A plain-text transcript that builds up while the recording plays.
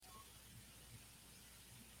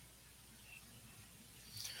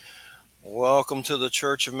Welcome to the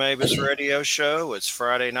Church of Mabus radio show. It's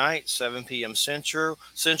Friday night, 7 p.m. Central.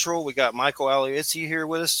 We got Michael Aloisi here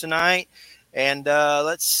with us tonight. And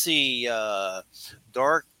let's see,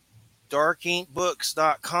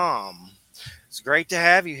 darkinkbooks.com. It's great to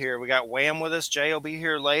have you here. We got Wham with us. Jay will be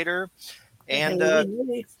here later. And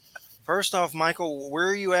first off, Michael, where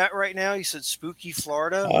are you at right now? You said Spooky,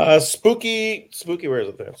 Florida? Spooky, where is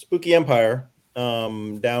it there? Spooky Empire,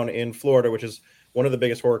 down in Florida, which is one of the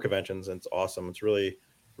biggest horror conventions, and it's awesome. It's really,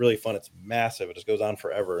 really fun. It's massive. It just goes on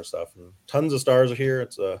forever and stuff. And tons of stars are here.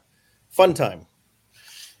 It's a fun time.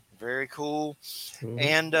 Very cool. Mm-hmm.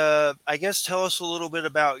 And I guess tell us a little bit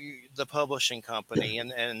about the publishing company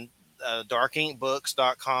and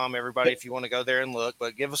darkinkbooks.com. Everybody, if you want to go there and look,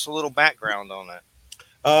 but give us a little background on it.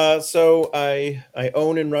 So I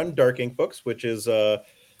own and run Dark Ink Books, which is a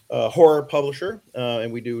horror publisher,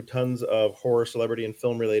 and we do tons of horror, celebrity, and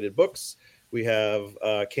film-related books. We have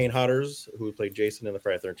Kane Hodders, who played Jason in the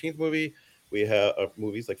Friday the 13th movie. We have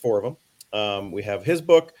movies, like 4 of them. We have his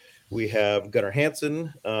book. We have Gunnar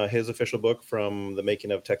Hansen, his official book from the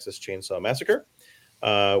making of Texas Chainsaw Massacre.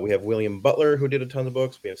 We have William Butler, who did a ton of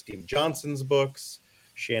books. We have Steve Johnson's books,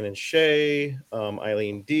 Shannon Shea,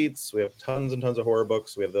 Eileen Dietz. We have tons and tons of horror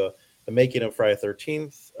books. We have the making of Friday the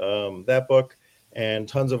 13th, that book, and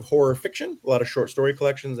tons of horror fiction, a lot of short story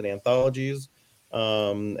collections and anthologies.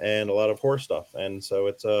 And a lot of horror stuff. And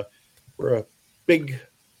so we're a big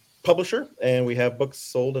publisher, and we have books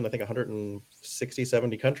sold in, I think, 160,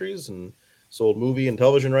 70 countries, and sold movie and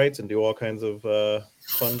television rights, and do all kinds of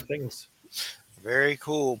fun things. Very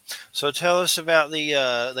cool. So tell us about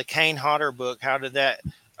the Kane Hodder book. How did that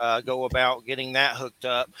go about getting that hooked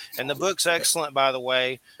up? And the book's excellent, by the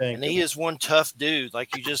way. And he is one tough dude.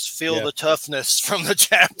 Like, you just feel the toughness from the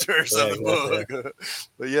chapters of the book.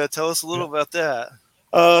 But yeah, tell us a little about that.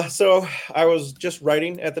 So I was just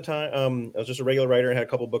writing at the time. I was just a regular writer and had a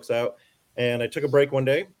couple books out. And I took a break one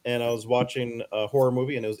day, and I was watching a horror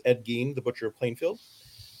movie, and it was Ed Gein, the Butcher of Plainfield.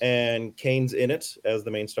 And Kane's in it as the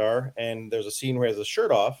main star. And there's a scene where he has his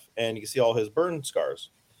shirt off, and you can see all his burn scars.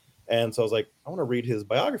 And so I was like, I want to read his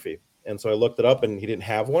biography. And so I looked it up, and he didn't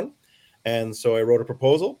have one. And so I wrote a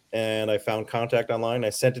proposal, and I found contact online. I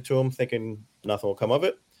sent it to him thinking nothing will come of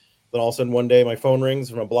it. Then all of a sudden one day my phone rings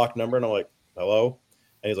from a blocked number, and I'm like, hello?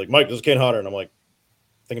 And he's like, Mike, this is Kane Hodder. And I'm like,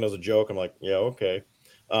 thinking it was a joke. I'm like, yeah, okay.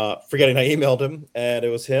 Forgetting I emailed him, and it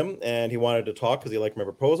was him, and he wanted to talk because he liked my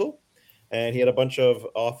proposal. And he had a bunch of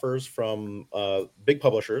offers from big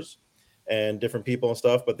publishers and different people and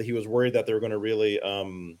stuff, but he was worried that they were going to really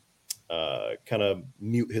kind of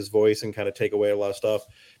mute his voice and kind of take away a lot of stuff,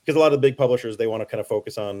 because a lot of the big publishers, they want to kind of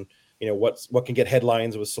focus on, what can get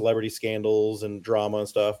headlines with celebrity scandals and drama and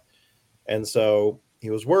stuff. And so he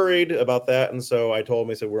was worried about that. And so I told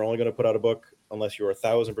him, I said, we're only going to put out a book unless you're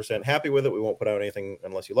 1,000% happy with it. We won't put out anything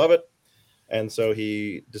unless you love it. And so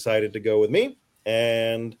he decided to go with me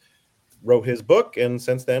and wrote his book. And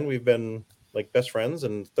since then we've been like best friends,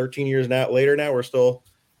 and 13 years later, we're still,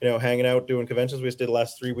 hanging out, doing conventions. We just did the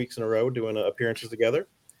last 3 weeks in a row doing appearances together.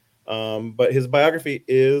 But his biography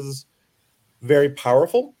is very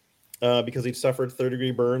powerful because he suffered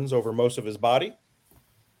third-degree burns over most of his body.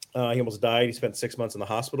 He almost died. He spent 6 months in the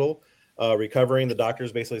hospital recovering. The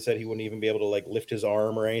doctors basically said he wouldn't even be able to lift his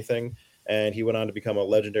arm or anything. And he went on to become a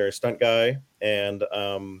legendary stunt guy and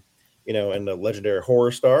and a legendary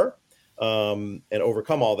horror star, and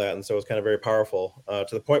overcome all that. And so it's kind of very powerful to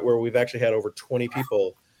the point where we've actually had over 20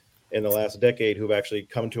 people in the last decade who've actually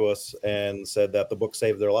come to us and said that the book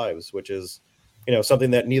saved their lives, which is, something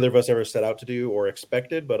that neither of us ever set out to do or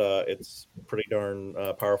expected, but it's pretty darn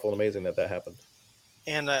powerful and amazing that happened.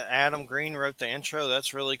 And Adam Green wrote the intro.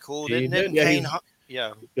 That's really cool. He did.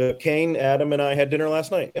 Yeah, Kane, Adam, and I had dinner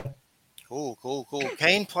last night. Yeah. Cool.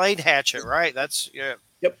 Kane played Hatchet, right? That's Yep.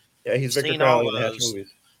 Yeah, he's Victor Crowley in the Hatchet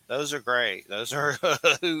movies. Those are great. Those are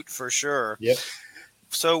a hoot for sure. Yep.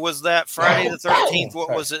 So was that Friday the 13th?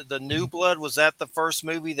 What was it? The New Blood? Was that the first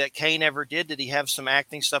movie that Kane ever did? Did he have some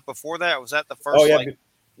acting stuff before that? Was that the first? Oh, yeah.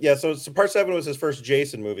 Yeah. So Part 7 was his first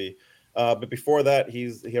Jason movie. But before that,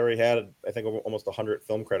 he already had, I think, almost 100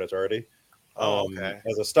 film credits already. Okay.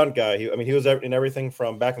 As a stunt guy, he was in everything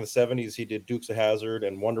from back in the 70s. He did Dukes of Hazzard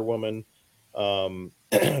and Wonder Woman,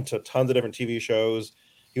 to tons of different TV shows.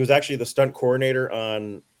 He was actually the stunt coordinator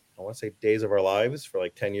on, I want to say, Days of Our Lives for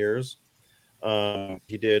like 10 years.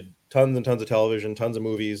 He did tons and tons of television, tons of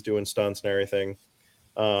movies, doing stunts and everything.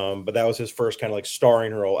 But that was his first kind of like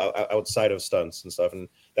starring role outside of stunts and stuff. And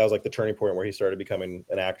that was like the turning point where he started becoming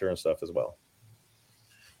an actor and stuff as well.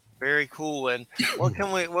 Very cool. And what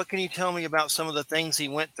can you tell me about some of the things he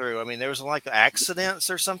went through? I mean, there was like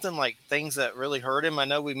accidents or something, like things that really hurt him. I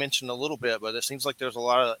know we mentioned a little bit, but it seems like there's a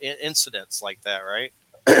lot of incidents like that, right?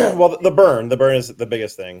 Well, the burn is the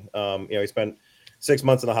biggest thing. He spent 6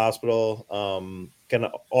 months in the hospital. Kind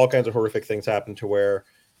of all kinds of horrific things happened to where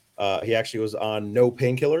he actually was on no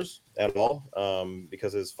painkillers at all,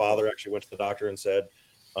 because his father actually went to the doctor and said,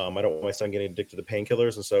 I don't want my son getting addicted to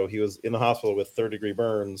painkillers. And so he was in the hospital with third-degree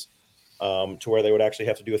burns, to where they would actually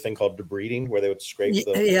have to do a thing called debriding, where they would scrape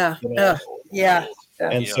yeah.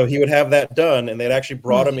 And so he would have that done, and they'd actually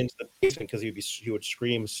brought him into the basement because he would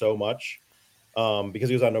scream so much, because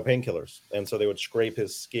he was on no painkillers. And so they would scrape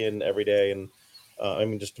his skin every day. And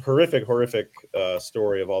just horrific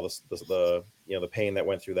story of all the pain that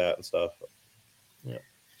went through that and stuff.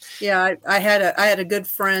 I had a good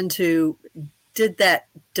friend who did that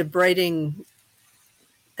debriding.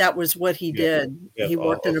 That was what he did. He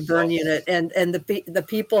worked in a burn unit, and the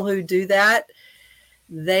people who do that,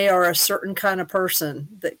 they are a certain kind of person,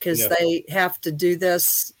 because they have to do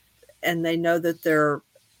this, and they know that they're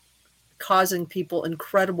causing people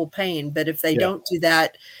incredible pain. But if they don't do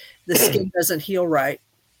that, the skin doesn't heal right.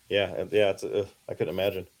 It's I couldn't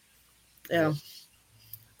imagine.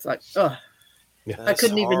 It's like, I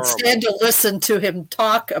couldn't even stand to listen to him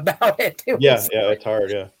talk about it. It's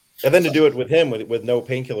hard. And then to do it with him with no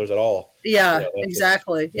painkillers at all.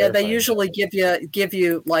 Exactly. They usually give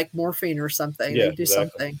you like morphine or something. They do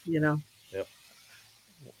something, Yep.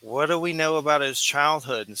 What do we know about his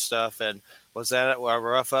childhood and stuff? And was that a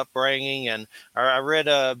rough upbringing? And I read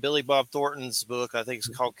Billy Bob Thornton's book. I think it's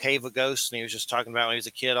called Cave of Ghosts. And he was just talking about when he was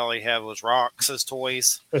a kid, all he had was rocks as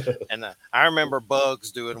toys. And I remember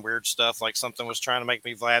bugs doing weird stuff, like something was trying to make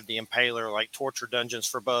me Vlad the Impaler, like torture dungeons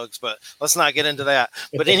for bugs. But let's not get into that.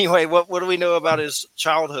 But anyway, what do we know about his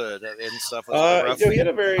childhood and stuff? He had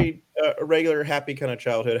a very regular, happy kind of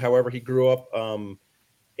childhood. However, he grew up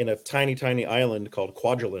in a tiny, tiny island called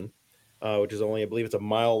Kwajalein, which is only, I believe it's a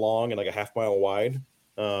mile long and like a half mile wide,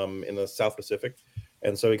 in the South Pacific.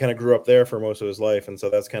 And so he kind of grew up there for most of his life. And so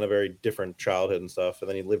that's kind of very different childhood and stuff. And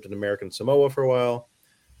then he lived in American Samoa for a while,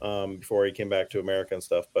 before he came back to America and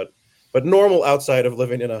stuff. But normal outside of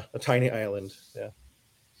living in a tiny island. Yeah.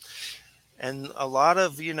 And a lot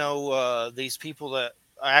of, these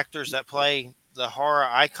actors that play the horror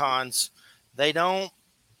icons, they don't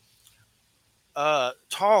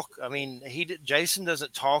talk. I mean, Jason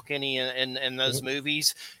doesn't talk any in those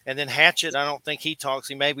movies, and then Hatchet, I don't think he talks.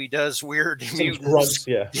 He maybe does weird mutant grunts,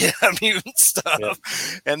 mutant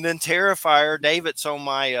stuff. And then Terrifier, David's on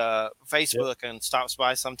my Facebook and stops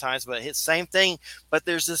by sometimes, but his same thing. But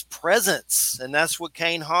there's this presence, and that's what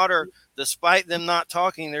Kane Hodder. Despite them not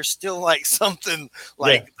talking, there's still like something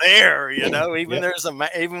there, even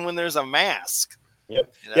when there's a mask.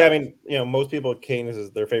 Yep. I mean, most people, Kane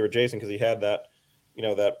is their favorite Jason because he had that,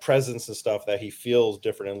 that presence and stuff that he feels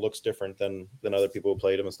different and looks different than other people who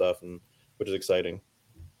played him and stuff, and which is exciting.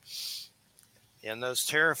 And those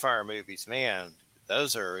Terrifier movies, man,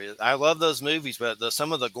 I love those movies, but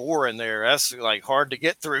some of the gore in there, that's like hard to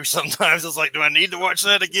get through sometimes. It's like, do I need to watch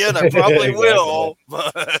that again? I probably will.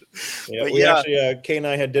 But actually, Kane and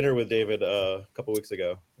I had dinner with David a couple weeks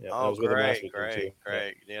ago. I was with him last week too.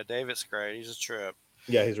 Great. Yeah, David's great. He's a trip.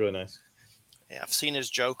 Yeah, he's really nice. Yeah, I've seen his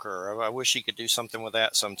Joker. I wish he could do something with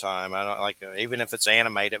that sometime. I don't like even if it's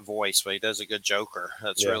animated voice, but he does a good Joker.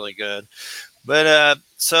 That's really good. But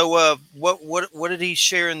what did he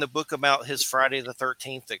share in the book about his Friday the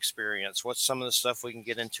 13th experience? What's some of the stuff we can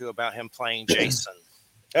get into about him playing Jason?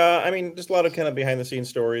 Just a lot of kind of behind the scenes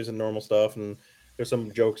stories and normal stuff, and there's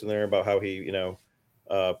some jokes in there about how he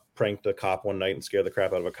pranked a cop one night and scared the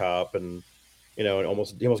crap out of a cop, and he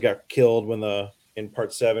almost got killed when in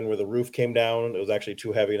part 7 where the roof came down. It was actually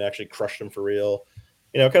too heavy and actually crushed him for real.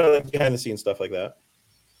 Kind of like behind the scenes stuff like that.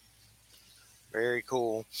 Very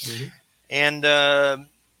cool. Mm-hmm. And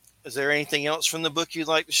is there anything else from the book you'd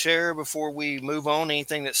like to share before we move on?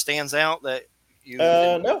 Anything that stands out that you?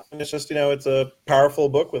 No, it's just it's a powerful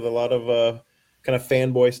book with a lot of kind of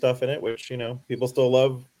fanboy stuff in it, which people still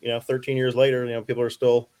love. 13 years later, people are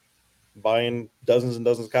still buying dozens and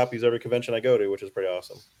dozens of copies every convention I go to, which is pretty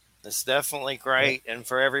awesome. It's definitely great. And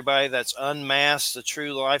for everybody, that's Unmasked, the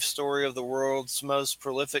true life story of the world's most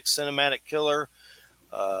prolific cinematic killer.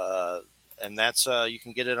 And that's you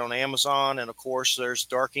can get it on Amazon. And, of course, there's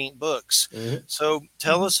Dark Ink Books. Mm-hmm. So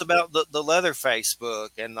tell us about the Leatherface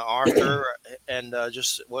book and the Arthur and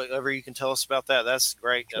just whatever you can tell us about that. That's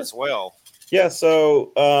great as well. Yeah,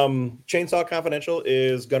 so Chainsaw Confidential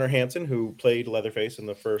is Gunnar Hansen, who played Leatherface in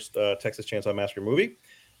the first Texas Chainsaw Massacre movie.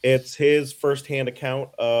 It's his firsthand account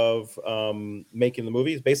of making the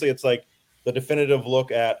movies. Basically, it's like the definitive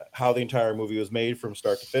look at how the entire movie was made from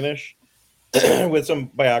start to finish, with some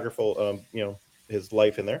biographical, his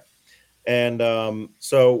life in there. And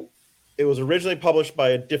so it was originally published by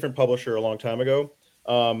a different publisher a long time ago.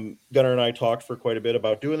 Gunnar and I talked for quite a bit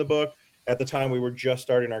about doing the book. At the time, we were just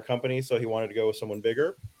starting our company, so he wanted to go with someone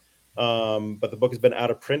bigger. But the book has been out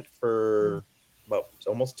of print for about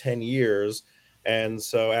almost 10 years. And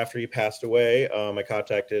so after he passed away, I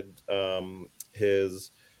contacted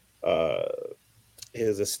his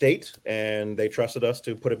estate, and they trusted us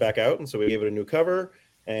to put it back out. And so we gave it a new cover,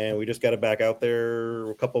 and we just got it back out there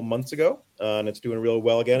a couple months ago, and it's doing real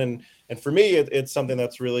well again. And for me, it's something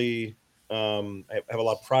that's really I have a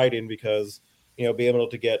lot of pride in, because being able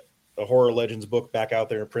to get a Horror Legends book back out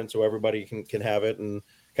there in print so everybody can have it, and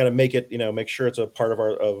kind of make it, make sure it's a part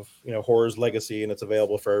of horror's legacy and it's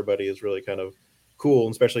available for everybody, is really kind of cool.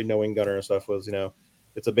 And especially knowing Gunnar and stuff was,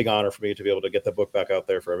 it's a big honor for me to be able to get the book back out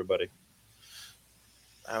there for everybody.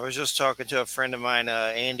 I was just talking to a friend of mine,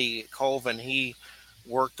 Andy Colvin. He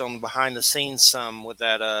worked on behind the scenes some with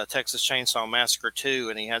that Texas Chainsaw Massacre 2,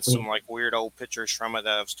 and he had some like weird old pictures from it.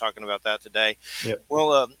 That I was talking about that today. Yep.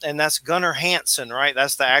 Well, and that's Gunnar Hansen, right?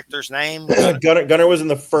 That's the actor's name. Gunnar was in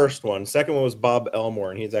the first one. Second one was Bob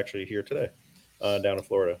Elmore, and he's actually here today, down in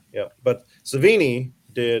Florida. Yeah, but Savini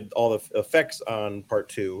did all the effects on part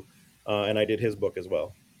 2, and I did his book as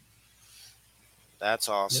well. That's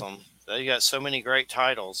awesome. Yep. You got so many great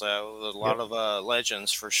titles, a lot of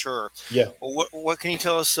legends for sure. Yeah. Well, what can you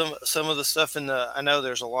tell us some of the stuff in the? I know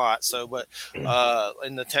there's a lot. So, but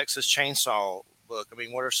in the Texas Chainsaw book, I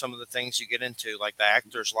mean, what are some of the things you get into, like the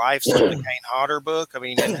actor's life, like the Kane Hodder book? I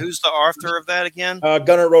mean, and who's the author of that again?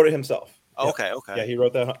 Gunnar wrote it himself. Okay. Yeah, he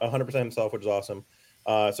wrote that 100% himself, which is awesome.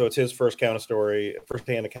 So it's his first-hand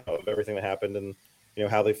account of everything that happened, and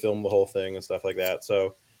how they filmed the whole thing and stuff like that.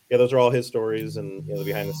 So. Yeah, those are all his stories, and the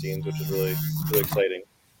behind the scenes, which is really, really exciting.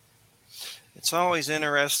 It's always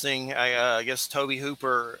interesting. I guess Toby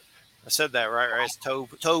Hooper, I said that right? It's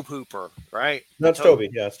Tobe Hooper, right? That's Toby.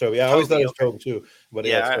 Yeah, it's Toby. Yeah, I always thought it was Toby too, but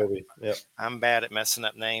yeah, it's Toby. Yeah, I'm bad at messing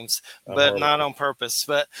up names, but not on purpose.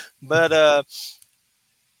 But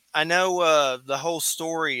I know the whole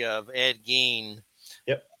story of Ed Gein.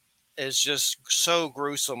 Yep. Is just so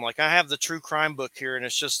gruesome. Like, I have the true crime book here, and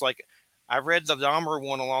it's just like. I read the Dahmer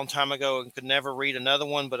one a long time ago and could never read another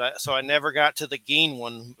one, so I never got to the Gein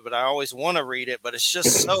one, but I always want to read it. But it's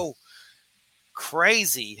just so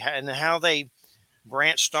crazy, and how they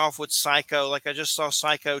branched off with Psycho. Like, I just saw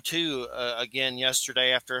Psycho 2 again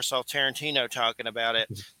yesterday after I saw Tarantino talking about it.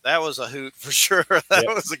 That was a hoot for sure. That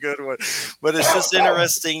was a good one. But it's just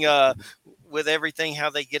interesting with everything,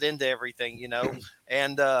 how they get into everything,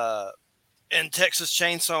 and Texas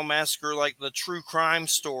Chainsaw Massacre, like the true crime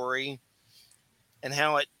story. And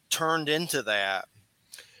how it turned into that.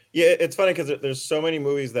 Yeah, it's funny because there's so many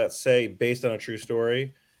movies that say based on a true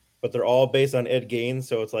story, but they're all based on Ed Gein.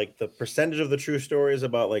 So it's like the percentage of the true story is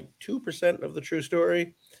about like 2% of the true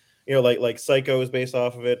story. Like Psycho is based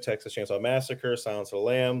off of it. Texas Chainsaw Massacre, Silence of the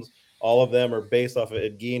Lambs, all of them are based off of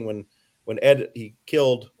Ed Gein. When Ed, he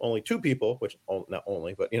killed only 2 people, which not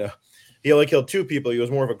only, but he only killed 2 people. He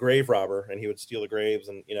was more of a grave robber, and he would steal the graves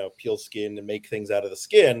and peel skin and make things out of the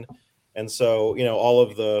skin. And so, all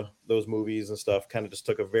of those movies and stuff kind of just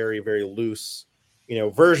took a very, very loose,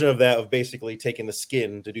 version of that, of basically taking the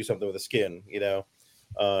skin to do something with the skin,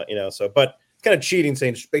 so, but it's kind of cheating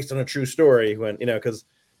saying it's based on a true story when, because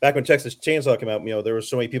back when Texas Chainsaw came out, there was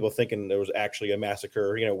so many people thinking there was actually a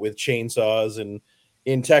massacre, with chainsaws and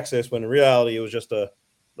in Texas, when in reality, it was just an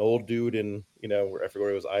old dude in, I forget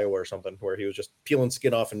where it was, Iowa or something, where he was just peeling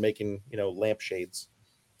skin off and making, lampshades.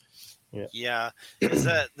 Yeah. Is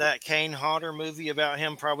that Kane Hodder movie about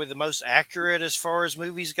him probably the most accurate as far as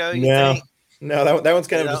movies go? You think? No, that one's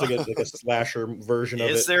kind of just like a slasher version of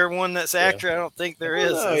it. Is there one that's accurate? I don't think there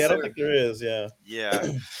is. I don't think there is. Yeah.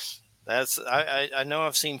 Yeah. That's I know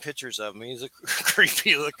I've seen pictures of him. He's a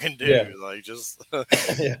creepy looking dude. Like, just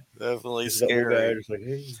definitely scary. Just like,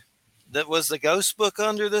 hey. That was the Ghost book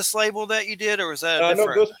under this label that you did, or was that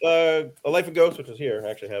no Ghost? A Life with Ghosts, which is here. I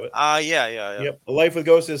actually have it. Yeah. Yep. A Life with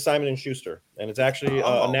Ghosts is Simon and Schuster, and it's actually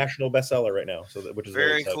a national bestseller right now. So which is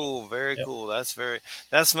very cool. Very cool.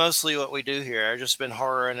 That's mostly what we do here. I've just been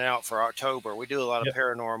horroring out for October. We do a lot of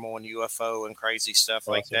paranormal and UFO and crazy stuff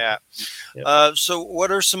like that. Yep. So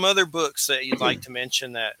what are some other books that you'd like to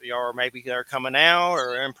mention that y'all maybe are coming out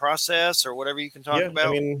or in process or whatever you can talk about?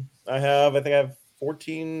 I mean, I think I have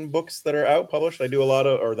 14 books that are out published. I do a lot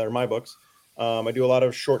of, or they're my books. I do a lot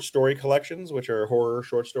of short story collections, which are horror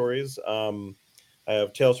short stories. I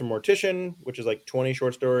have Tales from Mortician, which is like 20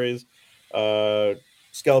 short stories.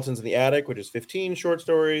 Skeletons in the Attic, which is 15 short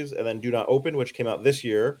stories, and then Do Not Open, which came out this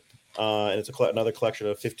year, and it's another collection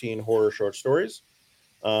of 15 horror short stories.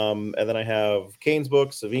 And then I have Kane's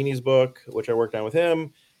book, Savini's book, which I worked on with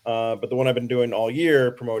him. But the one I've been doing all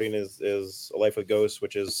year promoting is A Life with Ghosts,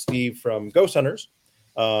 which is Steve from Ghost Hunters.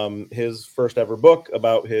 His first ever book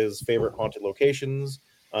about his favorite haunted locations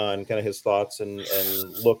and kind of his thoughts and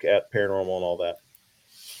look at paranormal and all that.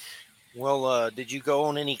 Well, did you go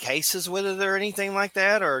on any cases with it or anything like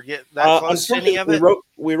that, or get that close to any of it?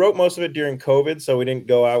 We wrote most of it during COVID, so we didn't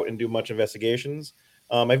go out and do much investigations.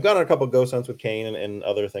 I've gone on a couple of ghost hunts with Kane and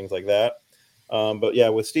other things like that. But yeah,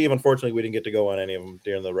 with Steve, unfortunately, we didn't get to go on any of them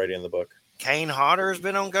during the writing of the book. Kane Hodder has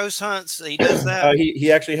been on ghost hunts. He does that.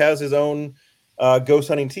 He actually has his own ghost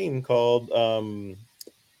hunting team called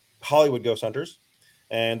Hollywood Ghost Hunters,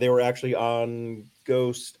 and they were actually on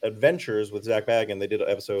Ghost Adventures with Zach Baggin. They did an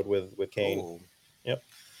episode with Kane. Ooh. Yep.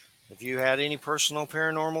 Have you had any personal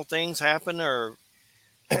paranormal things happen, or?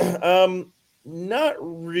 Not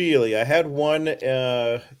really. I had one.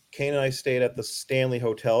 Kane and I stayed at the Stanley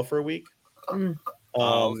Hotel for a week. Okay.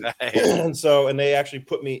 And they actually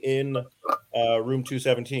put me in room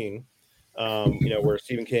 217. Where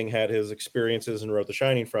Stephen King had his experiences and wrote The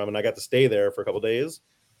Shining from, and I got to stay there for a couple of days.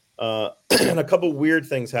 And a couple weird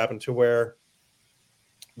things happened to where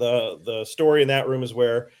the story in that room is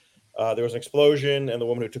where there was an explosion, and the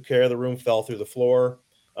woman who took care of the room fell through the floor,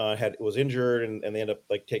 was injured, and they ended up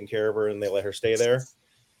like taking care of her, and they let her stay there.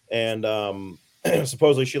 And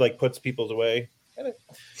supposedly she like puts people's away.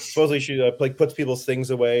 Supposedly she like puts people's things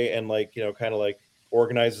away and like kind of like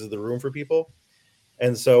organizes the room for people.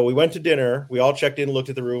 And so we went to dinner. We all checked in, looked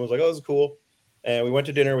at the room. I was like, oh, this is cool. And we went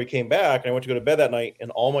to dinner. We came back, and I went to go to bed that night, and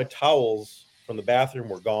all my towels from the bathroom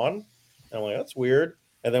were gone. And I'm like, that's weird.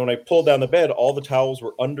 And then when I pulled down the bed, all the towels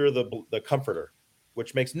were under the comforter,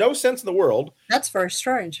 which makes no sense in the world. That's very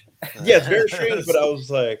strange. Yeah, it's very strange. But I was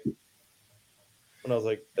like, and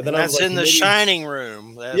then that's I was like, in the Shining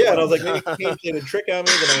room. And I was like, maybe Kane played a trick on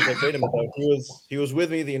me. Then I was like, wait a minute, he was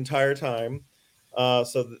with me the entire time.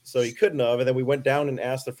 So he couldn't have. And then we went down and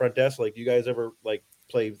asked the front desk, like, do you guys ever like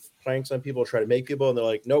play pranks on people, try to make people? And they're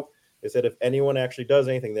like, nope. They said if anyone actually does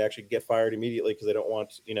anything, they actually get fired immediately because they don't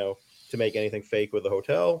want to make anything fake with the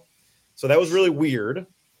hotel. So that was really weird.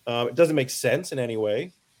 It doesn't make sense in any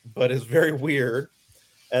way, but it's very weird.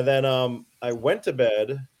 And then I went to bed,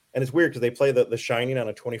 and it's weird because they play the Shining on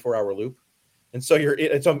a 24-hour loop. And so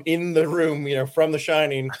I'm in the room, from The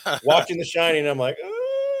Shining, watching The Shining. And I'm like,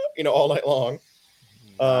 all night long.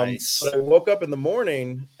 Nice. But I woke up in the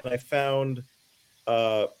morning and I found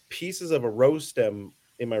pieces of a rose stem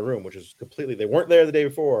in my room, which is they weren't there the day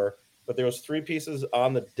before, but there was 3 pieces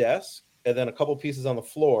on the desk, and then a couple pieces on the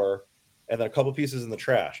floor, and then a couple pieces in the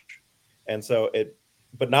trash. And so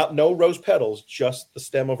no rose petals, just the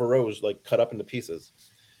stem of a rose, like cut up into pieces.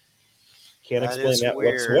 Can't explain that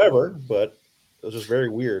whatsoever, but it was just very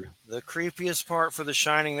weird. The creepiest part for The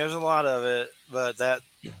Shining, there's a lot of it, but that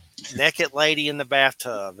naked lady in the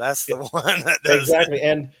bathtub, that's the one that does exactly it.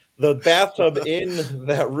 And the bathtub in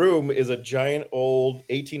that room is a giant old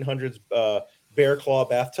 1800s bear claw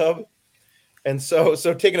bathtub. And so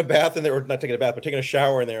taking a bath in there, or not taking a bath, but taking a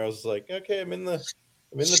shower in there, I was like, okay, I'm in the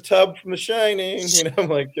tub from The Shining. I'm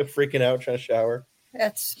like freaking out trying to shower.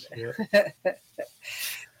 That's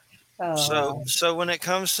So when it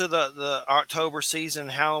comes to the October season,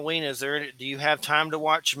 Halloween, do you have time to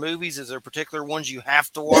watch movies? Is there particular ones you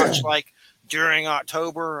have to watch like during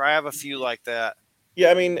October? I have a few like that. Yeah,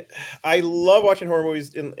 I mean, I love watching horror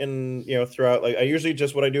movies in throughout. Like I usually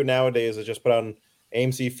what I do nowadays is just put on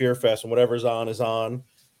AMC Fear Fest, and whatever's on is on,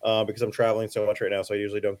 because I'm traveling so much right now, so I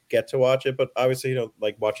usually don't get to watch it. But obviously,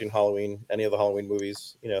 like watching any of the Halloween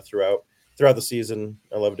movies, throughout the season,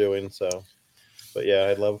 I love doing so. But yeah,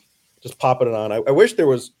 I love just popping it on. I wish it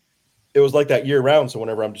was like that year round. So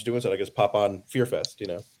whenever I'm just doing something, I just pop on Fear Fest,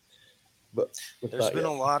 But there's been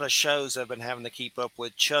a lot of shows I've been having to keep up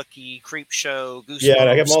with: Chucky, Creep Show, Goosebumps. Yeah,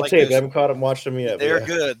 I have them all taped. I haven't caught them, watched them yet. They're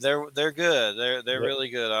good. They're good. They're really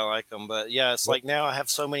good. I like them. But yeah, it's like now I have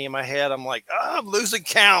so many in my head. I'm like, I'm losing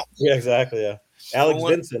count. Yeah, exactly. Yeah, Alex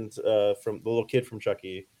Vincent from the little kid from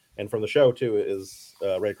Chucky and from the show too is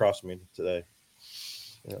right across from me today.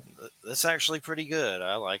 Yeah. That's actually pretty good.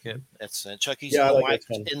 I like it. It's Chucky's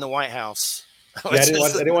in the White House. Yeah, I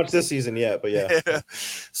didn't watch this season yet, but yeah.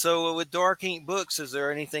 So with Dark Ink Books, is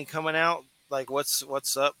there anything coming out? Like what's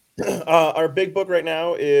up? Our big book right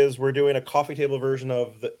now is we're doing a coffee table version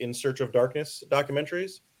of the In Search of Darkness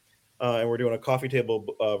documentaries, and we're doing a coffee table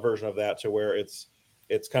version of that, to where it's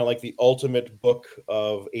kind of like the ultimate book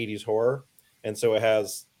of 80s horror. and so it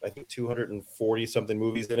has I think 240 something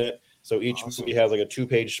movies in it. So each movie has like a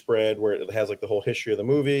 2-page spread where it has like the whole history of the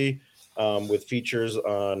movie, with features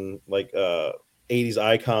on like 80s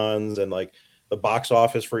icons and like the box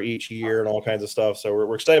office for each year and all kinds of stuff. So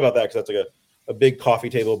we're excited about that because that's like a big coffee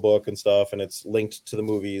table book and stuff, and it's linked to the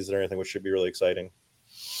movies and everything, which should be really exciting.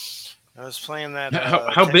 I was playing that.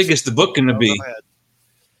 How big is the book going to be?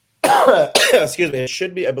 Excuse me. It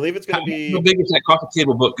should be. I believe it's going to be. How big is that coffee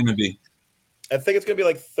table book going to be? I think it's going to be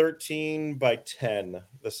like 13 by 10,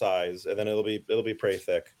 the size, and then it'll be pretty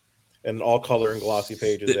thick, and all color and glossy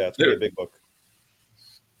pages. Yeah, it's going to be a big book.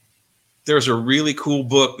 There's a really cool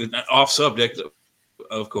book, off subject,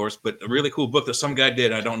 of course, but a really cool book that some guy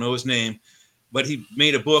did. I don't know his name, but he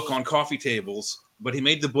made a book on coffee tables. But he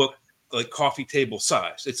made the book like coffee table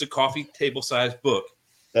size. It's a coffee table size book.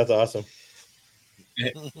 That's awesome.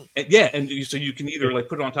 So you can either like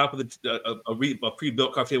put it on top of a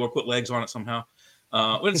pre-built coffee table or put legs on it somehow.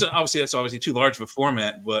 That's obviously too large of a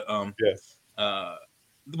format, but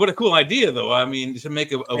what a cool idea though. I mean, to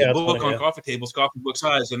make a book on coffee tables, coffee book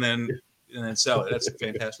size, and then sell it. That's a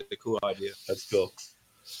fantastic, cool idea. That's cool.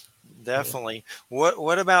 Definitely.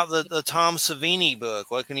 What about the Tom Savini book?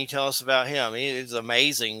 What can you tell us about him? He's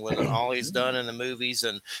amazing with all he's done in the movies.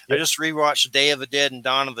 And I just rewatched Day of the Dead and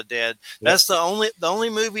Dawn of the Dead. That's the only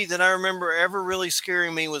movie that I remember ever really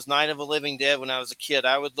scaring me was Night of the Living Dead when I was a kid.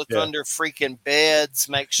 I would look under freaking beds,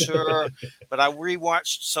 make sure. But I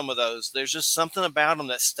rewatched some of those. There's just something about them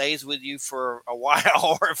that stays with you for a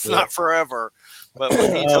while, or if not forever. But what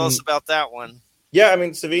can you tell us about that one? Yeah, I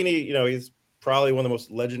mean, Savini, he's probably one of the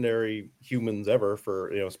most legendary humans ever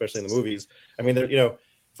for, especially in the movies. I mean,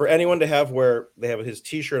 for anyone to have where they have his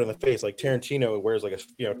t-shirt on the face, like Tarantino wears like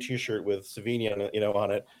a, t-shirt with Savini on it,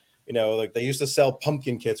 on it, like they used to sell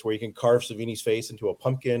pumpkin kits where you can carve Savini's face into a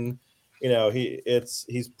pumpkin.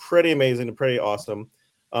 He's pretty amazing and pretty awesome.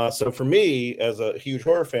 So for me as a huge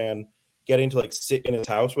horror fan, getting to like sit in his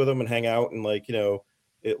house with him and hang out and like,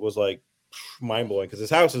 it was like mind blowing because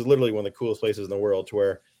his house is literally one of the coolest places in the world to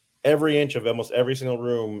where every inch of almost every single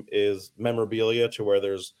room is memorabilia to where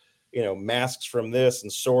there's, masks from this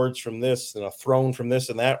and swords from this and a throne from this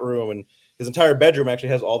and that room. And his entire bedroom actually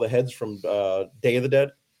has all the heads from Day of the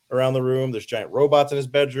Dead around the room. There's giant robots in his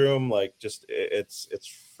bedroom. Like just, it's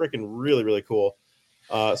freaking really, really cool.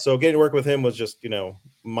 So getting to work with him was just,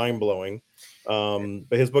 mind blowing.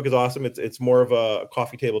 But his book is awesome. It's more of a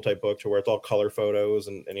coffee table type book to where it's all color photos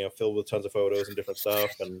and filled with tons of photos and different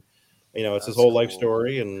stuff. And, it's his whole life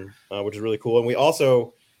story, and which is really cool. And we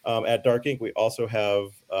also, at Dark Ink, we also have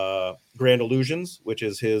Grand Illusions, which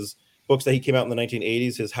is his books that he came out in the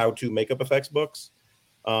 1980s, his how-to makeup effects books,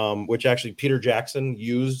 which actually Peter Jackson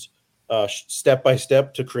used step by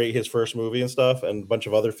step to create his first movie and stuff, and a bunch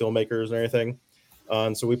of other filmmakers and everything.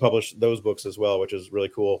 And so we published those books as well, which is really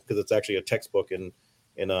cool because it's actually a textbook in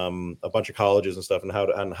a bunch of colleges and stuff,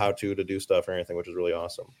 and how to do stuff and everything, which is really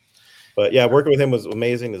awesome. But yeah, working with him was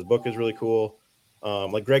amazing. His book is really cool.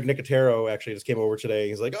 Like Greg Nicotero actually just came over today.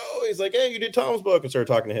 He's like, hey, you did Tom's book, and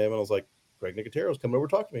started talking to him. And I was like, Greg Nicotero's coming over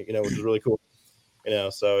to talk to me, which is really cool.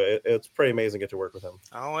 So it's pretty amazing to get to work with him.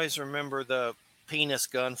 I always remember the penis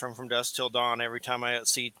gun from Dusk Till Dawn. Every time I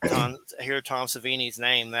hear Tom Savini's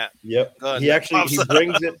name, that gun, he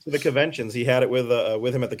brings it to the conventions. He had it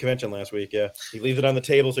with him at the convention last week. Yeah, he leaves it on the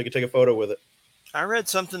table so you can take a photo with it. I read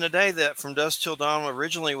something today that From Dusk Till Dawn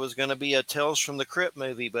originally was going to be a Tales from the Crypt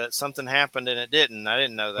movie, but something happened and it didn't. I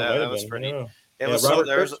didn't know that. That was pretty.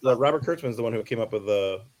 Robert Kurtzman's the one who came up with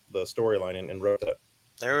the storyline and wrote that.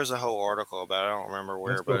 There was a whole article about it. I don't remember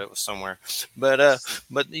where, but it was somewhere. But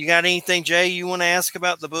you got anything, Jay, you want to ask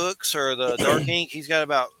about the books or the Dark Ink? He's got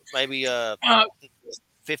about maybe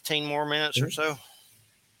 15 more minutes or so.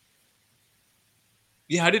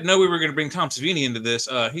 Yeah, I didn't know we were going to bring Tom Savini into this.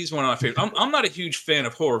 He's one of my favorites. I'm not a huge fan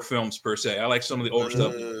of horror films per se. I like some of the older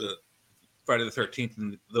stuff, Friday the 13th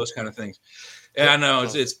and those kind of things. And I know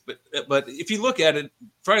but if you look at it,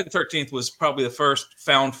 Friday the 13th was probably the first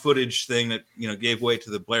found footage thing that gave way to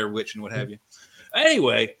the Blair Witch and what have you.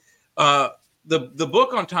 Anyway, the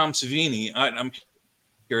book on Tom Savini, I'm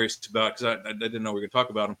curious about because I didn't know we were going to talk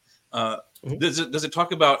about him. Does it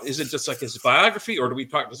talk about? Is it just like his biography, or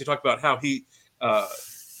does he talk about how he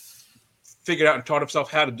figured out and taught himself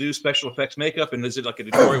how to do special effects makeup? And is it like a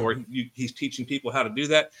tutorial where he's teaching people how to do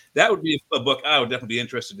that? That would be a book I would definitely be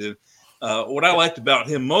interested in. What I liked about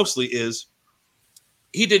him mostly is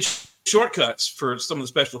he did shortcuts for some of the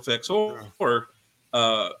special effects or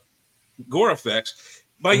gore effects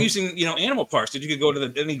by using, animal parts that you could go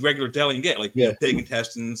to any regular deli and get, like pig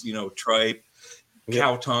intestines, tripe,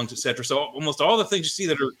 cow tongues, etc. So almost all the things you see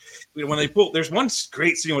that are, when they pull, there's one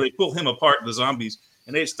great scene where they pull him apart, the zombies,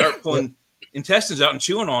 and they start pulling intestines out and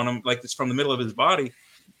chewing on him like it's from the middle of his body.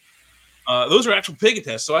 Those are actual pig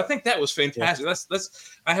intestines. So I think that was fantastic.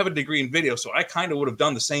 That's I have a degree in video, so I kind of would have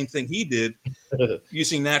done the same thing he did,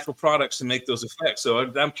 using natural products to make those effects. So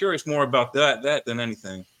I'm curious more about that than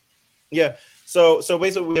anything. Yeah. So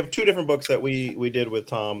basically, we have two different books that we did with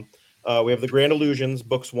Tom. We have the Grand Illusions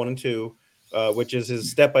books 1 and 2, which is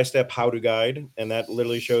his step-by-step how-to guide, and that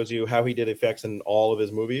literally shows you how he did effects in all of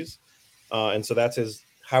his movies. And so that's his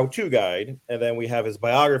how-to guide. And then we have his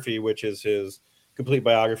biography, which is his complete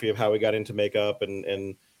biography of how he got into makeup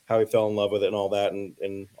and how he fell in love with it and all that,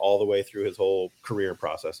 and all the way through his whole career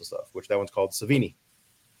process and stuff, which that one's called Savini.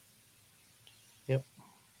 Yep.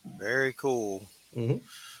 Very cool. Mm-hmm.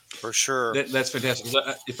 For sure. That's fantastic.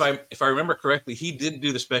 If I remember correctly, he did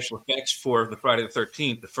do the special effects for the Friday the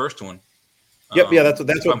 13th, the first one. Yep. Yeah.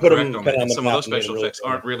 That's what put him on the Some of those special effects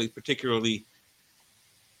aren't really particularly.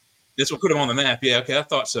 This will put him on the map. Yeah. Okay. I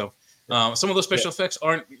thought so. Some of those special effects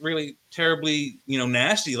aren't really terribly,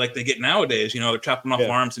 nasty like they get nowadays. They're chopping off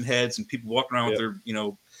arms and heads and people walking around with their,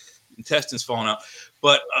 intestines falling out.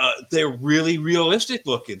 But they're really realistic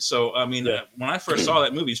looking. So, when I first saw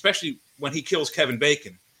that movie, especially when he kills Kevin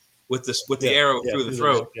Bacon with the arrow through the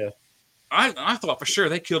throat, I thought for sure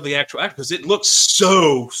they killed the actual actor because it looks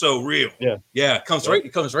so real. Yeah. It comes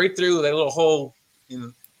right through that little hole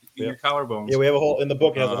in your collarbones. Yeah, we have a whole in the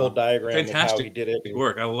book. It has a whole diagram fantastic of how he did it. Good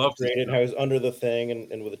work. I love it. How he's under the thing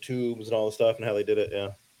and with the tubes and all the stuff and how they did it.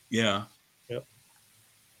 Yeah. Yep.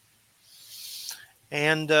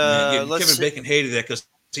 And Kevin Bacon hated that because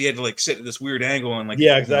he had to sit at this weird angle and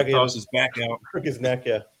exactly toss his back out, crook his neck.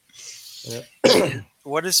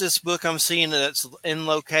 What is this book I'm seeing that's in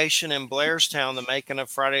location in Blairstown, the making of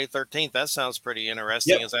Friday the 13th? That sounds pretty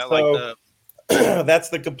interesting. Is that like the that's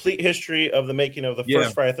the complete history of the making of the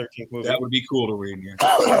first Friday the 13th movie. That would be cool to read,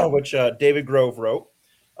 which David Grove wrote.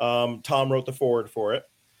 Tom wrote the foreword for it.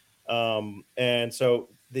 And so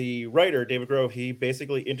the writer, David Grove, he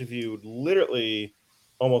basically interviewed literally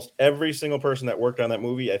almost every single person that worked on that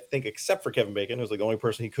movie, I think, except for Kevin Bacon, who's the only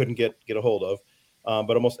person he couldn't get a hold of.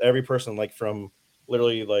 But almost every person, from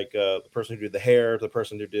literally the person who did the hair, the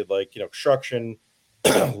person who did construction,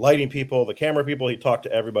 lighting people, the camera people, he talked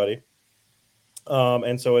to everybody.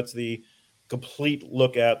 And so it's the complete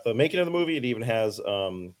look at the making of the movie. It even has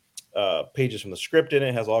pages from the script in it.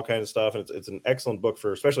 It has all kinds of stuff. And it's an excellent book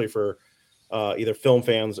especially for either film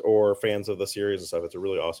fans or fans of the series and stuff. It's a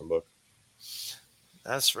really awesome book.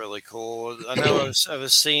 That's really cool. I know I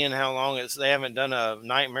was seeing how long they haven't done a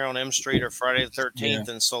Nightmare on Elm Street or Friday the 13th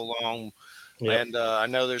in so long. Yep. And I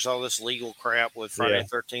know there's all this legal crap with Friday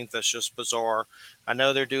the 13th that's just bizarre. I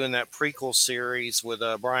know they're doing that prequel series with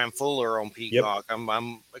Brian Fuller on Peacock. Yep.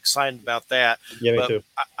 I'm excited about that. Yeah, me too.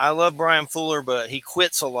 I love Brian Fuller, but he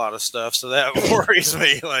quits a lot of stuff, so that worries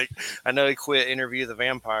me. I know he quit Interview the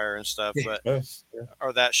Vampire and stuff, but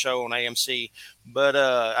or that show on AMC. But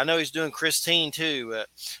I know he's doing Christine too.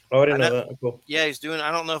 I didn't know that. Cool. Yeah, he's doing.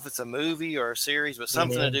 I don't know if it's a movie or a series, but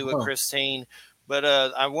something to do with Christine. But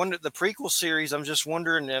I wonder the prequel series. I'm just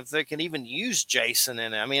wondering if they can even use Jason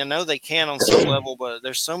in it. I mean, I know they can on some level, but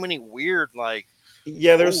there's so many weird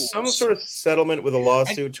there's some sort of settlement with a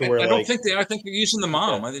lawsuit to where I don't think they are. I think they're using the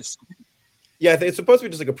mom. It's supposed to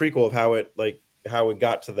be just a prequel of how it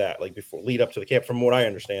got to that, before lead up to the camp, from what I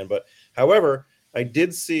understand. But however, I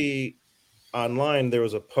did see online there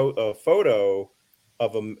was a photo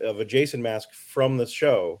of a Jason mask from the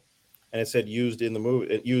show. And it said used in the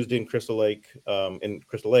movie, used in Crystal Lake, So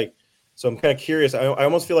I'm kind of curious. I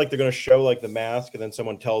almost feel like they're going to show the mask, and then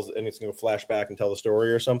someone and it's going to flash back and tell the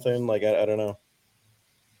story or something. I don't know.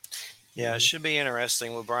 Yeah, it should be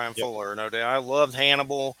interesting with Brian Fuller. No doubt. I loved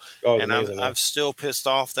Hannibal, and amazing, I'm still pissed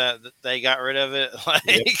off that they got rid of it. I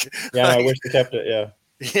wish they kept it. Yeah.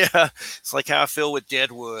 Yeah, it's like how I feel with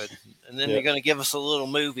Deadwood, and then you're going to give us a little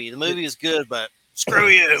movie. The movie is good, but screw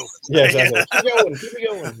you. Yeah, exactly. Keep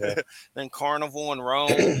going. Yeah. Then Carnival in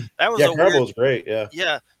Rome. That was Carnival was great. Yeah.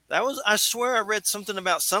 Yeah. That was, I swear I read something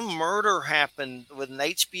about some murder happened with an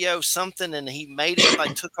HBO something, and he made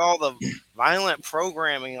it took all the violent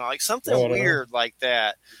programming, something weird like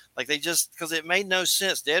that. They just, because it made no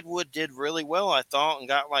sense. Deadwood did really well, I thought, and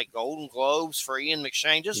got Golden Globes for Ian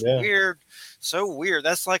McShane. Just weird. So weird.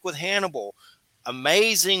 That's like with Hannibal.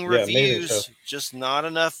 Amazing reviews, just not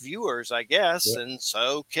enough viewers, I guess, and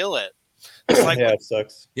so kill it. It's like it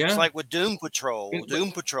sucks. Yeah, it's like with Doom Patrol.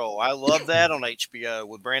 Doom Patrol. I love that on HBO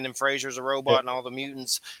with Brandon Fraser's a robot and all the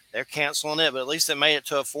mutants. They're canceling it, but at least it made it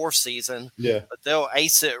to a 4th season. Yeah, but they'll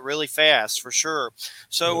ace it really fast for sure.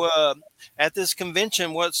 So at this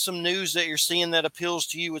convention, what's some news that you're seeing that appeals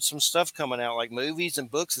to you with some stuff coming out, like movies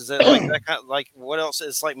and books? Is it like that kind of, like what else?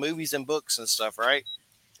 It's like movies and books and stuff, right?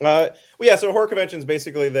 Well, yeah. So horror conventions,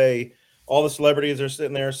 basically, all the celebrities are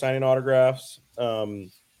sitting there signing autographs.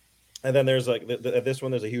 And then there's like at this one,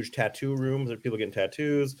 there's a huge tattoo room. There's people getting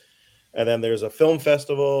tattoos. And then there's a film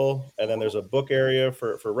festival. And then there's a book area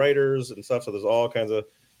for writers and stuff. So there's all kinds of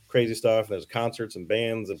crazy stuff. And there's concerts and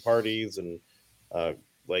bands and parties and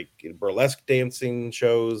like burlesque dancing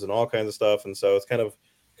shows and all kinds of stuff. And so it's kind of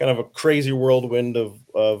a crazy whirlwind of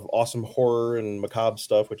awesome horror and macabre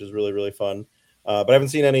stuff, which is really, really fun. But I haven't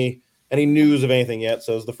seen any news of anything yet.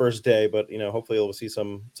 So it's the first day. But hopefully we'll see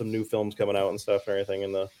some new films coming out and stuff and everything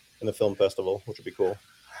in the film festival, which would be cool.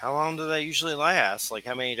 How long do they usually last? Like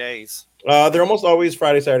how many days? They're almost always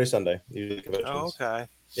Friday, Saturday, Sunday. Usually conventions. Oh, okay.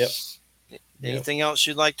 Yep. Anything else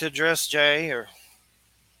you'd like to address, Jay? Or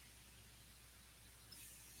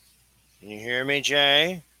can you hear me,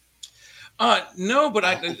 Jay? No,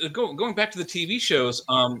 but going back to the TV shows.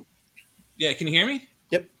 Yeah, can you hear me?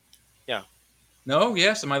 Yep. Yeah. No.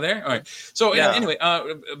 Yes. Am I there? All right. So anyway,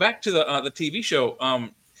 back to the TV show.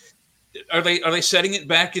 Are they setting it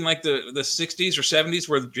back in like the 60s or 70s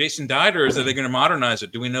where Jason died, or are they going to modernize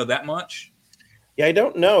it? Do we know that much? Yeah, I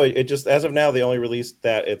don't know. It just, as of now, they only released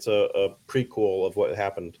that it's a prequel of what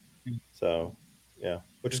happened. So yeah,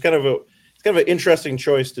 which is kind of an interesting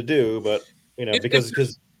choice to do, but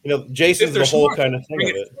because Jason's the whole kind of thing bring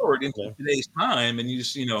of it forward into today's time, and you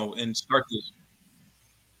just and start this.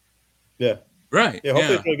 Yeah. Right. Yeah,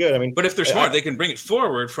 hopefully it's really good. I mean, but if they're smart, they can bring it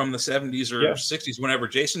forward from the 70s or 60s, whenever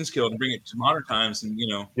Jason's killed, and bring it to modern times, and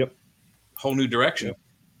whole new direction. Yep.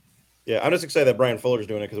 Yeah, I'm just excited that Brian Fuller's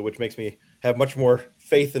doing it which makes me have much more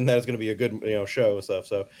faith in that it's going to be a good show and stuff.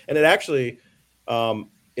 So, and it actually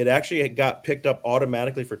got picked up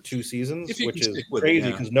automatically for 2 seasons, which is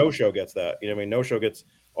crazy because no show gets that. No show gets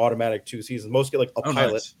automatic 2 seasons. Most get like a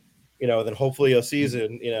pilot. Nice. Then hopefully a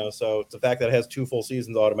season, so it's the fact that it has 2 full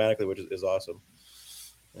seasons automatically, which is awesome.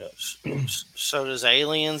 Yeah. So does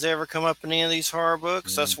aliens ever come up in any of these horror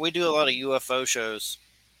books? We do a lot of UFO shows.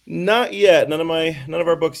 Not yet. None of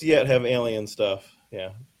our books yet have alien stuff.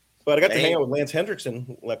 Yeah. But I got to hang out with Lance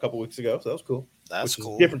Hendrickson a couple weeks ago, so that was cool. That's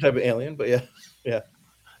cool. Different type of alien, but yeah.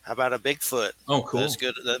 How about a Bigfoot? Oh, cool. That's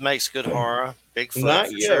good. That makes good horror. Bigfoot.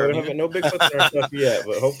 Not yet. Sure. We don't have no Bigfoots in our stuff yet,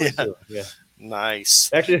 but hopefully soon. Yeah.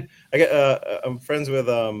 Nice. Actually, I got. I'm friends with.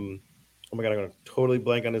 Oh my god, I'm gonna totally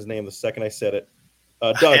blank on his name the second I said it.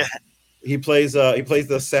 Doug. He plays the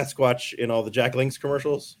Sasquatch in all the Jack Link's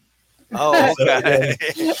commercials. Oh, okay.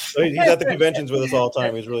 So he's at the conventions with us all the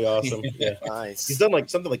time. He's really awesome. Yeah. Nice. He's done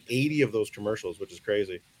something like 80 of those commercials, which is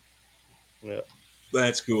crazy. Yeah.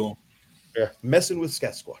 That's cool. Yeah. Messing with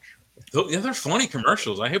Sasquatch. Yeah, they're funny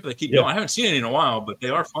commercials. I hope they keep going. I haven't seen any in a while, but they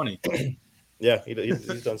are funny. Yeah,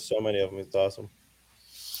 he's done so many of them. It's awesome.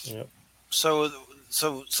 Yeah. So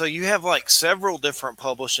you have like several different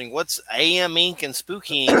publishing. What's AM Inc. and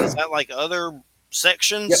Spooky Inc.? Is that like other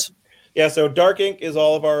sections? Yep. Yeah, so Dark Inc. is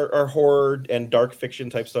all of our horror and dark fiction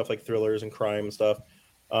type stuff, like thrillers and crime and stuff.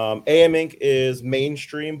 AM Inc. is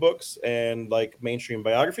mainstream books and like mainstream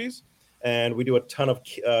biographies. And we do a ton of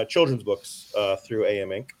children's books through AM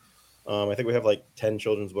Inc. I think we have like 10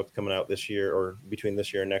 children's books coming out this year or between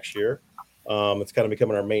this year and next year. It's kind of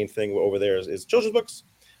becoming our main thing over there is children's books.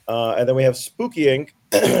 And then we have Spooky Inc.,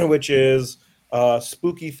 which is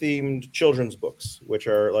spooky themed children's books, which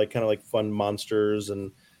are like kind of like fun monsters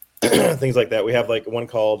and things like that. We have like one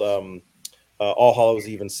called All Hallows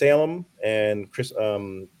Eve in Salem and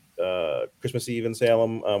Christmas Eve in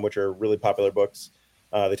Salem, which are really popular books.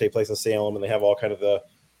 They take place in Salem, and they have all kind of the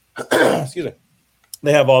excuse me.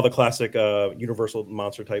 They have all the classic Universal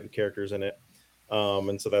monster type characters in it.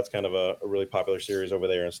 And so that's kind of a really popular series over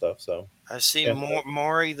there and stuff. So I see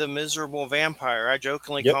Maury the Miserable Vampire. I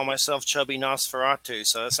jokingly call myself Chubby Nosferatu,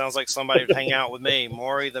 so it sounds like somebody would hang out with me.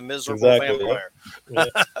 Maury the Miserable Vampire.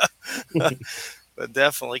 Yeah. But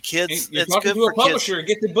definitely, kids. You're it's talking good to for a publisher. Kids.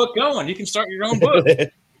 Get the book going. You can start your own book.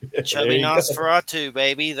 Chubby Nosferatu,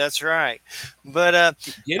 baby. That's right. But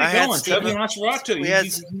get it going, Chubby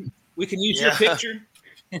Nosferatu. We can use your picture.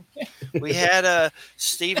 We had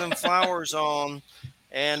Stephen Flowers on,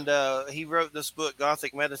 and he wrote this book,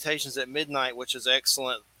 Gothic Meditations at Midnight, which is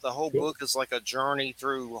excellent. The whole book is like a journey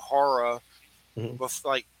through horror,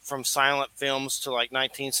 like from silent films to like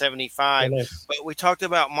 1975. But we talked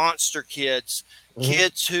about monster kids,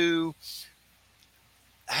 kids who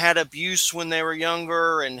had abuse when they were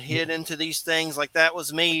younger and hid into these things. Like that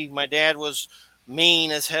was me. My dad was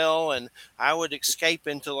mean as hell, and I would escape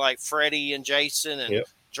into like Freddy and Jason and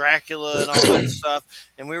Dracula and all that stuff.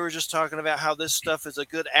 And we were just talking about how this stuff is a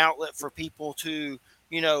good outlet for people to,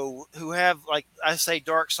 you know, who have, like I say,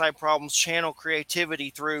 dark side problems, channel creativity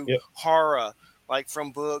through horror, like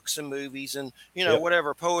from books and movies and, you know,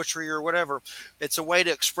 whatever, poetry or whatever. It's a way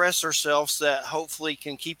to express ourselves that hopefully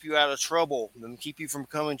can keep you out of trouble and keep you from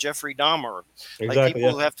becoming Jeffrey Dahmer. Like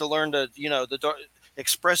people have to learn to, you know,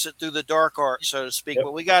 express it through the dark art, so to speak.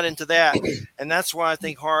 But we got into that, and that's why I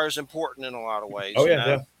think horror is important in a lot of ways.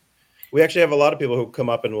 We actually have a lot of people who come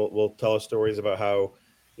up and will tell us stories about how,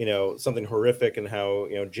 you know, something horrific and how,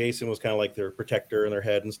 you know, Jason was kind of like their protector in their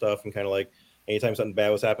head and stuff, and kind of like anytime something bad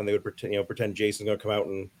was happening, they would pretend Jason's going to come out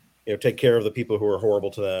and, you know, take care of the people who are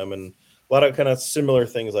horrible to them, and a lot of kind of similar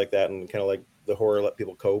things like that, and kind of like the horror let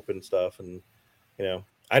people cope and stuff. And, you know,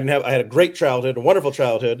 I had a great childhood, a wonderful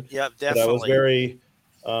childhood. Yeah, definitely.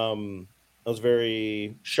 But I was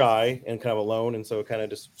very shy and kind of alone, and so it kind of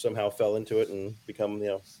just somehow fell into it and become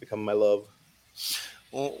my love.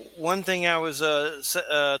 Well, one thing I was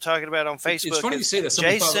talking about on Facebook. It's funny you say that.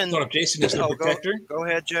 Jason thought of Jason as the protector. Go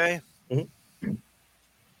ahead, Jay. Mm-hmm.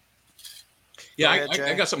 Yeah,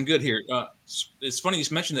 I got something good here. It's funny you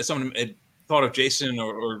mentioned that someone had thought of Jason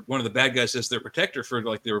or one of the bad guys as their protector for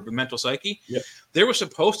like their mental psyche. Yep. There was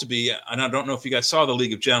supposed to be, and I don't know if you guys saw the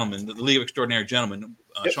League of Gentlemen, the League of Extraordinary Gentlemen,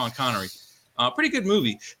 Sean Connery. Pretty good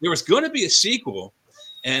movie. There was going to be a sequel,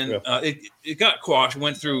 and it got quashed,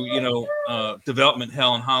 went through, you know, development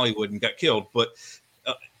hell in Hollywood and got killed. But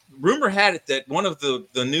rumor had it that one of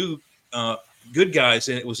the new good guys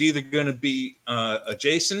in it was either going to be a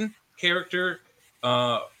Jason character,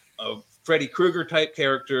 a Freddy Krueger type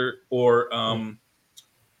character, or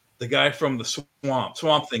the guy from the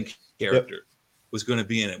Swamp Thing character was going to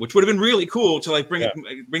be in it, which would have been really cool to like bring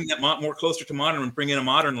that more closer to modern and bring in a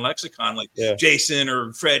modern lexicon like Jason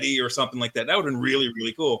or Freddy or something like that. That would have been really,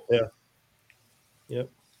 really cool. Yeah. Yep.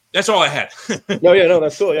 That's all I had. No,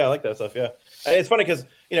 that's cool. Yeah, I like that stuff. Yeah. And it's funny because,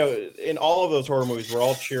 you know, in all of those horror movies, we're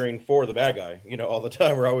all cheering for the bad guy, you know, all the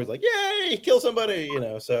time. We're always like, yay, kill somebody, you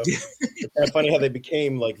know. So it's kind of funny how they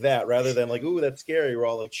became like that rather than like, ooh, that's scary. We're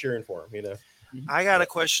all like cheering for him, you know. I got a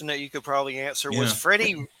question that you could probably answer. Was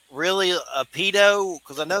Freddy really a pedo?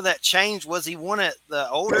 Because I know that changed. Was he one at the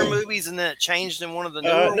older movies and then it changed in one of the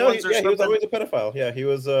newer ones? He was always a pedophile. Yeah, he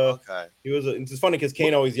was. Okay. He was. It's funny because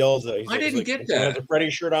Kane always yells that. I didn't get that. He has a Freddy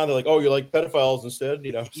shirt on. They're like, "Oh, you like pedophiles instead?"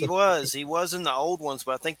 You know. He was in the old ones,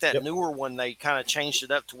 but I think that newer one they kind of changed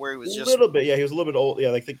it up to where he was just a little bit. Yeah, he was a little bit old.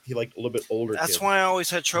 Yeah, I think he liked a little bit older. That's why I always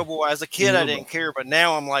had trouble. As a kid, I didn't care, but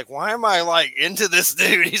now I'm like, why am I like into this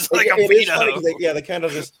dude? He's like a pedo. They kind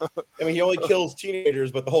of just. I mean, he only kills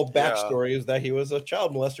teenagers, but the whole backstory is that he was a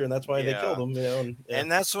child molester, and that's why they killed him. You know,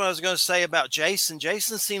 and that's what I was going to say about Jason.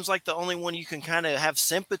 Jason seems like the only one you can kind of have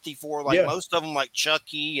sympathy for. Like most of them, like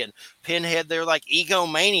Chucky and Pinhead, they're like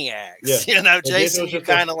egomaniacs. Yeah. You know, Jason you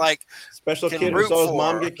kind of like special kid who saw his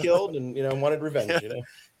mom get killed and wanted revenge. You know,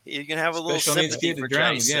 you can have a little sympathy for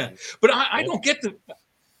Jason. But I don't get the.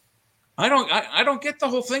 I don't get the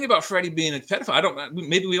whole thing about Freddy being a pedophile.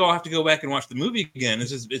 Maybe we all have to go back and watch the movie again.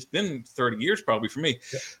 It's been 30 years probably for me.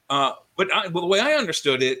 Yeah. But the way I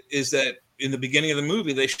understood it is that in the beginning of the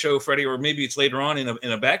movie, they show Freddy, or maybe it's later on in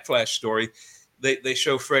a backflash story, they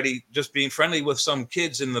show Freddy just being friendly with some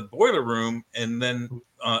kids in the boiler room, and then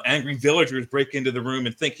angry villagers break into the room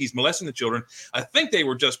and think he's molesting the children. I think they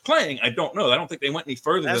were just playing. I don't know. I don't think they went any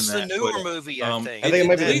further than that. That's the newer movie, I think. I think it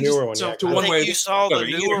might be the newer one. To one way you saw the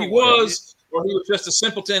newer one. He was, or he was just a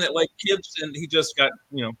simpleton at like kids, and he just got,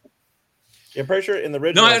 Yeah, I'm pretty sure in the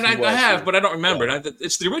original. No, I have, but I don't remember it.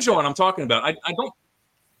 It's the original one I'm talking about. I don't.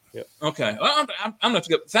 Yep. Okay. Well, I'm not to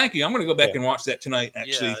go. Thank you. I'm going to go back and watch that tonight.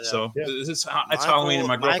 Actually, so it's Halloween, and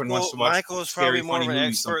my girlfriend wants to watch. Michael is probably more of an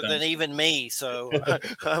expert than even me, so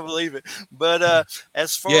I believe it. But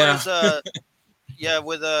as far as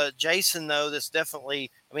with Jason though, this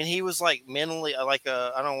definitely. I mean, he was like mentally I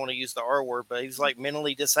don't want to use the R word, but he was like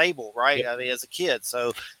mentally disabled, right? Yep. I mean, as a kid.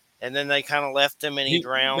 So, and then they kind of left him, and he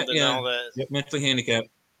drowned and all that. Yep. Mentally handicapped.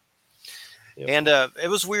 Yep. And it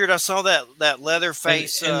was weird. I saw that leather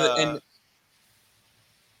face. Go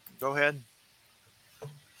ahead.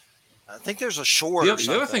 I think there's a short.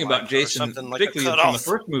 The other thing about Jason, particularly from the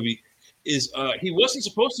first movie, is he wasn't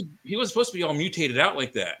supposed to be all mutated out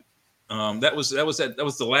like that. That was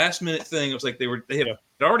the last minute thing. It was like they had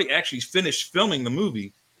already actually finished filming the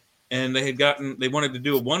movie, and they wanted to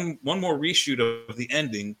do one more reshoot of the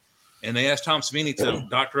ending, and they asked Tom Savini to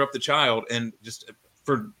doctor up the child, and just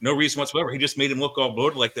for no reason whatsoever, he just made him look all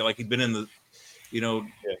bloated like that, like he'd been in the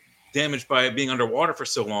damaged by being underwater for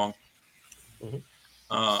so long. Mm-hmm.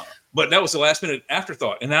 But that was the last minute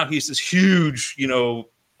afterthought, and now he's this huge, super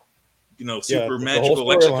magical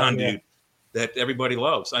lexicon dude that everybody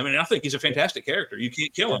loves. I mean, I think he's a fantastic character. You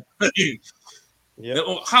can't kill him.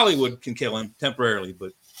 Hollywood can kill him temporarily,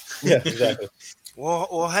 but exactly.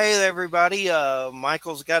 Well, hey everybody.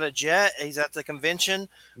 Michael's got a jet. He's at the convention.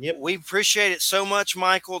 Yep. We appreciate it so much,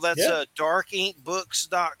 Michael. That's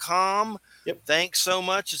darkinkbooks.com. Yep. Thanks so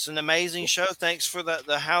much. It's an amazing show. Thanks for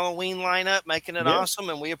the Halloween lineup, making it awesome,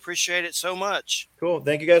 and we appreciate it so much. Cool.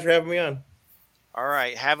 Thank you guys for having me on. All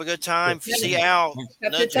right. Have a good time. See Al.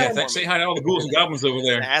 Say hi to all the ghouls and goblins over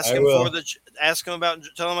there. Ask him about.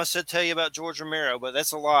 Tell him I said tell you about George Romero, but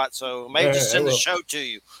that's a lot. So maybe just send the show to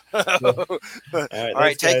you. All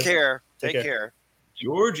right. Take care. Take care.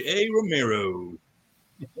 George A. Romero.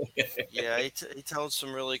 He told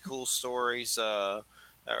some really cool stories. Really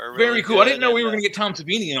very cool. I didn't know we were going to get Tom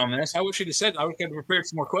Savini on this. I wish he'd have said. I would have prepared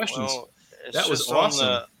some more questions. Well, that was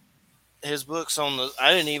awesome. His book's on the.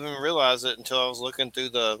 I didn't even realize it until I was looking through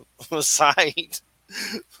the site.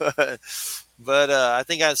 but I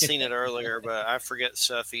think I'd seen it earlier, but I forget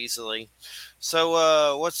stuff easily.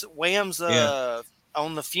 So what's Wham's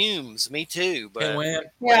on the fumes? Me too. But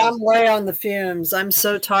I'm way on the fumes. I'm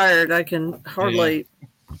so tired. I can hardly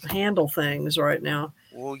handle things right now.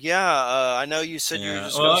 Well, I know you said you were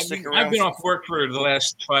just going to stick around. I've been off work for the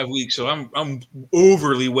last 5 weeks, so I'm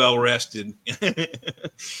overly well rested.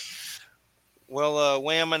 Well,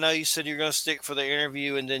 Wham, I know you said you're going to stick for the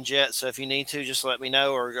interview and then jet. So if you need to, just let me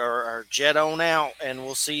know or jet on out, and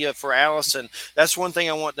we'll see you for Allison. That's one thing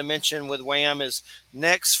I want to mention with Wham is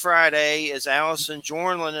next Friday is Allison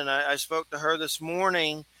Jornlin, and I spoke to her this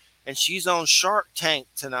morning, and she's on Shark Tank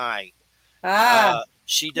tonight.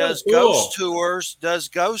 She does ghost tours.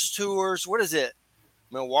 What is it?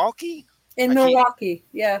 Milwaukee? In Milwaukee,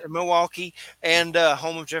 Milwaukee, and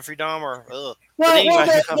home of Jeffrey Dahmer. Ugh. Well,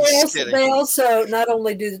 they also not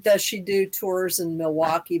only does she do tours in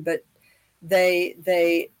Milwaukee, but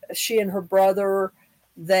she and her brother,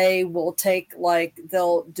 they will take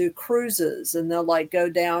they'll do cruises, and they'll go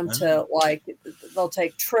down to they'll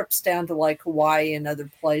take trips down to Hawaii and other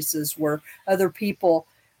places where other people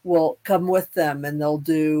will come with them, and they'll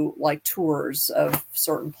do tours of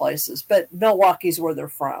certain places. But Milwaukee's where they're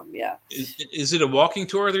from. Yeah. Is it a walking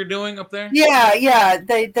tour they're doing up there? Yeah.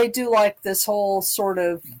 They do this whole sort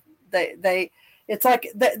of it's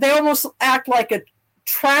they almost act like a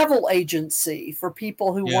travel agency for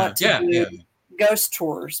people who want to do ghost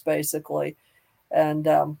tours, basically. And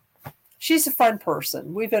she's a fun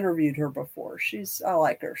person. We've interviewed her before. I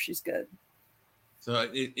like her. She's good. So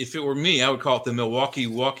if it were me, I would call it the Milwaukee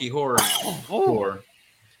Walkie Horror Tour.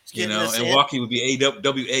 And Walkie would be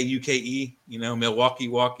AWAUKE, Milwaukee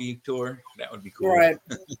Walkie Tour. That would be cool. Right.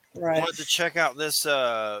 I wanted to check out this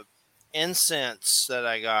incense that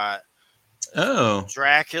I got. Oh.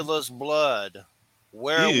 Dracula's Blood.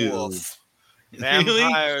 Werewolf. Ew.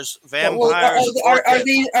 Vampires.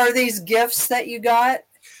 Are these gifts that you got?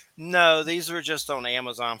 No, these were just on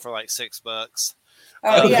Amazon for $6.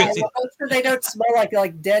 Oh yeah, I'm sure they don't smell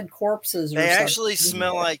like dead corpses. They actually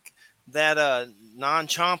smell like that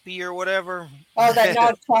non-chompy or whatever. Oh, that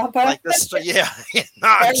non-chompy.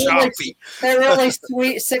 Non-chompy. They're really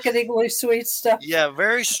sweet, sickeningly sweet stuff. Yeah,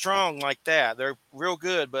 very strong like that. They're real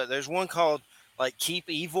good. But there's one called Keep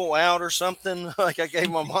Evil Out or something. I gave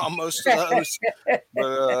my mom most of those.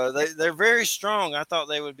 But they're very strong. I thought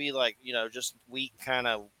they would be just weak kind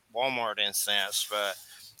of Walmart incense, but.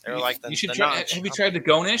 They're you should try. Have you tried the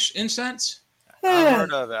Gonish incense?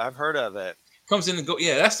 I've heard of it. Comes in and go.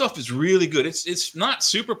 Yeah, that stuff is really good. It's not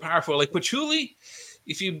super powerful. Like patchouli,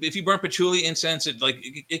 if you burn patchouli incense,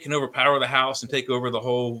 it can overpower the house and take over the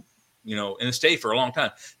whole, and stay for a long time.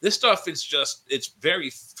 This stuff is it's very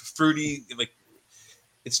fruity.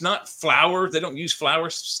 It's not flower. They don't use flower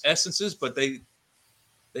essences, but they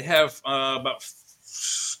have about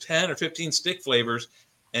 10 or 15 stick flavors,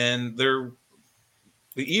 and the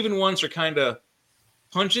even ones are kind of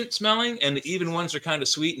pungent smelling, and the even ones are kind of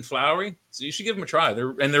sweet and flowery. So you should give them a try. They're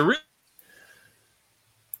really.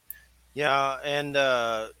 Yeah, and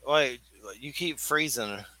wait, you keep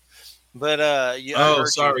freezing, but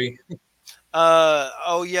sorry.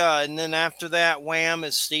 And then after that, Wham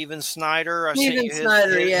is Steven Snyder. Steven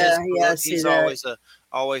Snyder, he's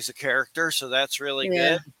always a character, so that's really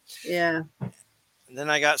good. Yeah. And then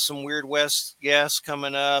I got some Weird West guests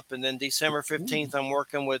coming up. And then December 15th, I'm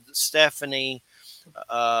working with Stephanie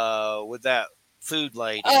with that food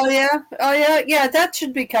lady. Oh yeah. That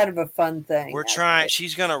should be kind of a fun thing. We're trying.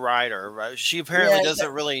 She's gonna write her. Right? She apparently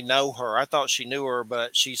doesn't really know her. I thought she knew her,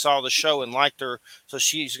 but she saw the show and liked her, so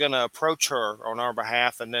she's gonna approach her on our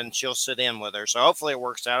behalf, and then she'll sit in with her. So hopefully it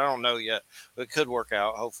works out. I don't know yet, but it could work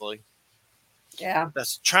out. Hopefully. Yeah.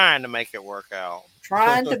 That's trying to make it work out.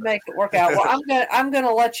 Trying to make it work out. Well, I'm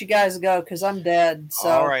gonna let you guys go because I'm dead. So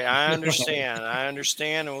all right, I understand.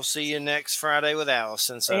 And we'll see you next Friday with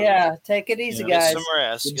Allison. So yeah, take it easy, guys. Get some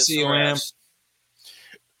rest. Good to see you, rest.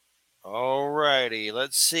 All righty,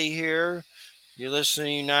 let's see here. You're listening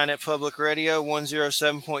to United Public Radio,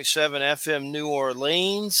 107.7 FM, New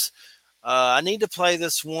Orleans. I need to play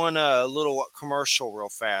this one little commercial real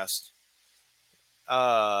fast.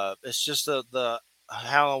 It's just the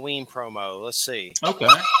Halloween promo. Let's see. Okay.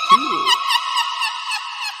 Cool.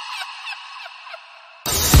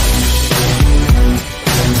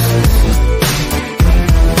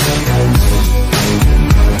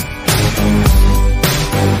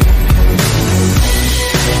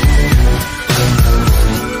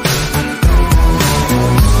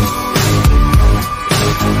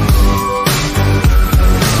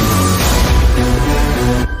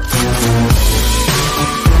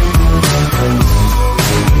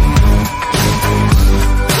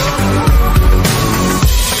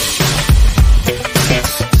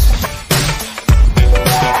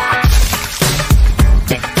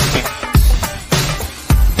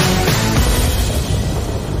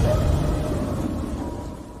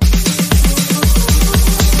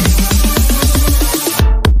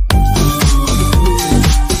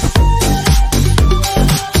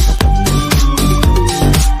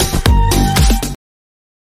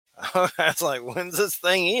 I was like, when's this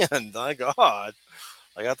thing end? My God.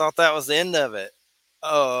 Like, I thought that was the end of it.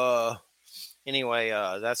 Anyway,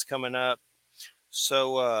 that's coming up.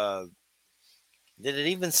 So, did it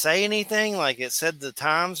even say anything? Like it said the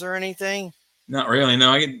times or anything? Not really.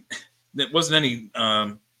 No, it wasn't any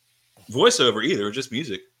voiceover either. Just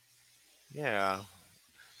music. Yeah.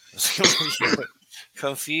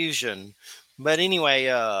 Confusion. But anyway,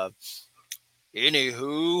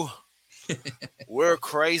 anywho, we're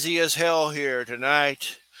crazy as hell here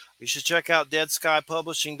tonight. You should check out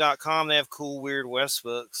deadskypublishing.com. They have cool, weird West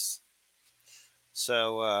books.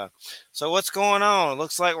 So what's going on? It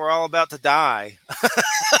looks like we're all about to die.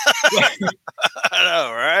 I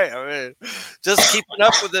know, right? I mean, just keeping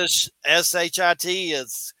up with this SHIT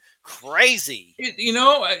is crazy.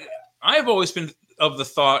 I've always been of the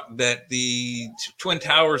thought that the Twin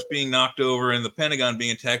Towers being knocked over and the Pentagon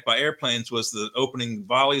being attacked by airplanes was the opening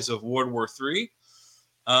volleys of World War III.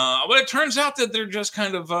 But it turns out that they're just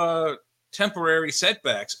kind of temporary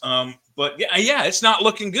setbacks. But yeah, it's not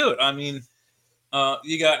looking good. I mean,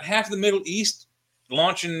 you got half the Middle East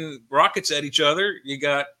launching rockets at each other. You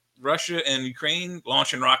got Russia and Ukraine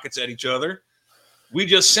launching rockets at each other. We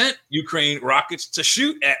just sent Ukraine rockets to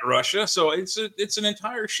shoot at Russia. So it's an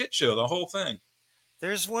entire shit show, the whole thing.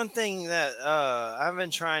 There's one thing that I've been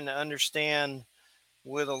trying to understand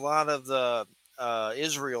with a lot of the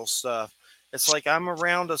Israel stuff. It's like I'm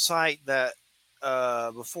around a site that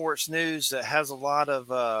before it's news that has a lot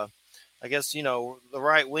of, I guess, the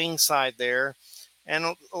right wing side there. And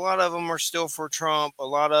a lot of them are still for Trump. A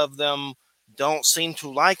lot of them don't seem to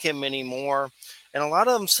like him anymore. And a lot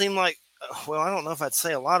of them seem like, well, I don't know if I'd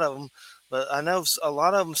say a lot of them, but I know a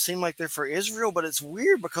lot of them seem like they're for Israel. But it's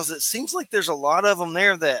weird because it seems like there's a lot of them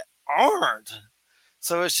there that aren't.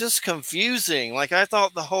 So it's just confusing. Like I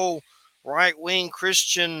thought the whole right-wing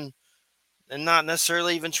Christian, and not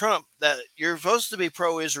necessarily even Trump, that you're supposed to be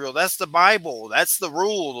pro-Israel. That's the Bible. That's the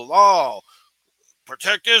rule, the law.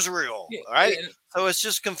 Protect Israel, right? Yeah. So it's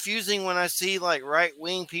just confusing when I see like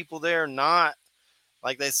right-wing people there not,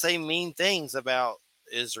 like they say mean things about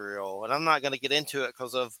Israel. And I'm not going to get into it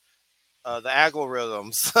because of the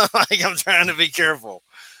algorithms. Like I'm trying to be careful.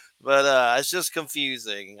 But it's just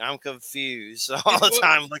confusing. I'm confused all the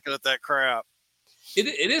time looking at that crap.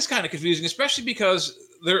 It is kind of confusing, especially because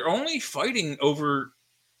they're only fighting over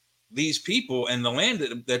these people and the land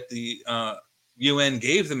that the UN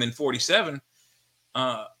gave them in 1947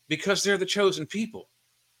 because they're the chosen people.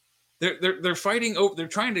 They're fighting over. They're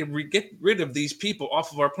trying to get rid of these people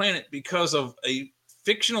off of our planet because of a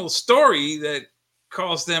fictional story that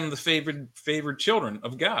calls them the favored children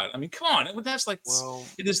of God. I mean, come on, that's like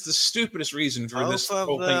it is the stupidest reason for this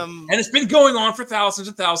whole thing, and it's been going on for thousands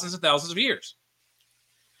and thousands and thousands of years.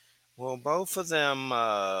 Well, both of them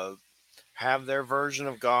have their version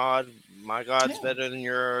of God. My God's better than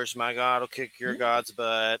yours. My God will kick your God's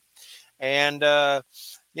butt. And, I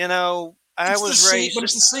was raised. But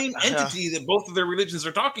it's the same entity that both of their religions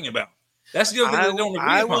are talking about. That's the other thing they don't agree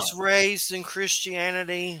I upon. was raised in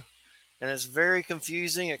Christianity, and it's very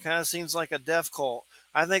confusing. It kind of seems like a death cult.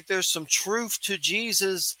 I think there's some truth to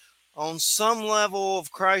Jesus on some level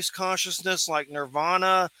of Christ consciousness, like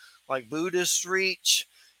nirvana, like Buddhists reach.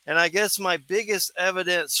 And I guess my biggest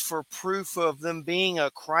evidence for proof of them being a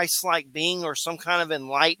Christ-like being or some kind of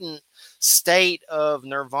enlightened state of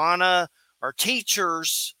nirvana or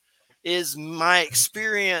teachers is my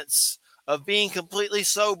experience of being completely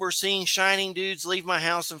sober, seeing shining dudes leave my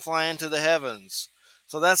house and fly into the heavens.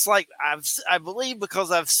 So that's like, I believe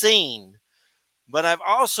because I've seen, but I've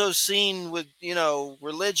also seen with,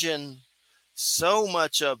 religion, so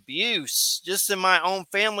much abuse just in my own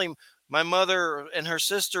family. My mother and her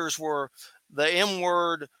sisters were the M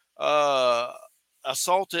word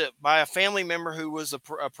assaulted by a family member who was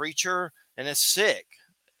a preacher and is sick.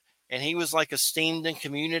 And he was like esteemed in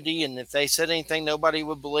community. And if they said anything, nobody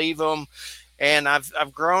would believe them. And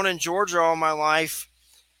I've grown in Georgia all my life.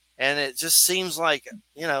 And it just seems like,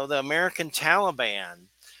 the American Taliban.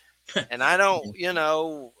 And I don't,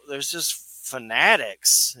 there's just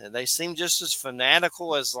fanatics. They seem just as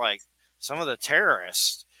fanatical as like some of the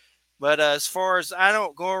terrorists. But as far as I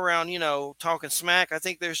don't go around, talking smack, I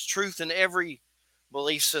think there's truth in every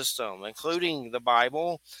belief system, including the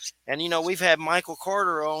Bible. And, we've had Michael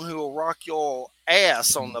Carter on who will rock your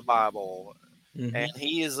ass on the Bible. Mm-hmm. And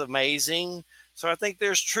he is amazing. So I think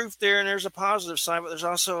there's truth there and there's a positive side, but there's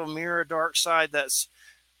also a mirror dark side that's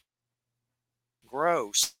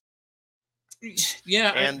gross.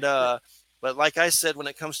 Yeah. And, but like I said, when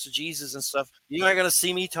it comes to Jesus and stuff, you're not going to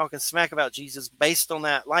see me talking smack about Jesus based on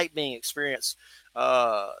that light being experience.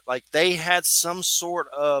 Like they had some sort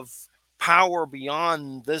of power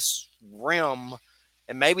beyond this realm.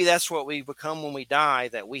 And maybe that's what we become when we die,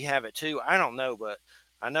 that we have it too. I don't know, but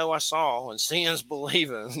I know I saw, and seeing's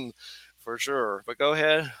believing for sure. But go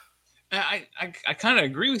ahead. I kind of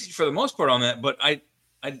agree with you for the most part on that, but I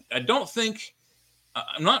don't think,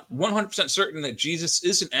 I'm not 100% certain that Jesus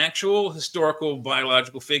is an actual historical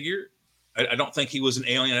biological figure. I don't think he was an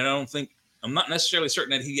alien. I'm not necessarily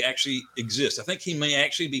certain that he actually exists. I think he may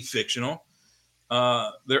actually be fictional.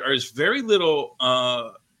 There is very little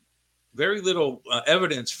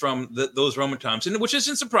evidence from those Roman times, and which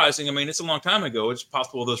isn't surprising. I mean, it's a long time ago. It's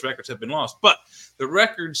possible those records have been lost, but the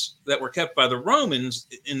records that were kept by the Romans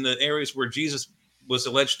in the areas where Jesus was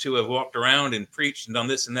alleged to have walked around and preached and done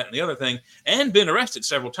this and that and the other thing, and been arrested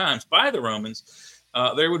several times by the Romans,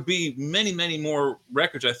 there would be many, many more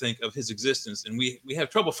records, I think, of his existence, and we have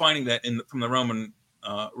trouble finding that from the Roman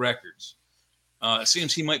records. It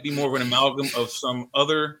seems he might be more of an amalgam of some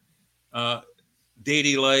other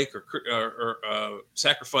deity-like or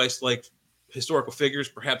sacrifice-like historical figures,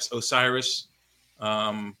 perhaps Osiris,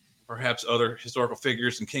 perhaps other historical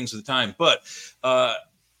figures and kings of the time. But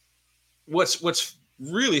what's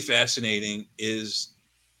really fascinating is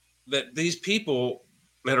that these people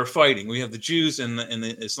that are fighting, we have the Jews and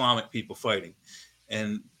the Islamic people fighting,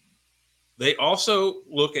 and they also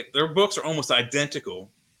look at their books are almost identical.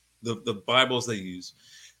 The Bibles they use,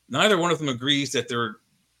 neither one of them agrees that their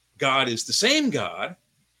God is the same God,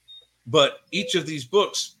 but each of these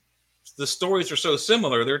books, the stories are so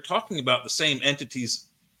similar. They're talking about the same entities,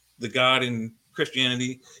 the God in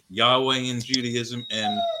Christianity, Yahweh in Judaism,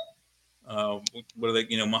 and what are they,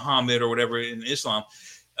 Muhammad or whatever in Islam.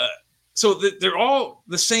 So they're all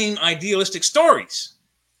the same idealistic stories,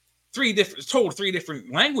 told three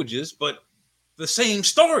different languages, but the same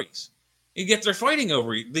stories. And yet they're fighting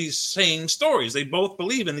over these same stories. They both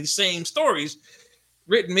believe in these same stories,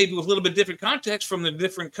 written maybe with a little bit different context from the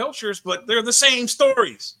different cultures, but they're the same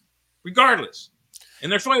stories, regardless. And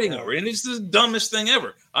they're fighting over it. And it's the dumbest thing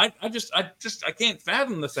ever. I can't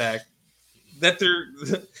fathom the fact that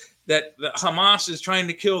that Hamas is trying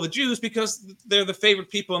to kill the Jews because they're the favorite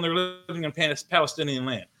people and they're living in Palestinian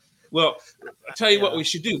land. Well, I'll tell you what we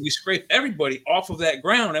should do. We scrape everybody off of that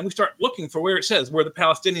ground and we start looking for where it says where the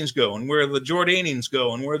Palestinians go and where the Jordanians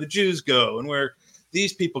go and where the Jews go and where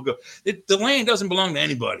these people go. The land doesn't belong to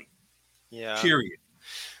anybody. Yeah. Period.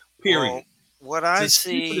 Well, what I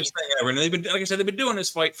see, thing ever. And they've been, like I said, they've been doing this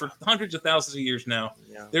fight for hundreds of thousands of years now.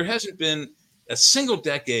 Yeah. There hasn't been a single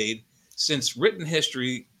decade since written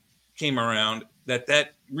history came around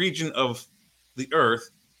that region of the earth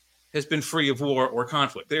has been free of war or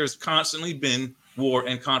conflict. There's constantly been war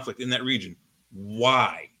and conflict in that region.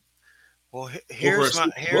 Why? Well, here's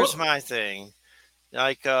my thing.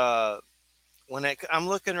 Like I'm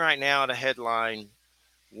looking right now at a headline: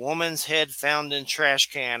 "Woman's head found in trash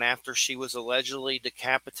can after she was allegedly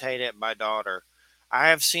decapitated by daughter." I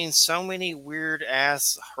have seen so many weird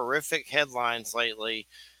ass horrific headlines lately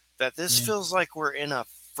that this feels like we're in a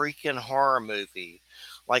freaking horror movie.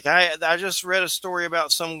 Like I just read a story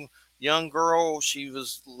about some young girl. She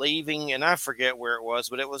was leaving, and I forget where it was,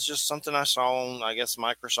 but it was just something I saw on, I guess,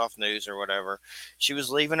 Microsoft News or whatever. She was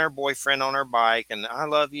leaving her boyfriend on her bike, and I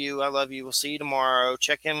love you, we'll see you tomorrow,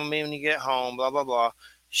 check in with me when you get home, blah blah blah.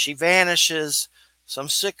 She vanishes. Some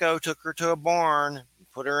sicko took her to a barn,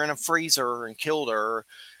 put her in a freezer, and killed her.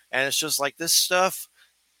 And it's just like, this stuff,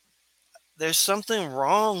 there's something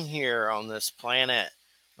wrong here on this planet.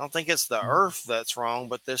 I don't think it's the Earth that's wrong,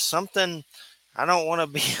 but there's something. I don't want to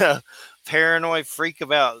be a paranoid freak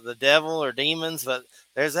about the devil or demons, but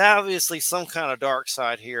there's obviously some kind of dark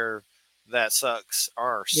side here that sucks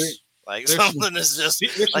arse. Like something is just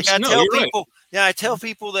like, I tell people, right. I tell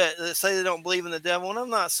people that say they don't believe in the devil, and I'm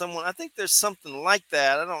not someone. I think there's something like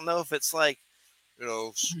that. I don't know if it's like,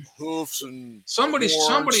 hoofs and somebody's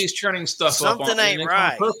turning stuff something up ain't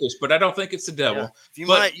right on purpose, but I don't think it's the devil.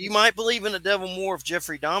 Yeah. You might believe in the devil more if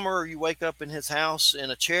Jeffrey Dahmer, or you wake up in his house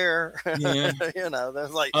in a chair. Yeah.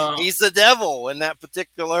 There's like, he's the devil in that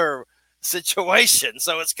particular situation.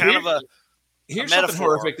 So it's kind of a here's something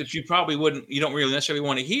horrific that you don't really necessarily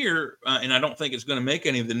want to hear, and I don't think it's going to make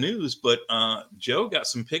any of the news. But Joe got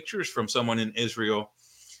some pictures from someone in Israel.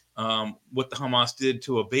 What the Hamas did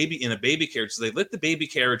to a baby in a baby carriage. So they lit the baby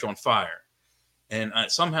carriage on fire, and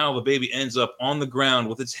somehow the baby ends up on the ground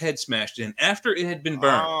with its head smashed in after it had been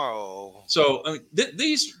burned. Oh. So I mean,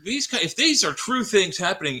 if these are true things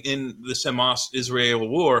happening in the Hamas-Israel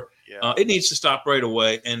war, it needs to stop right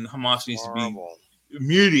away, and Hamas needs to be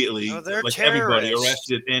immediately, like everybody,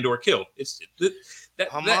 arrested and or killed. If you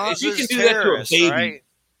can do that to a baby, right?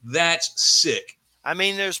 That's sick. I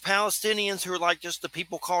mean, there's Palestinians who are like just the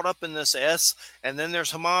people caught up in this S, and then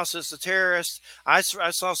there's Hamas as the terrorists. I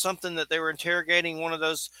saw something that they were interrogating one of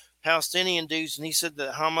those Palestinian dudes, and he said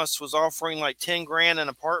that Hamas was offering like 10 grand in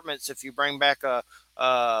apartments if you bring back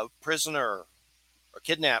a prisoner or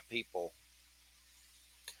kidnap people.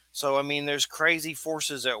 So, I mean, there's crazy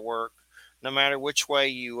forces at work, no matter which way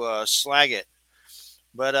you slag it.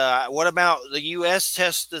 But what about the U.S.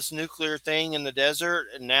 test this nuclear thing in the desert,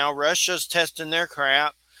 and now Russia's testing their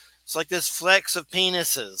crap? It's like this flex of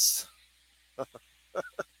penises.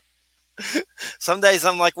 Some days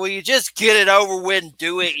I'm like, will you just get it over with and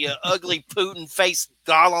do it, you ugly Putin-faced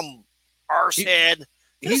Gollum arsehead?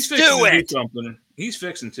 He's fixing to do something. He's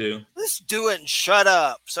fixing to. Let's do it and shut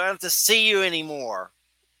up so I don't have to see you anymore.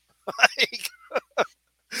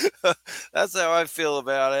 That's how I feel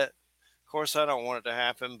about it. Of course, I don't want it to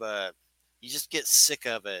happen, but you just get sick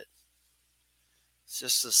of it. It's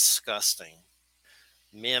just disgusting.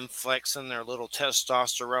 Men flexing their little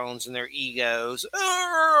testosterones and their egos.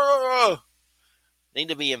 Need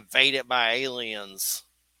to be invaded by aliens.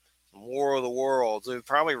 War of the Worlds. They would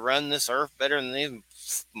probably run this earth better than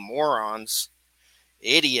these morons.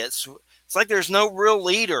 Idiots. It's like there's no real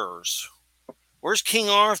leaders. Where's King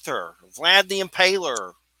Arthur? Vlad the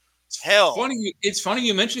Impaler? Hell. It's funny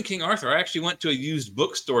you mentioned King Arthur. I actually went to a used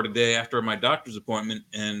bookstore today after my doctor's appointment,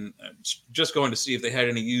 and just going to see if they had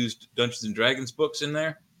any used Dungeons and Dragons books in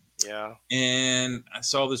there. Yeah. And I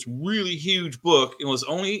saw this really huge book. It was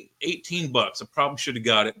only $18. I probably should have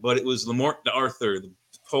got it, but it was Le Morte d'Arthur, the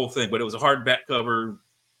whole thing. But it was a hardback cover,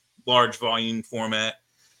 large volume format,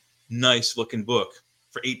 nice looking book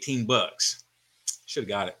for $18. Should have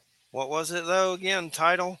got it. What was it though? Again,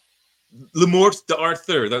 title? Le Morte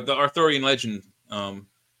d'Arthur, the Arthurian legend. It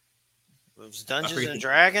was Dungeons and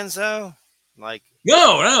Dragons though? Like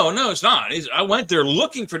No, it's not. I went there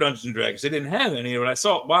looking for Dungeons and Dragons. They didn't have any,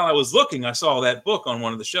 but while I was looking, I saw that book on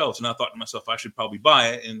one of the shelves, and I thought to myself, I should probably buy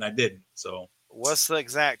it, and I didn't. So, what's the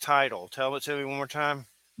exact title? Tell it to me one more time.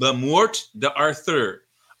 Le Morte d'Arthur.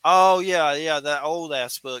 Oh yeah, that old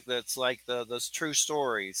ass book that's like those true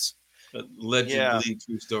stours. Legendary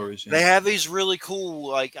true stories. Yeah. They have these really cool,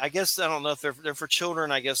 like, I guess, I don't know if they're for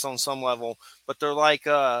children, I guess, on some level, but they're like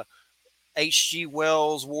H.G.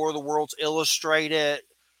 Wells, War of the Worlds illustrated,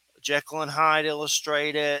 Jekyll and Hyde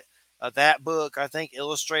illustrated, that book, I think,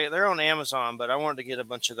 illustrated. They're on Amazon, but I wanted to get a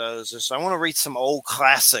bunch of those. So I want to read some old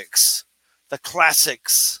classics, the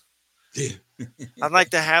classics. Yeah. I'd like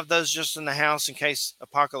to have those just in the house in case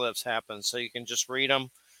apocalypse happens, so you can just read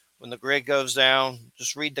them. When the grid goes down,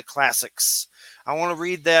 just read the classics. I want to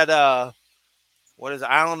read that, what is it?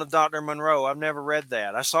 Island of Dr. Monroe. I've never read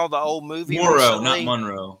that. I saw the old movie Moreau, recently. not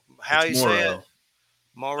Monroe. How you say it?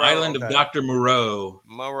 Moreau. Island of Dr. Moreau.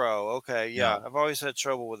 Moreau. Okay, yeah. I've always had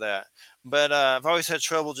trouble with that. But I've always had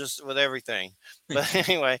trouble just with everything. But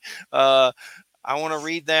anyway, I want to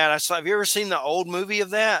read that. Have you ever seen the old movie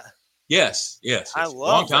of that? Yes. I A love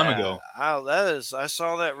long time that. ago. I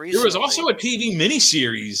saw that recently. There was also a TV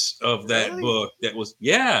miniseries of that Really? book that was,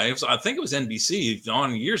 I think it was NBC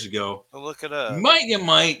on years ago. I'll look it up. You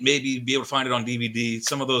might maybe be able to find it on DVD.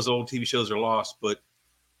 Some of those old TV shows are lost, but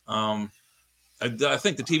I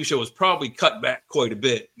think the TV show was probably cut back quite a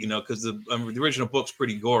bit, because the original book's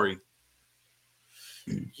pretty gory.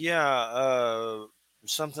 Yeah,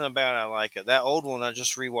 something about it, I like it. That old one, I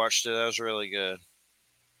just rewatched it. That was really good.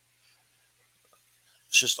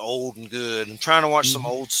 It's just old and good. I'm trying to watch some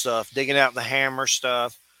old stuff, digging out the Hammer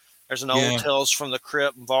stuff. There's an old Tales from the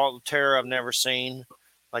Crypt, Vault of Terror I've never seen.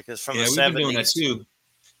 Like it's from the 70s. We've been doing that too.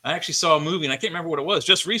 I actually saw a movie, and I can't remember what it was,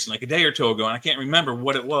 just recently, like a day or two ago, and I can't remember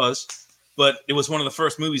what it was, but it was one of the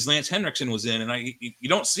first movies Lance Henriksen was in, and you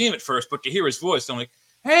don't see him at first, but you hear his voice. So I'm like,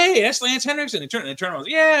 hey, that's Lance Henriksen. And turn around,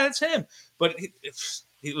 yeah, that's him. But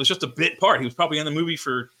it was just a bit part. He was probably in the movie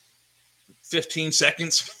for 15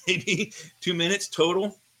 seconds, maybe 2 minutes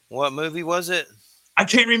total. What movie was it? I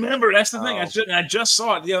can't remember. That's the thing. I just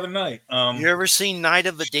saw it the other night. You ever seen Night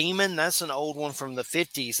of a Demon? That's an old one from the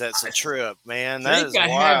 50s. That's a trip, man. I think I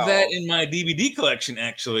have that in my DVD collection,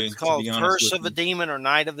 actually. It's called Curse of a Demon or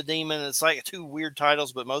Night of a Demon. It's like two weird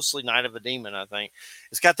titles, but mostly Night of a Demon, I think.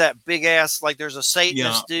 It's got that big ass, like there's a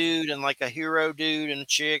Satanist dude and like a hero dude and a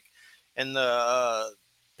chick, and the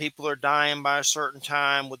people are dying by a certain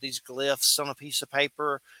time with these glyphs on a piece of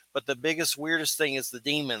paper. But the biggest, weirdest thing is the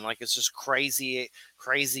demon. Like, it's just crazy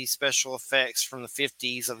special effects from the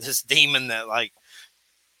 50s of this demon that, like,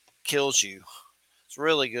 kills you. It's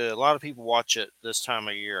really good. A lot of people watch it this time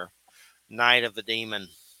of year. Night of the Demon.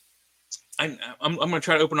 I'm going to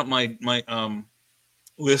try to open up my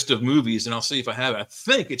list of movies, and I'll see if I have it. I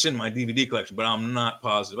think it's in my DVD collection, but I'm not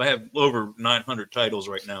positive. I have over 900 titles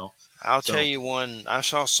right now. I'll tell you one. I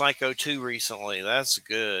saw Psycho 2 recently. That's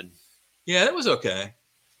good. Yeah, that was okay.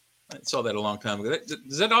 I saw that a long time ago.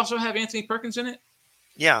 Does that also have Anthony Perkins in it?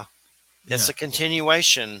 Yeah. It's a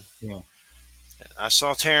continuation. Yeah. I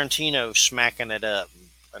saw Tarantino smacking it up.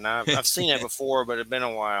 And I've seen it before, but it's been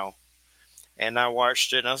a while. And I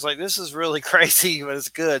watched it, and I was like, this is really crazy, but it's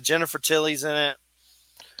good. Jennifer Tilly's in it.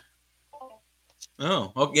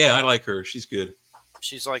 Oh yeah, I like her. She's good.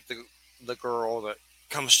 She's like the girl that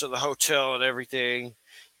comes to the hotel and everything.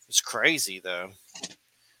 It's crazy, though.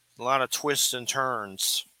 A lot of twists and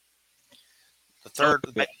turns. The third,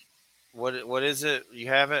 what is it? You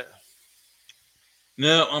have it?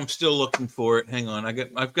 No, I'm still looking for it. Hang on,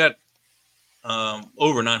 I've got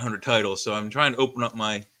over 900 titles, so I'm trying to open up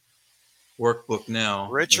my workbook now.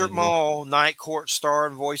 Richard Mall, Night Court star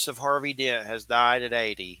and voice of Harvey Dent, has died at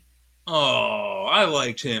 80. Oh, I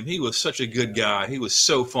liked him. He was such a good guy. He was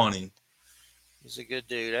so funny. He's a good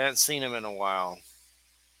dude. I haven't seen him in a while.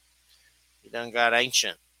 He done got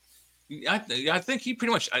ancient. I think he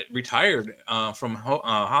pretty much retired from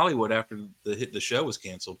Hollywood after the show was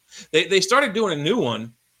canceled. They started doing a new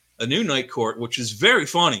one, a new Night Court, which is very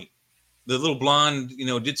funny. The little blonde,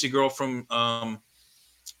 ditzy girl from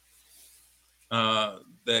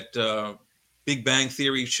that Big Bang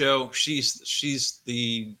Theory show. She's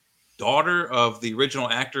the daughter of the original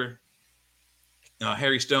actor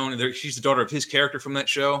Harry Stone. She's the daughter of his character from that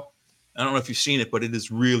show. I don't know if you've seen it, but it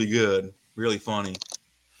is really good, really funny.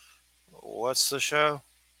 What's the show?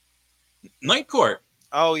 Night Court.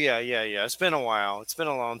 Oh yeah. It's been a while. It's been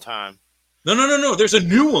a long time. No. There's a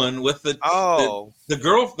new one with the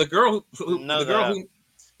girl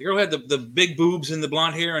who had the big boobs and the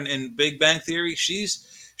blonde hair and Big Bang Theory.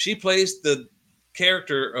 She plays the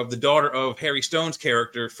character of the daughter of Harry Stone's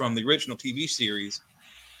character from the original TV series.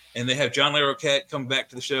 And they have John Larroquette come back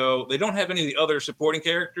to the show. They don't have any of the other supporting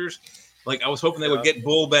characters. Like I was hoping they would get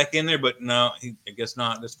Bull back in there, but no, I guess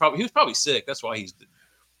not. He was probably sick. That's why he's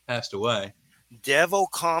passed away. Devil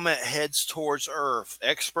comet heads towards Earth.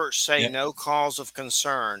 Experts say no cause of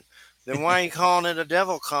concern. Then why are you calling it a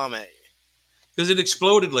devil comet? Because it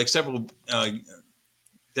exploded like several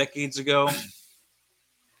decades ago.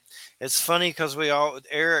 It's funny because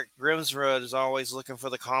Eric Grimsrud is always looking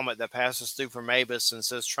for the comet that passes through from Mabus and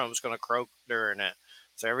says Trump's going to croak during it.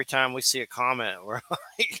 So every time we see a comet, we're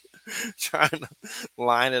like trying to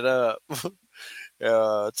line it up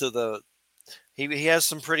He has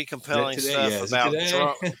some pretty compelling stuff about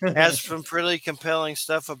Drumpf. Has some pretty compelling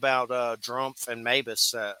stuff about Drumpf and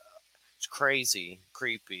Mabus. It's crazy,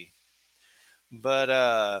 creepy. But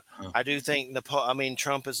I do think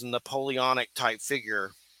Trump is a Napoleonic type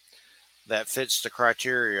figure that fits the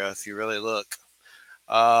criteria if you really look.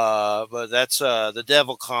 But that's the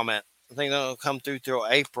devil comet. I think that'll come through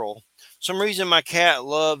April. For some reason my cat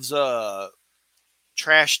loves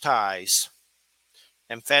trash ties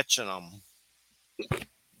and fetching them.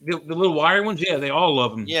 the little wire ones, yeah, they all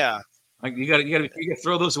love them. Yeah. Like you got to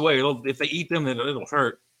throw those away. If they eat them, it'll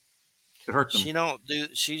hurt. It hurt them.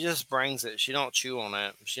 She just brings it. She don't chew on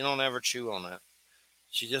it. She don't ever chew on it.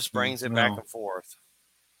 She just brings it back and forth.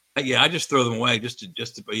 Yeah, I just throw them away just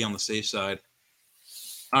to be on the safe side.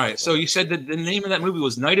 All right. So you said that the name of that movie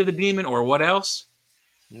was Night of the Demon, or what else?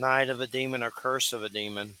 Night of a Demon or Curse of a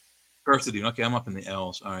Demon. Curse of the Demon. Okay, I'm up in the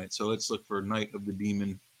L's. All right. So let's look for Night of the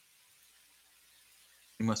Demon.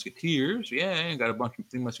 Three Musketeers. Yeah, I got a bunch of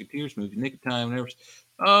Three Musketeers movies. Nick of Time. Never.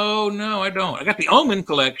 Oh no, I don't. I got the Omen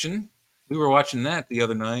collection. We were watching that the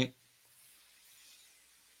other night.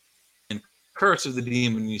 And Curse of the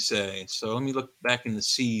Demon, you say. So let me look back in the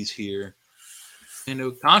C's here.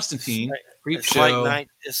 Constantine. It's like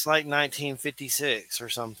 1956 or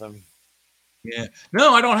something. Yeah.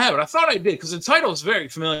 No, I don't have it. I thought I did because the title is very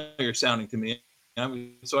familiar sounding to me.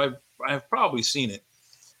 So I've probably seen it.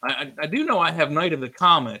 I do know I have Night of the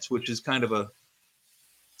Comets, which is kind of a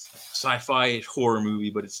sci-fi horror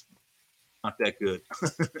movie, but it's not that good.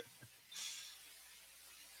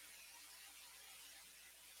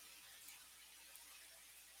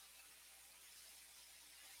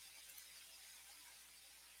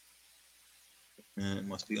 It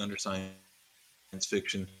must be under science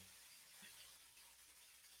fiction.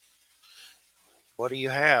 What do you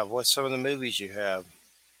have? What's some of the movies you have?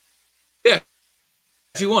 Yeah.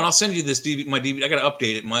 If you want, I'll send you this DVD. My DVD. I got to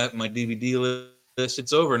update it. My DVD list.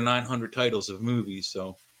 It's over 900 titles of movies.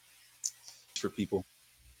 So for people.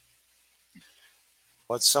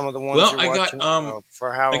 What's some of the ones you're watching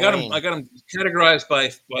for Halloween? I got them categorized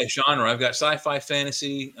by genre. I've got sci-fi,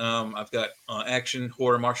 fantasy. I've got action,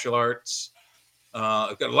 horror, martial arts.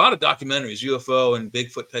 I've got a lot of documentaries, UFO and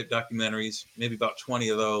Bigfoot type documentaries. Maybe about 20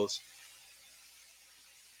 of those.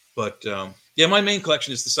 But yeah, my main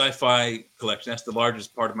collection is the sci-fi collection. That's the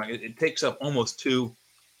largest part of my. It takes up almost two.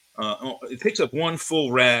 It takes up one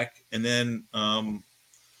full rack, and then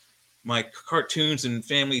my cartoons and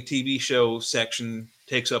family TV show section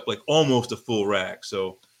takes up like almost a full rack.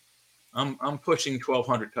 So I'm pushing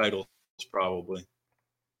 1,200 titles probably.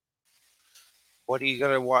 What are you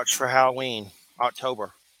going to watch for Halloween?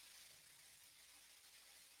 October.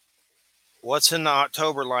 What's in the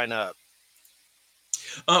October lineup?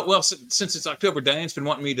 Well, since it's October, Diane's been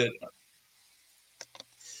wanting me to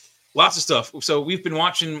lots of stuff. So we've been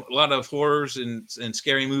watching a lot of horrors and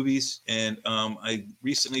scary movies, and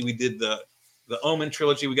we did the Omen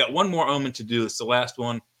trilogy. We got one more Omen to do. It's the last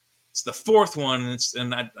one. It's the fourth one,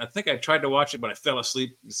 and I think I tried to watch it, but I fell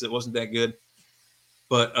asleep because it wasn't that good.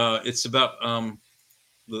 But it's about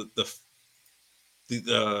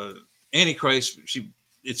the Antichrist.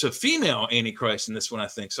 It's a female Antichrist in this one, I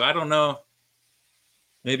think. So I don't know.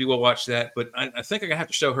 Maybe we'll watch that, but I think I have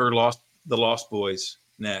to show her the Lost Boys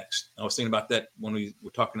next. I was thinking about that when we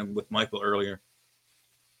were talking with Michael earlier.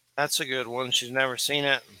 That's a good one. She's never seen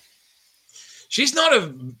it. She's not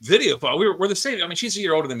a videophile. We're the same. I mean, she's a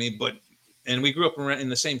year older than me, and we grew up in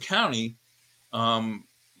the same county. I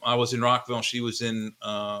was in Rockville, and she was in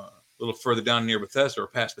a little further down near Bethesda or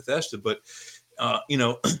past Bethesda, but in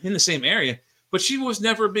the same area. But she was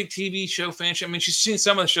never a big TV show fan. I mean, she's seen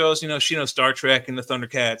some of the shows. She knows Star Trek and the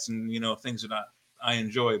Thundercats and things that I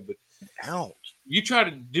enjoy. But you try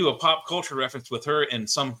to do a pop culture reference with her in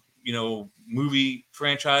some movie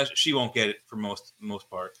franchise, she won't get it for most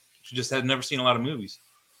part. She just had never seen a lot of movies.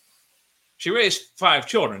 She raised 5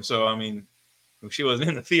 children, so I mean, she wasn't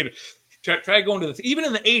in the theater. Try going to even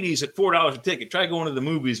in the 80s at $4 a ticket. Try going to the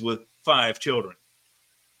movies with 5 children.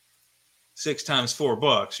 6 times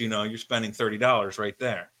 $4, you're spending $30 right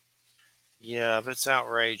there. Yeah, it's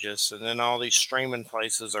outrageous. And then all these streaming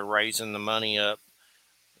places are raising the money up.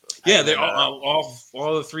 Yeah, they're all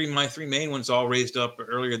my 3 main ones all raised up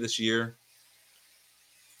earlier this year.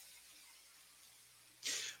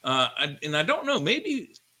 And I don't know,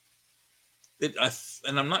 maybe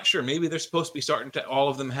and I'm not sure. Maybe they're supposed to be starting to. All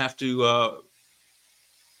of them have to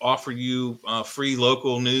offer you free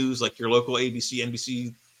local news, like your local ABC,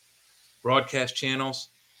 NBC broadcast channels.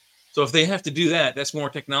 So if they have to do that, that's more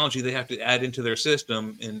technology they have to add into their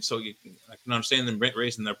system. And so I can understand them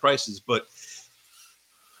raising their prices, but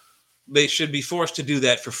they should be forced to do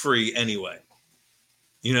that for free anyway.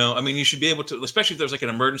 I mean, you should be able to, especially if there's like an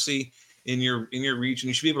emergency in your region,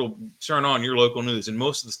 you should be able to turn on your local news. And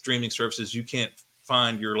most of the streaming services, you can't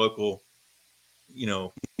find your local,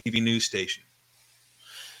 TV news station.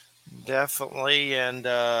 Definitely. And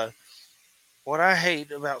what I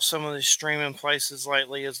hate about some of these streaming places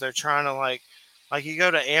lately is they're trying to like you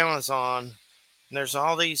go to Amazon and there's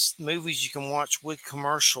all these movies you can watch with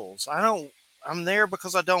commercials. I don't I'm there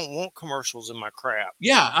because I don't want commercials in my crap.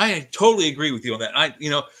 Yeah, I totally agree with you on that.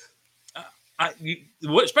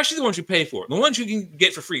 Especially the ones you pay for, the ones you can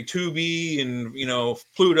get for free, Tubi and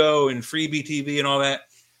Pluto and Freebie TV and all that.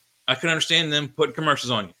 I can understand them putting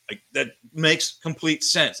commercials on you. Like, that makes complete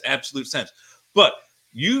sense, absolute sense. But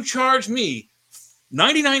you charge me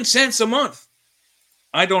 99 cents a month,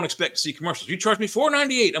 I don't expect to see commercials. You charge me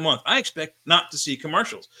 $4.98 a month, I expect not to see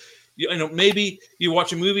commercials. Maybe you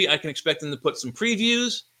watch a movie, I can expect them to put some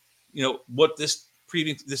previews. What this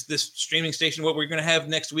streaming station, what we're going to have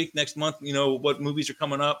next week, next month. What movies are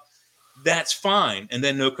coming up. That's fine, and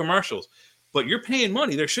then no commercials. But you're paying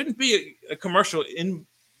money. There shouldn't be a commercial in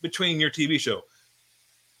between your TV show.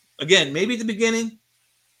 Again, maybe at the beginning,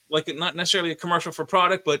 like not necessarily a commercial for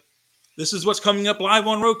product, but this is what's coming up live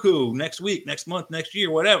on Roku next week, next month, next year,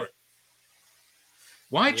 whatever.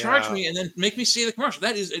 Why charge me and then make me see the commercial?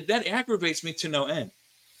 That aggravates me to no end.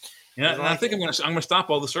 And I think I'm gonna stop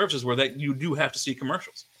all the services where that you do have to see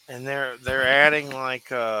commercials. And they're adding like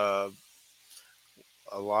a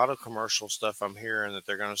lot of commercial stuff. I'm hearing that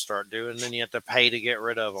they're going to start doing. Then you have to pay to get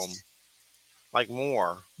rid of them. Like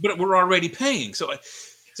more. But we're already paying. So,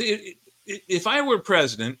 see, if I were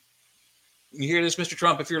president, you hear this, Mr.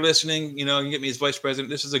 Trump, if you're listening, you get me as vice president,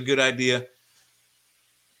 this is a good idea.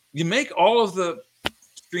 You make all of the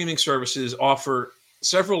streaming services offer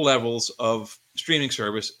several levels of streaming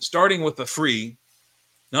service, starting with a free,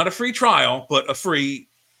 not a free trial, but a free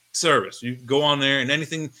service. You go on there and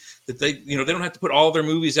anything that they don't have to put all their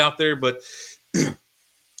movies out there, but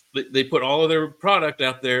they put all of their product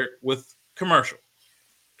out there with commercial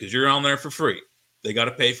because you're on there for free. They got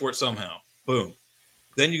to pay for it somehow. Boom.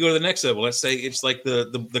 Then you go to the next level. Let's say it's like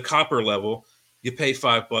the copper level. You pay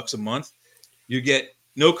 $5 a month. You get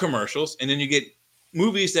no commercials, and then you get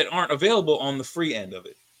movies that aren't available on the free end of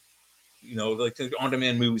it. Like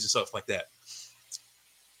on-demand movies and stuff like that.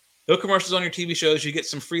 No commercials on your TV shows. You get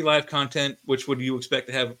some free live content, which would you expect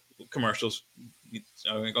to have commercials?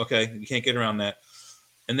 Okay, you can't get around that.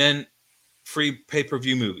 And then free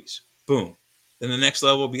pay-per-view movies. Boom. Then the next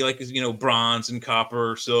level will be like, bronze and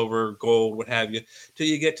copper, silver, gold, what have you, till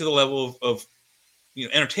you get to the level of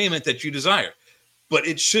entertainment that you desire. But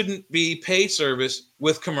it shouldn't be paid service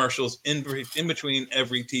with commercials in between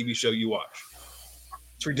every TV show you watch.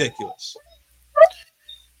 It's ridiculous.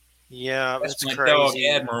 Yeah, that's my crazy. Dog,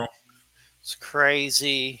 Admiral. It's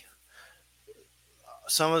crazy.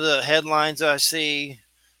 Some of the headlines I see: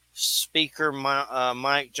 Speaker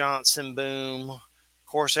Mike Johnson, boom. Of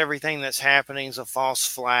course, everything that's happening is a false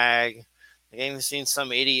flag. I've even seen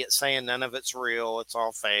some idiot saying none of it's real. It's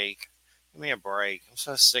all fake. Give me a break. I'm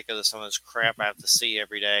so sick of some of this crap I have to see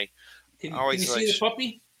every day. Can you see the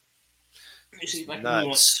puppy? Let me see if I can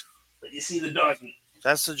nuts. Let you see the doggy.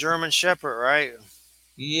 That's the German Shepherd, right?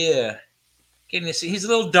 Yeah. Can you see? He's a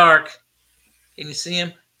little dark. Can you see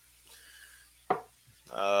him?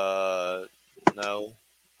 No.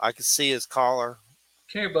 I can see his collar.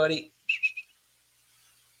 Come here, buddy.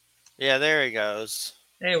 Yeah, there he goes.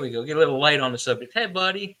 There we go. Get a little light on the subject. Hey,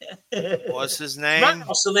 buddy. What's his name?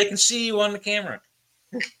 So they can see you on the camera.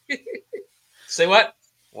 Say what?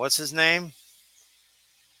 What's his name?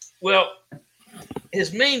 Well,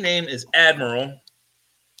 his main name is Admiral.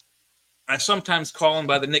 I sometimes call him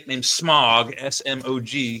by the nickname Smog,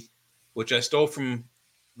 S-M-O-G, which I stole from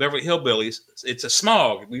Beverly Hillbillies. It's a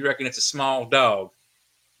Smog. We reckon it's a small dog,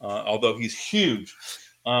 although he's huge.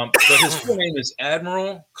 But his full name is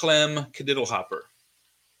Admiral Clem Kadiddlehopper.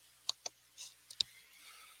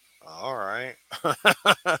 All right.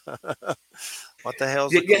 What the hell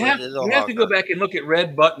is you have to go back and look at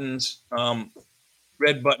Red Button's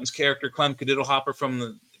character, Clem Kadiddlehopper from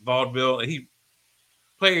the vaudeville. He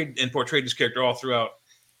played and portrayed this character all throughout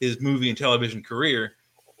his movie and television career.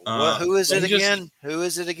 Who is it again? Who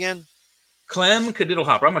is it again? Clem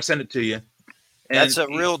Kadiddlehopper. I'm going to send it to you. And that's a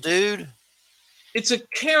real dude? It's a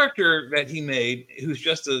character that he made who's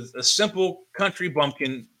just a simple country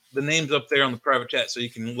bumpkin. The name's up there on the private chat so you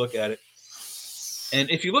can look at it. And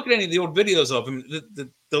if you look at any of the old videos of him,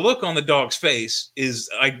 the look on the dog's face is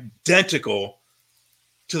identical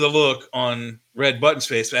to the look on Red Button's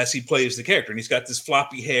face as he plays the character. And he's got this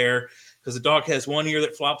floppy hair because the dog has one ear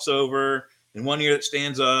that flops over and one ear that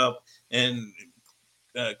stands up. And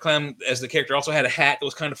Clem, as the character, also had a hat that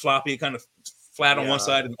was kind of floppy, kind of flat on one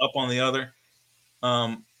side and up on the other.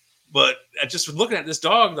 But I just was looking at this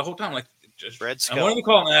dog the whole time, like, Red Skull. I wanted to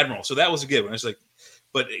call him Admiral, so that was a good one. It's like,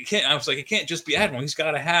 but it can't. I was like, it can't just be Admiral. He's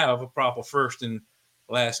got to have a proper first and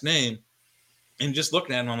last name. And just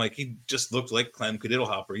looking at him, I'm like, he just looked like Clem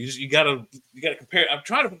Cadiddlehopper. You gotta compare. I'm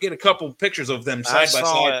trying to get a couple pictures of them side by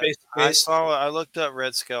side, face to face. I saw it. I looked up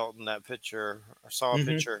Red Skelton, that picture. I saw a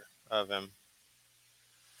picture of him.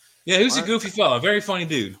 Yeah, he was a goofy fella, very funny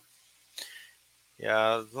dude. Yeah,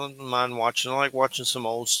 I don't mind watching. I like watching some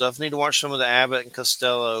old stuff. Need to watch some of the Abbott and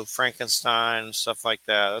Costello, Frankenstein, and stuff like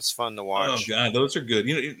that. That's fun to watch. Oh God, those are good.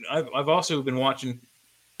 I've also been watching.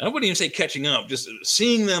 I wouldn't even say catching up, just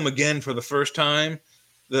seeing them again for the first time.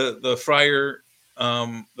 The Friar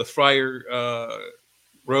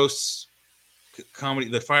roasts comedy,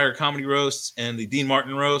 the Friar comedy roasts, and the Dean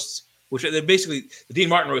Martin roasts, which they basically the Dean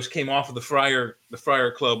Martin roast came off of the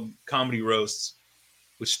Friar Club comedy roasts,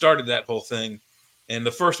 which started that whole thing. And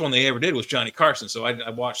the first one they ever did was Johnny Carson. So I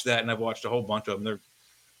watched that, and I've watched a whole bunch of them. They're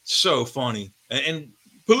so funny and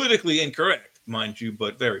politically incorrect, mind you,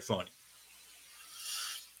 but very funny.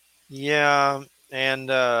 Yeah, and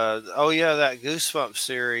that Goosebumps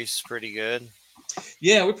series is pretty good.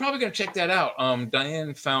 Yeah, we're probably gonna check that out.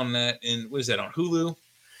 Diane found that what is that on Hulu?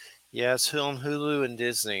 Yeah, it's on Hulu and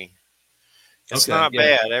Disney. It's not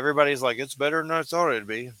bad. Everybody's like, it's better than I thought it'd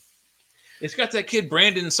be. It's got that kid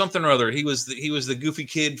Brandon something or other. He was the goofy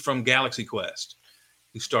kid from Galaxy Quest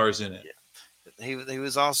who stars in it. Yeah. He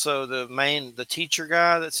was also the teacher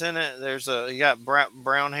guy that's in it. He got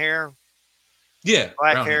brown hair. Yeah,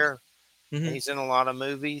 black hair. Mm-hmm. He's in a lot of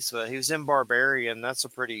movies, but he was in Barbarian. That's a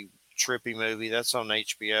pretty trippy movie. That's on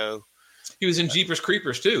HBO. He was in Jeepers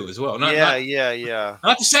Creepers too, as well. Not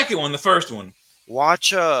the second one, the first one.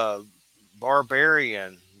 Watch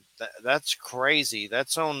Barbarian. That's crazy.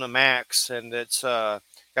 That's on the Max, and it's got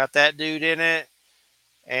that dude in it,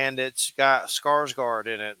 and it's got Skarsgård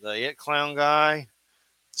in it, the It Clown guy.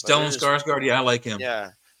 Stellan Skarsgård, yeah, I like him.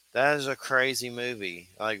 Yeah, that is a crazy movie.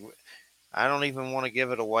 Like, I don't even want to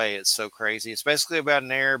give it away. It's so crazy. It's basically about an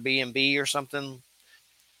Airbnb or something,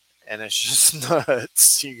 and it's just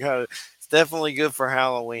nuts. It's definitely good for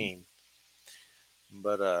Halloween.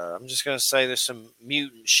 But I'm just gonna say there's some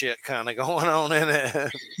mutant shit kind of going on in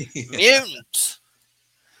it. Mutants.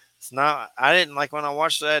 It's not. I didn't like when I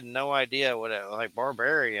watched it. I had no idea what it like.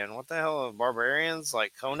 Barbarian. What the hell are barbarians?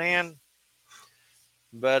 Like Conan.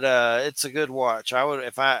 But it's a good watch. I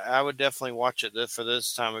would definitely watch it for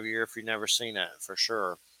this time of year if you've never seen it, for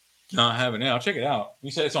sure. No, I haven't. Yeah, I'll check it out.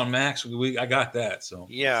 You said it's on Max. I got that. So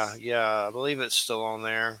yeah, I believe it's still on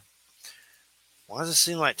there. Why does it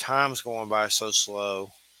seem like time's going by so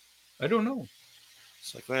slow? I don't know.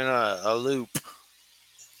 It's like we're in a loop.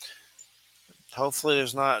 Hopefully,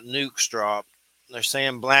 there's not nukes dropped. They're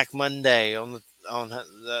saying Black Monday on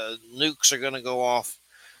the nukes are going to go off.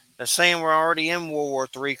 They're saying we're already in World War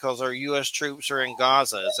III because our U.S. troops are in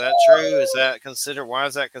Gaza. Is that true? Why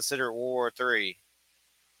is that considered World War III?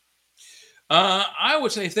 I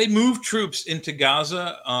would say if they move troops into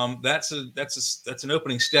Gaza, that's an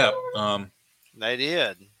opening step. They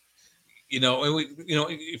did.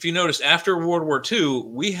 If you notice, after World War II,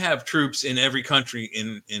 we have troops in every country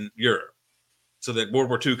in Europe, so that World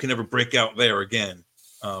War II can never break out there again.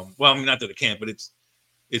 Well, I mean, not that it can't, but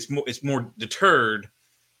it's more deterred.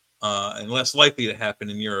 And less likely to happen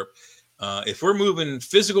in Europe. If we're moving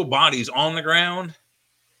physical bodies on the ground,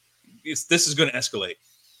 this is going to escalate.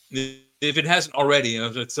 If it hasn't already,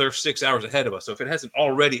 they're 6 hours ahead of us. So if it hasn't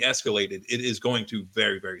already escalated, it is going to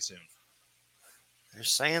very, very soon. They're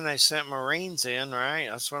saying they sent Marines in, right?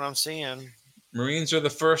 That's what I'm seeing. Marines are the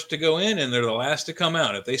first to go in, and they're the last to come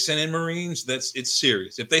out. If they send in Marines, it's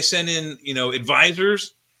serious. If they send in,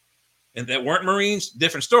 advisors, and that weren't Marines,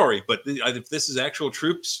 different story. But if this is actual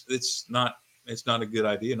troops, it's not a good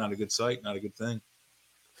idea, not a good sight, not a good thing.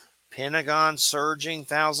 Pentagon surging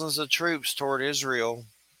thousands of troops toward Israel.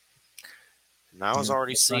 And I was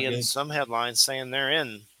already seeing some headlines saying they're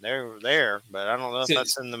there, but I don't know if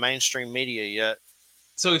that's in the mainstream media yet.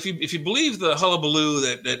 So if you believe the hullabaloo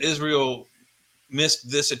that Israel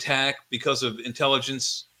missed this attack because of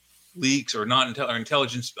intelligence leaks or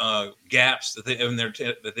intelligence gaps that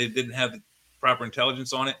they didn't have the proper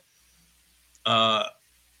intelligence on it.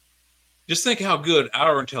 Just think how good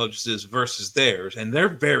our intelligence is versus theirs, and they're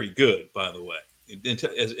very good, by the way.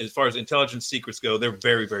 As far as intelligence secrets go, they're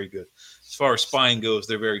very, very good. As far as spying goes,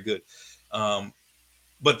 they're very good.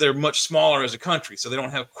 But they're much smaller as a country, so they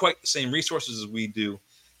don't have quite the same resources as we do.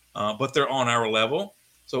 But they're on our level.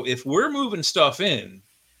 So if we're moving stuff in,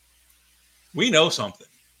 we know something.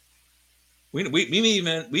 We may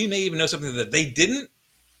even know something that they didn't.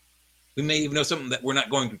 We may even know something that we're not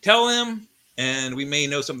going to tell them, and we may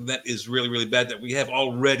know something that is really, really bad that we have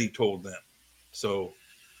already told them. So,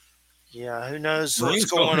 yeah, who knows what's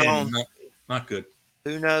going on? Not good.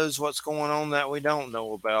 Who knows what's going on that we don't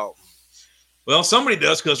know about? Well, somebody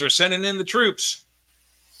does because they're sending in the troops.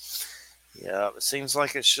 Yeah, it seems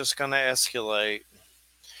like it's just going to escalate.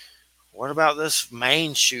 What about this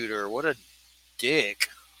Maine shooter? What a dick!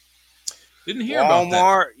 Didn't hear about that.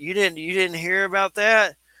 Walmart. You didn't hear about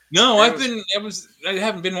that? No, I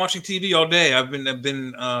haven't been watching TV all day. I've been.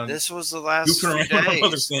 This was the last few days.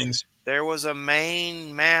 Other things. There was a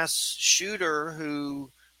Maine mass shooter who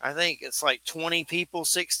I think it's like 20 people,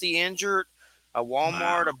 60 injured. A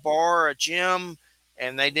Walmart, a bar, a gym,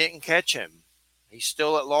 and they didn't catch him. He's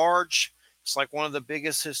still at large. It's like one of the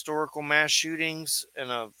biggest historical mass shootings in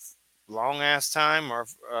a long ass time, or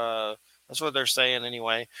that's what they're saying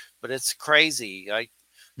anyway. But it's crazy. Like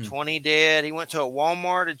 20 dead. He went to a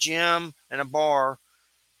Walmart, a gym, and a bar,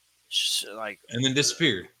 and then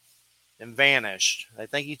disappeared and vanished. I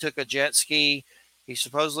think he took a jet ski. He's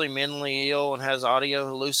supposedly mentally ill and has audio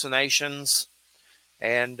hallucinations.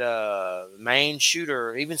 And main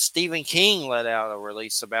shooter, even Stephen King let out a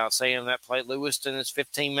release about saying that play Lewiston is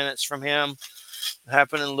 15 minutes from him. It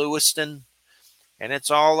happened in Lewiston, and it's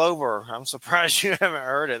all over. I'm surprised you haven't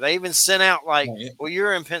heard it. They even sent out well,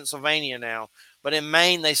 you're in Pennsylvania now, but in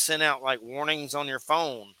Maine they sent out like warnings on your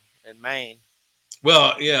phone in Maine.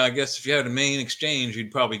 Well, yeah, I guess if you had a Maine exchange,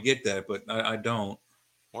 you'd probably get that, but I don't.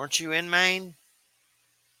 Weren't you in Maine?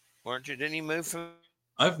 Didn't you move from?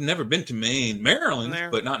 I've never been to Maine, Maryland,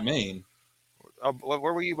 but not Maine. Oh,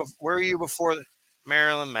 where were you? Where were you before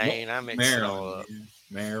Maryland, Maine? I mixed it all up.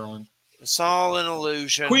 Maryland. It's all an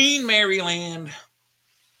illusion. Queen Maryland.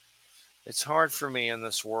 It's hard for me in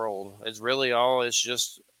this world. It's really all is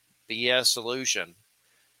just BS illusion,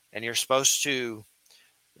 and you're supposed to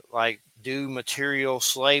do material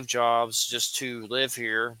slave jobs just to live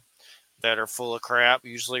here that are full of crap,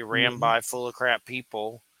 usually ran by full of crap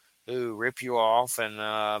people who rip you off in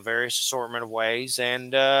various assortment of ways,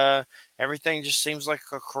 and everything just seems like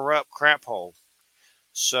a corrupt crap hole.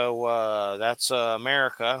 So that's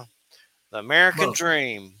America, the American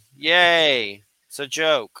dream. Yay! It's a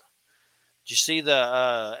joke. Did you see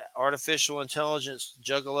the artificial intelligence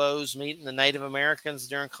juggalos meeting the Native Americans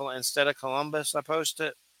instead of Columbus? I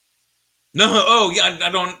posted. No. Oh, yeah.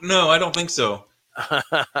 I don't know. I don't think so.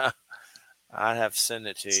 I'd have to send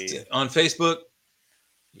it to you on Facebook.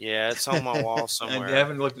 Yeah, it's on my wall somewhere. I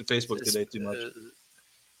haven't looked at Facebook today too much.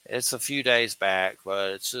 It's a few days back,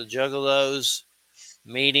 but it's the Juggalos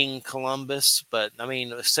meeting Columbus. But I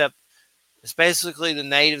mean, except it's basically the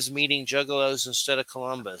natives meeting Juggalos instead of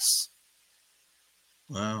Columbus.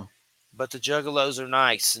 Wow. But the Juggalos are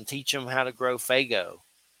nice and teach them how to grow Fago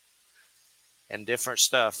and different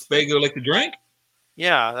stuff. Fago, like the drink?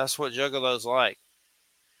 Yeah, that's what Juggalos like.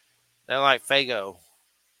 They like Fago.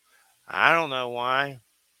 I don't know why.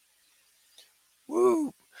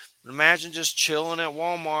 Woo! Imagine just chilling at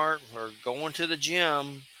Walmart or going to the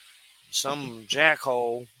gym. Some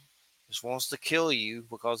jackhole just wants to kill you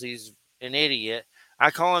because he's an idiot.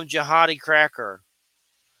 I call him Jihadi Cracker.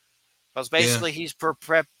 Because basically he's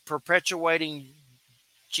perpetuating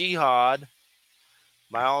jihad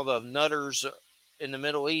by all the nutters in the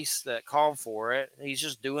Middle East that call for it. He's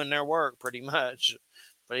just doing their work pretty much.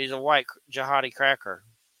 But he's a white jihadi cracker.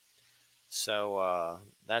 So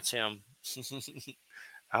that's him.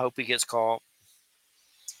 I hope he gets caught.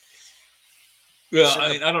 Well,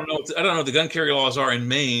 I mean, I don't know what the gun carry laws are in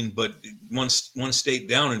Maine, but one state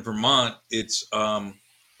down in Vermont, it's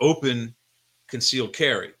open concealed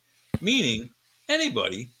carry, meaning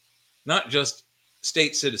anybody, not just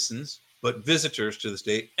state citizens, but visitors to the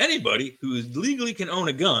state, anybody who legally can own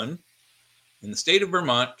a gun in the state of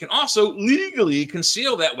Vermont can also legally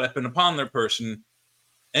conceal that weapon upon their person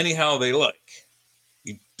anyhow they like.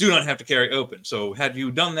 You do not have to carry open. So had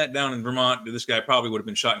you done that down in Vermont, this guy probably would have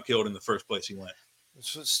been shot and killed in the first place he went.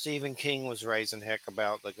 That's what Stephen King was raising heck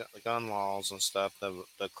about, the gun laws and stuff,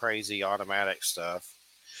 the crazy automatic stuff.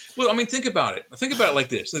 Well, I mean, think about it. Think about it like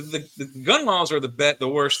this. The gun laws are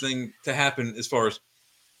the worst thing to happen as far as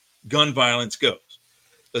gun violence goes.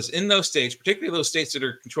 Because in those states, particularly those states that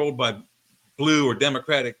are controlled by blue or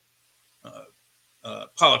Democratic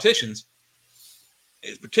politicians,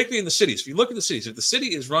 particularly in the cities. If you look at the cities, if the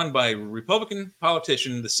city is run by a Republican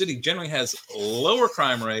politician, the city generally has a lower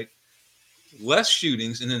crime rate, less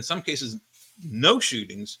shootings, and in some cases, no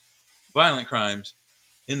shootings, violent crimes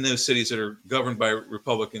in those cities that are governed by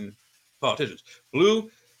Republican politicians. Blue,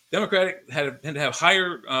 Democratic tend to have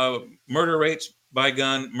higher murder rates by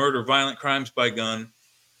gun, violent crimes by gun,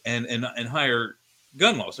 and higher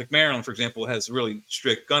gun laws. Like Maryland, for example, has really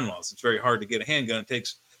strict gun laws. It's very hard to get a handgun. It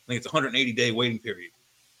takes, I think it's a 180-day waiting period.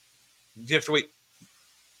 You have to wait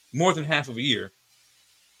more than half of a year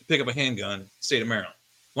to pick up a handgun in the state of Maryland.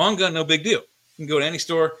 Long gun, no big deal. You can go to any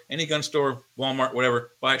store, any gun store, Walmart,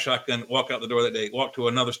 whatever, buy a shotgun, walk out the door that day, walk to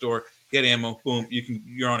another store, get ammo, boom,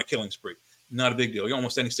 you're on a killing spree. Not a big deal. You're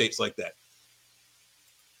almost any state's like that.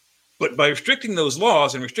 But by restricting those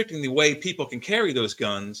laws and restricting the way people can carry those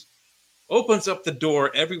guns, opens up the door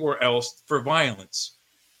everywhere else for violence.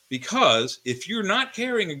 Because if you're not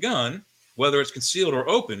carrying a gun, whether it's concealed or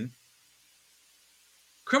open,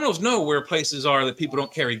 criminals know where places are that people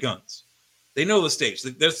don't carry guns. They know the states.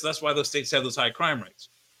 That's why those states have those high crime rates.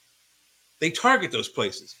 They target those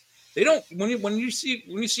places. They don't. When you see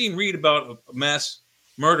and read about a mass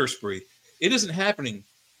murder spree, it isn't happening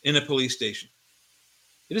in a police station.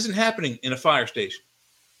 It isn't happening in a fire station.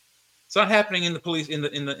 It's not happening in the police in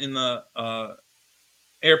the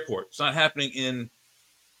airport. It's not happening in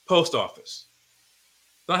post office.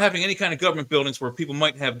 It's not happening in any kind of government buildings where people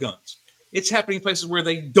might have guns. It's happening in places where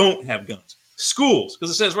they don't have guns. Schools,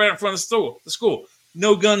 because it says right in front of the school,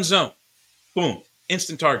 no gun zone. Boom,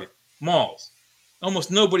 instant target. Malls.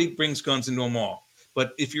 Almost nobody brings guns into a mall.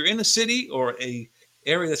 But if you're in a city or a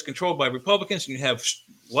area that's controlled by Republicans and you have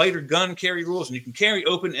lighter gun carry rules and you can carry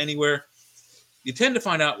open anywhere, you tend to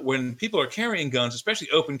find out when people are carrying guns,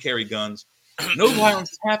 especially open carry guns, no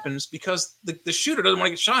violence happens because the shooter doesn't want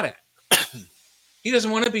to get shot at. He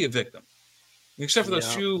doesn't want to be a victim, except for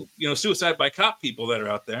those few, suicide by cop people that are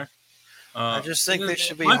out there. I just think they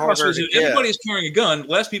should be harder to get. If everybody's carrying a gun,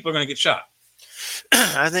 less people are going to get shot.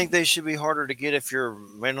 I think they should be harder to get if you're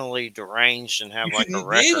mentally deranged and have a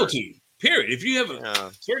record. Be able to. Period. If you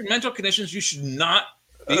have certain mental conditions, you should not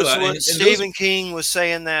be allowed. Stephen King was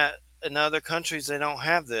saying that in other countries they don't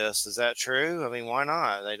have this. Is that true? I mean, why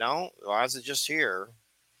not? They don't. Why is it just here?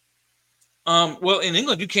 Well, in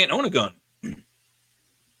England, you can't own a gun.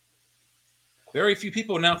 Very few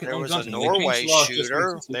people now can own guns. There was a Norway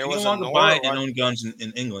shooter. There was no longer buy and own guns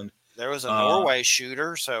in England. There was a Norway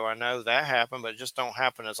shooter, so I know that happened, but it just don't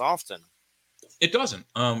happen as often. It doesn't.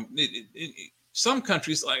 Some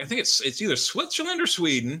countries, like I think it's either Switzerland or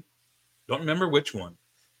Sweden. Don't remember which one,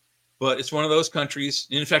 but it's one of those countries.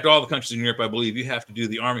 In fact, all the countries in Europe, I believe, you have to do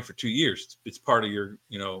the army for 2 years. It's part of your,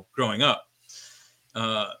 growing up.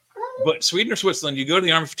 But Sweden or Switzerland, you go to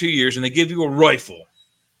the army for 2 years, and they give you a rifle.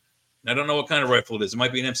 I don't know what kind of rifle it is. It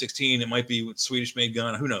might be an M16. It might be a Swedish-made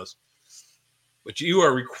gun. Who knows? But you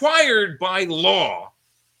are required by law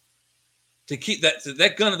to keep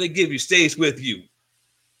that gun that they give you stays with you.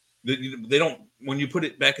 They don't, when you put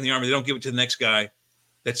it back in the army, they don't give it to the next guy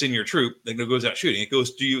that's in your troop that goes out shooting. It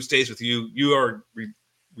goes to you, stays with you. You are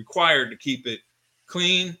required to keep it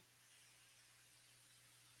clean,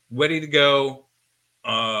 ready to go,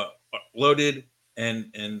 loaded,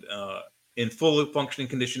 and in full functioning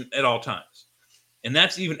condition at all times. And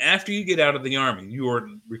that's even after you get out of the army. You are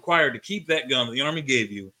required to keep that gun that the army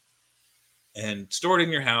gave you and store it in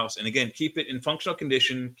your house. And again, keep it in functional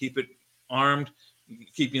condition, keep it armed,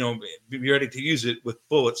 keep, be ready to use it with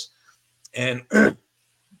bullets. And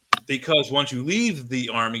because once you leave the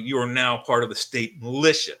army, you are now part of the state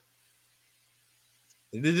militia.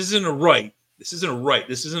 This isn't a right. This isn't a right.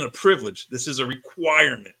 This isn't a privilege. This is a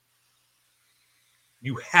requirement.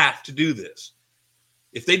 You have to do this.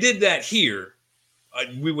 If they did that here,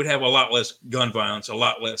 we would have a lot less gun violence, a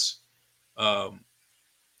lot less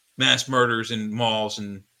mass murders in malls,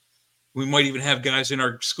 and we might even have guys in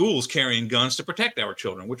our schools carrying guns to protect our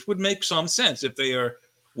children, which would make some sense if they are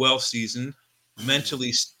well seasoned,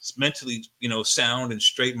 mentally, sound and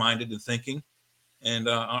straight minded and thinking, and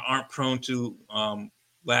aren't prone to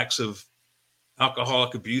lacks of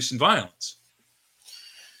alcoholic abuse and violence.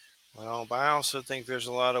 Well, but I also think there's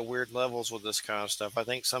a lot of weird levels with this kind of stuff. I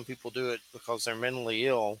think some people do it because they're mentally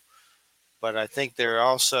ill, but I think they're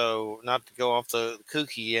also, not to go off the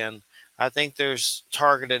kooky end, I think there's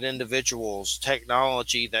targeted individuals,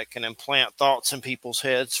 technology that can implant thoughts in people's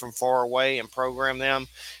heads from far away and program them,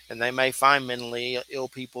 and they may find mentally ill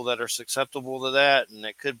people that are susceptible to that, and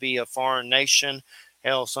it could be a foreign nation.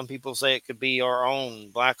 Hell, some people say it could be our own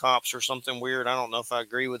black ops or something weird. I don't know if I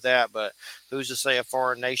agree with that, but who's to say a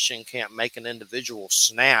foreign nation can't make an individual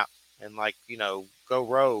snap and go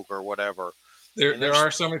rogue or whatever? There are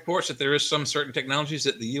some reports that there is some certain technologies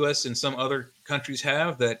that the U.S. and some other countries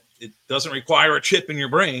have that it doesn't require a chip in your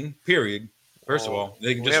brain, period. First of all,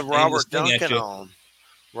 they can just have Robert Duncan on.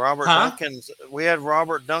 We had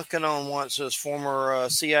Robert Duncan on once, as former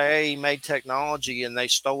CIA made technology, and they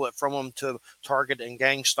stole it from him to target and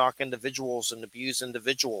gang stalk individuals and abuse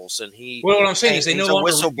individuals. And what I'm saying is he's a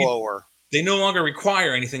whistleblower. They no longer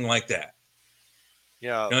require anything like that.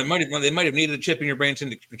 Yeah, they might have needed a chip in your brain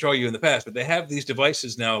to control you in the past, but they have these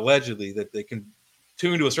devices now allegedly that they can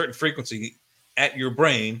tune to a certain frequency at your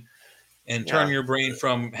brain and turn your brain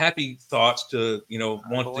from happy thoughts to,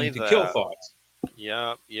 wanting to kill thoughts.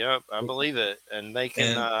 Yep. I believe it. And they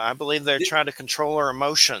can, I believe they're trying to control our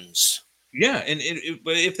emotions. Yeah.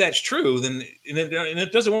 But if that's true, then, and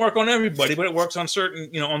it doesn't work on everybody, but it works on certain,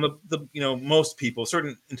 on the most people,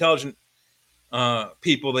 certain intelligent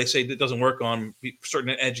people, they say that doesn't work on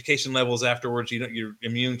certain education levels afterwards. You're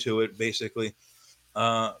immune to it, basically.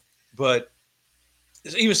 But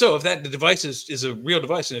even so, if the device is a real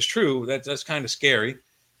device and it's true, that's kind of scary.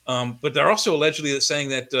 But they're also allegedly saying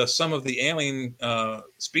that some of the alien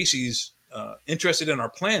species interested in our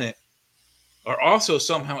planet are also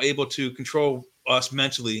somehow able to control us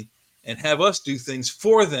mentally and have us do things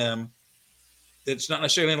for them. It's not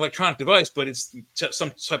necessarily an electronic device, but it's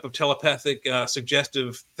some type of telepathic,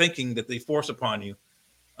 suggestive thinking that they force upon you.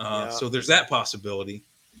 So there's that possibility.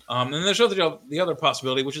 And there's the other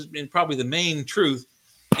possibility, which is probably the main truth,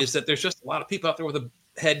 is that there's just a lot of people out there with a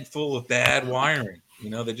head full of bad wiring.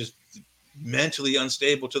 They're just mentally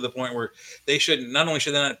unstable to the point where they not only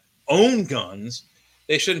should they not own guns,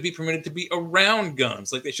 they shouldn't be permitted to be around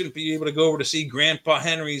guns. Like they shouldn't be able to go over to see Grandpa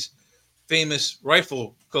Henry's famous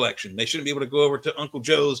rifle collection. They shouldn't be able to go over to Uncle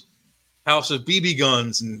Joe's house of BB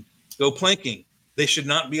guns and go planking. They should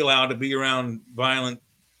not be allowed to be around violent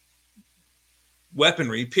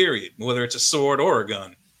weaponry, period, whether it's a sword or a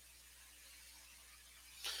gun.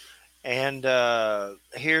 And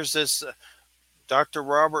here's this Dr.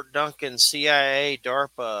 Robert Duncan, CIA,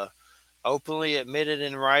 DARPA, openly admitted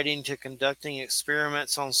in writing to conducting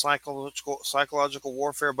experiments on psychological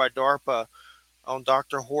warfare by DARPA on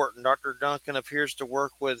Dr. Horton. Dr. Duncan appears to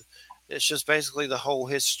work with, it's just basically the whole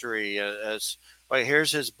history.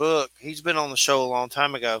 Here's his book. He's been on the show a long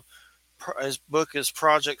time ago. His book is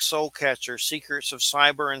Project Soulcatcher, Secrets of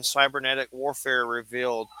Cyber and Cybernetic Warfare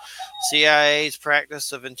Revealed. CIA's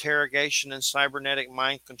practice of interrogation and cybernetic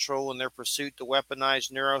mind control in their pursuit to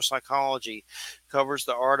weaponize neuropsychology covers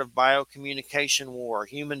the art of biocommunication war.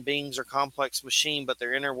 Human beings are complex machines, but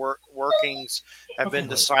their inner workings have been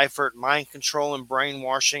deciphered. Mind control and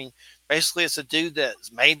brainwashing. Basically, it's a dude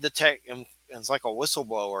that's made the tech, and it's like a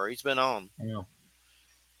whistleblower. He's been on. Yeah.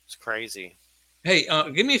 It's crazy. Hey,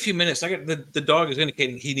 give me a few minutes. I got the dog is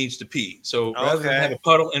indicating he needs to pee. So rather than have a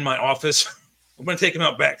puddle in my office, I'm going to take him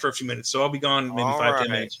out back for a few minutes. So I'll be gone maybe 5-10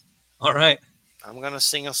 minutes. All right. I'm going to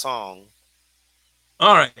sing a song.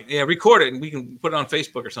 All right. Yeah, record it and we can put it on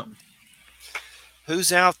Facebook or something.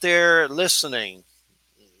 Who's out there listening?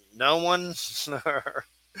 No one?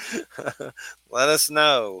 Let us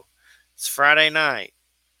know. It's Friday night.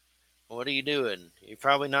 What are you doing? You're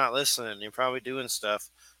probably not listening. You're probably doing stuff.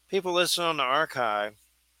 People listen on the archive.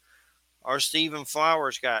 Our Stephen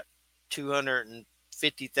Flowers got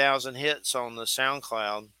 250,000 hits on the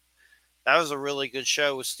SoundCloud. That was a really good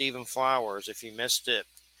show with Stephen Flowers. If you missed it,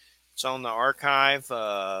 it's on the archive,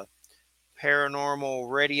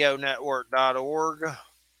 paranormalradionetwork.org.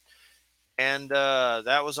 And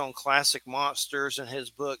that was on Classic Monsters and his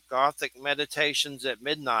book, Gothic Meditations at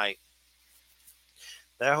Midnight.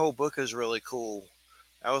 That whole book is really cool.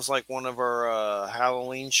 That was like one of our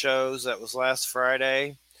Halloween shows. That was last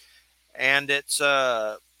Friday. And it's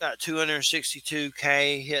got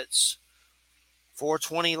 262K hits,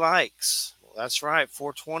 420 likes. Well, that's right,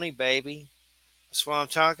 420, baby. That's what I'm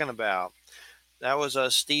talking about. That was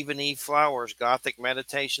Stephen E. Flowers, Gothic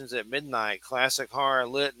Meditations at Midnight, Classic Horror,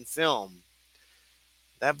 Lit, and Film.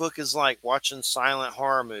 That book is like watching silent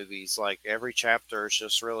horror movies. Like every chapter is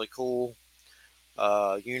just really cool.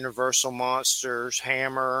 Universal Monsters,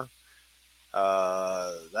 Hammer.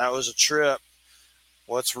 That was a trip.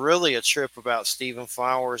 What's really a trip about Stephen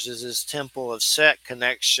Flowers is his Temple of Set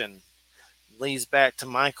connection. It leads back to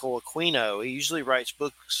Michael Aquino. He usually writes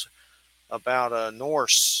books about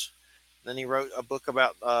Norse. Then he wrote a book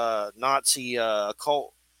about Nazi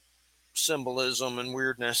occult symbolism and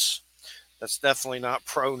weirdness. That's definitely not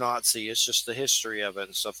pro-Nazi. It's just the history of it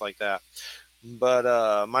and stuff like that.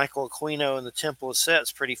 But Michael Aquino and the Temple of Set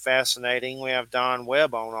is pretty fascinating. We have Don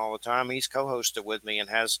Webb on all the time. He's co-hosted with me and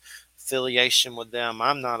has affiliation with them.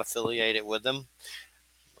 I'm not affiliated with them.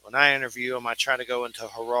 When I interview him, I try to go into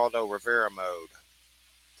Geraldo Rivera mode.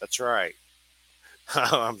 That's right.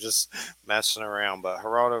 I'm just messing around, but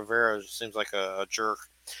Geraldo Rivera seems like a jerk.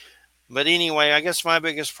 But anyway, I guess my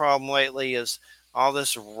biggest problem lately is all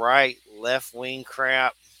this right, left-wing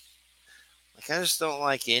crap. Like, I just don't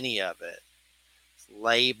like any of it.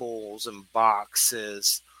 Labels and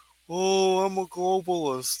boxes. Oh, I'm a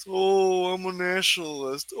globalist. Oh, I'm a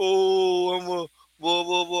nationalist. Oh, I'm a blah,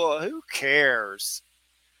 blah, blah. Who cares?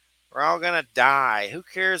 We're all going to die. Who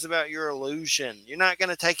cares about your illusion? You're not going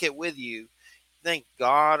to take it with you. think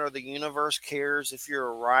God or the universe cares if you're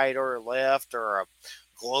a right or a left or a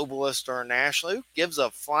globalist or a nationalist? Who gives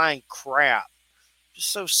a flying crap?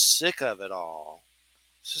 Just so sick of it all.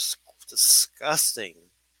 It's just disgusting.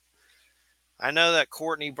 I know that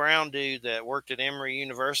Courtney Brown dude that worked at Emory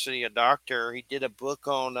University, a doctor, he did a book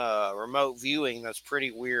on remote viewing that's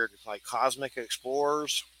pretty weird, like Cosmic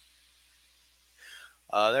Explorers.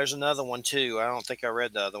 There's another one too. I don't think I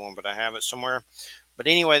read the other one, but I have it somewhere. But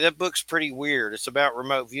anyway, that book's pretty weird. It's about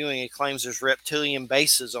remote viewing. He claims there's reptilian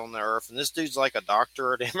bases on the Earth, and this dude's like a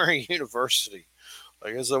doctor at Emory University.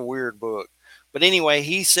 Like, it's a weird book. But anyway,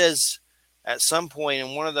 he says at some point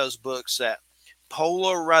in one of those books that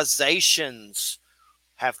polarizations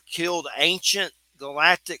have killed ancient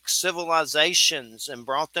galactic civilizations and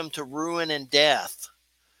brought them to ruin and death.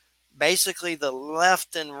 Basically, the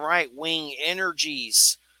left and right wing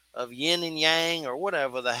energies of yin and yang, or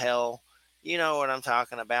whatever the hell, you know what I'm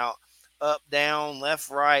talking about, up, down, left,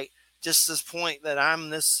 right, just this point that I'm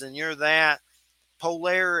this and you're that,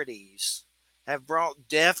 polarities have brought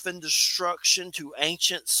death and destruction to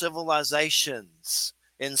ancient civilizations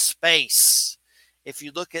in space. If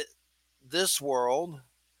you look at this world,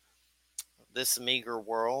 this meager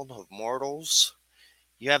world of mortals,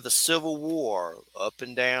 you have the Civil War, up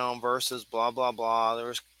and down versus blah, blah, blah.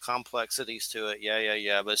 There's complexities to it.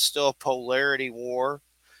 Yeah. But it's still a polarity war.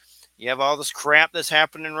 You have all this crap that's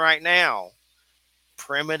happening right now.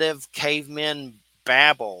 Primitive cavemen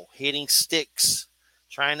babble, hitting sticks,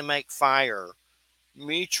 trying to make fire.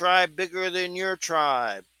 Me tribe bigger than your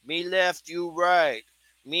tribe. Me left, you right.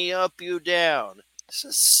 Me up, you down. This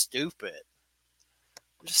is stupid.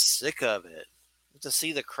 I'm just sick of it. To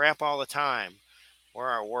see the crap all the time where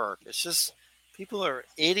I work. It's just, people are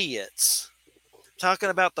idiots. Talking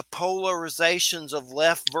about the polarizations of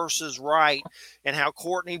left versus right, and how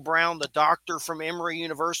Courtney Brown, the doctor from Emory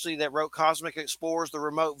University that wrote Cosmic Explorers, the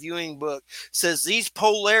remote viewing book, says these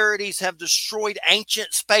polarities have destroyed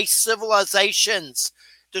ancient space civilizations,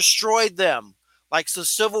 destroyed them, like the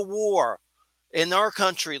Civil War in our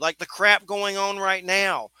country, like the crap going on right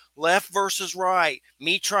now. Left versus right,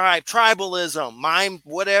 me tribe, tribalism, mine,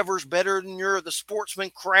 whatever's better than your, the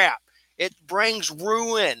sportsman crap. It brings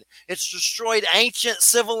ruin. It's destroyed ancient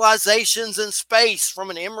civilizations in space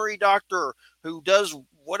from an Emory doctor who does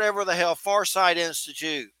whatever the hell, Farsight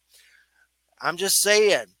Institute. I'm just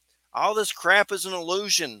saying, all this crap is an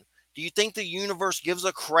illusion. Do you think the universe gives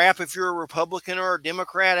a crap if you're a Republican or a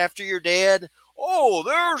Democrat after you're dead? Oh,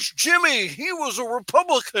 there's Jimmy. He was a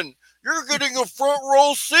Republican. You're getting a front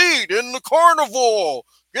row seat in the carnival.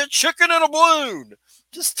 Get chicken in a balloon.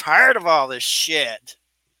 Just tired of all this shit.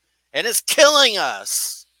 And it's killing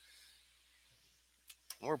us.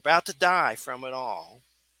 We're about to die from it all.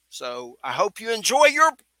 So I hope you enjoy your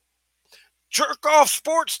jerk-off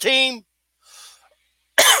sports team.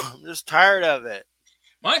 I'm just tired of it.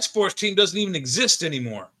 My sports team doesn't even exist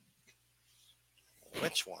anymore.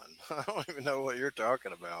 Which one? I don't even know what you're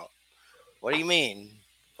talking about. What do you mean?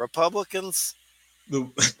 Republicans? The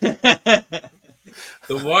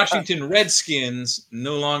Washington Redskins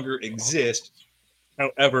no longer exist.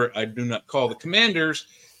 However, I do not call the Commanders.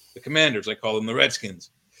 I call them the Redskins.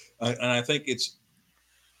 And I think it's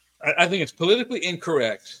politically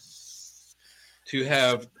incorrect to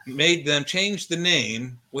have made them change the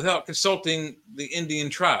name without consulting the Indian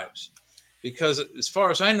tribes. Because as far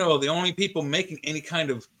as I know, the only people making any kind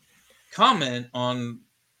of comment on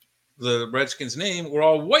the Redskins name were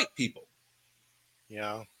all white people.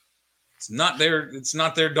 Yeah. It's not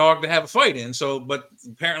their dog to have a fight in. So, but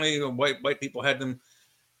apparently white people had them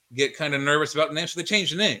get kind of nervous about the name, so they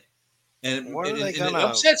changed the name. And it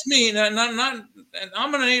upsets me. Not,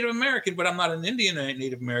 I'm a Native American, but I'm not an Indian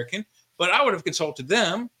Native American. But I would have consulted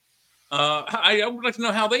them. I would like to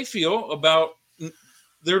know how they feel about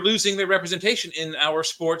they're losing their representation in our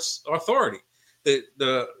sports authority.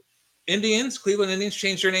 The Indians, Cleveland Indians,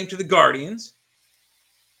 changed their name to the Guardians.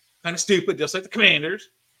 Kind of stupid, just like the Commanders.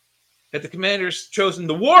 Had the Commanders chosen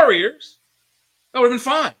the Warriors, that would have been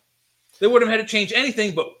fine. They wouldn't have had to change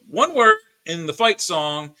anything but one word in the fight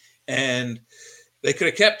song, and they could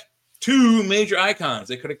have kept two major icons.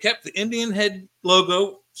 They could have kept the Indian head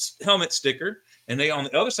logo helmet sticker, and they on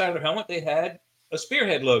the other side of the helmet, they had a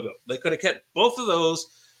spearhead logo. They could have kept both of those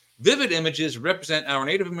vivid images represent our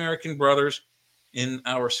Native American brothers in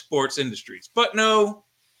our sports industries. But no,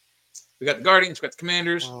 we got the Guardians, we got the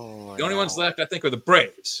Commanders. The only ones left, I think, are the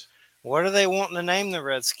Braves. What are they wanting to name the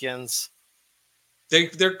Redskins?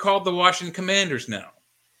 They're called the Washington Commanders now.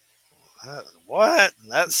 What?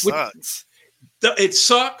 That sucks. It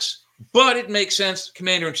sucks, but it makes sense.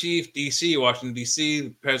 Commander-in-Chief, D.C., Washington, D.C., the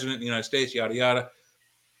President of the United States, yada, yada.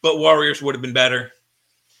 but Warriors would have been better.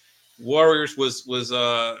 Warriors was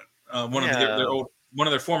one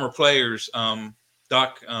of their former players,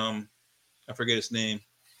 Doc. I forget his name.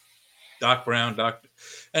 Doc Brown.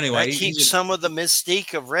 Anyway, that keeps some of the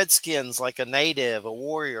mystique of Redskins, like a native, a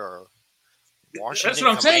warrior. Washington That's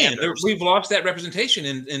what I'm saying. We've lost that representation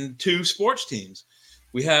in two sports teams.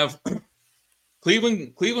 We have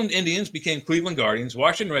Cleveland Indians became Cleveland Guardians.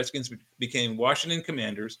 Washington Redskins became Washington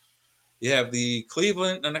Commanders. You have the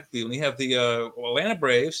You have the Atlanta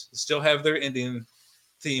Braves. Still have their Indian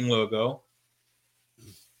theme logo,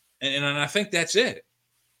 and I think that's it.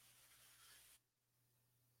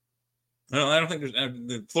 No, I don't think there's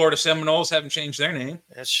the Florida Seminoles haven't changed their name.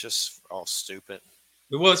 That's just all stupid.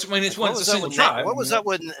 Well, it's a single tribe. What was up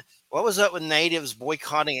with natives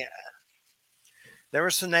boycotting it? There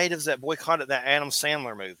were some natives that boycotted that Adam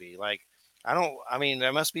Sandler movie. Like,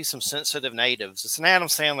 there must be some sensitive natives. It's an Adam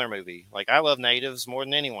Sandler movie. Like, I love natives more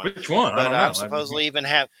than anyone. Which one? But I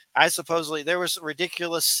supposedly there was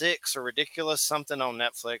Ridiculous 6 or Ridiculous something on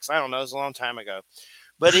Netflix. I don't know. It was a long time ago.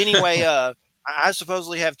 But anyway, I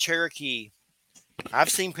supposedly have Cherokee.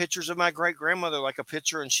 I've seen pictures of my great grandmother, like a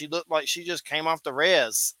picture, and she looked like she just came off the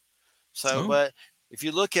res. So, but if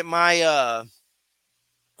you look at my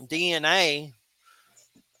DNA,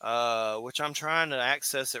 which I'm trying to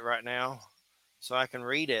access it right now so I can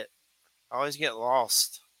read it, I always get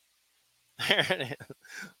lost. There it is.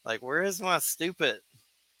 Like, where is my stupid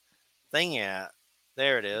thing at?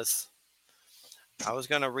 There it is. I was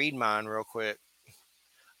going to read mine real quick.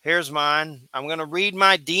 Here's mine. I'm going to read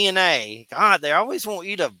my DNA. God, they always want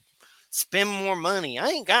you to spend more money. I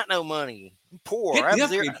ain't got no money. I'm poor. Get the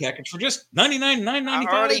upgrade package for just $99.95. I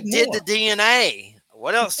already did the DNA.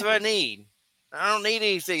 What else do I need? I don't need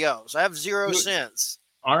anything else. I have 0 cents.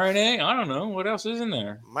 RNA? I don't know. What else is in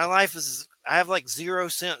there? My life is, I have like 0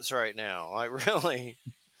 cents right now. Like, really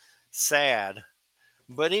sad.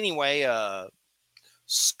 But anyway,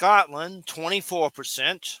 Scotland,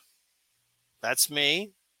 24%. That's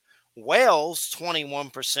me. Wales,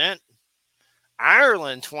 21%.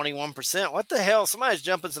 Ireland, 21%. What the hell? Somebody's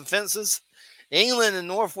jumping some fences. England and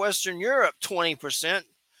Northwestern Europe, 20%.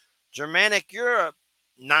 Germanic Europe,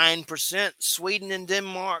 9%. Sweden and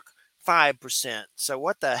Denmark, 5%. So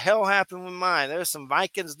what the hell happened with mine? There's some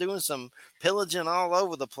Vikings doing some pillaging all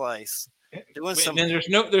over the place. And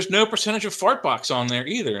there's no percentage of fart box on there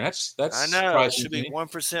either. That's I know it should be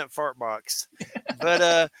 1% fart box.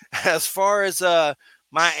 But as far as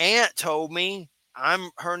my aunt told me,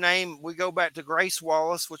 her name, we go back to Grace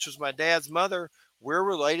Wallace, which was my dad's mother. We're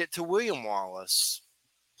related to William Wallace.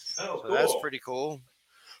 Oh, so cool. That's pretty cool.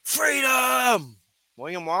 Freedom!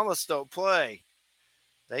 William Wallace don't play.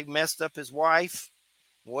 They messed up his wife.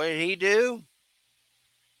 What did he do?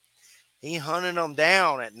 He hunted them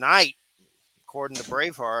down at night, according to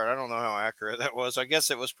Braveheart. I don't know how accurate that was. I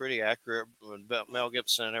guess it was pretty accurate about Mel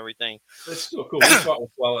Gibson and everything. That's still cool. We fought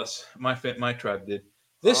with Wallace. My tribe did.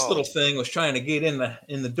 This little thing was trying to get in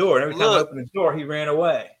the door. And every time I opened the door, he ran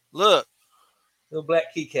away. Look. Little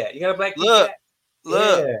black key cat. You got a black key cat?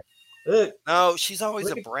 Look. Yeah. Look. No, she's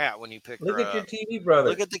always a brat when you pick her up. Look at your TV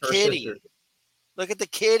brother. Look at the kitty. Sister. Look at the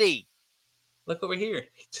kitty. Look over here.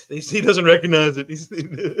 He doesn't recognize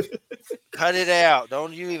it. Cut it out.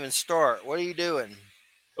 Don't you even start. What are you doing?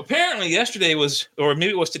 Apparently yesterday was, or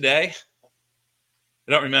maybe it was today.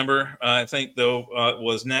 I don't remember. I think, though, it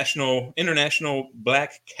was International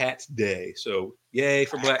Black Cat Day. So, yay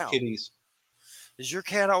for black kitties. Is your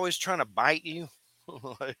cat always trying to bite you?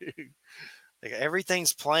 like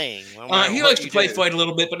everything's playing. He likes to play fight a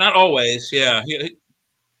little bit, but not always. Yeah.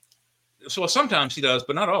 So sometimes he does,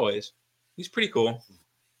 but not always. He's pretty cool.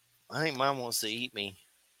 I think mine wants to eat me.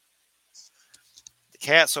 The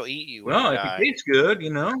cats will eat you. Well, if it tastes good,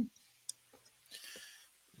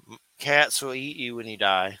 Cats will eat you when you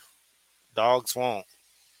die. Dogs won't.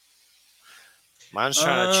 Mine's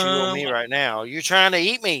trying to chew on me right now. You're trying to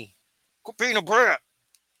eat me. Quit being a brat.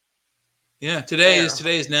 Yeah, today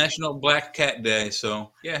is National Black Cat Day.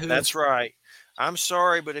 So yeah, that's right. I'm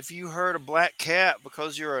sorry, but if you hurt a black cat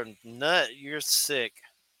because you're a nut, you're sick.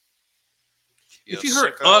 If you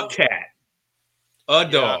hurt a cat, a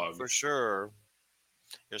dog, for sure,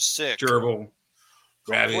 you're sick. Gerbil,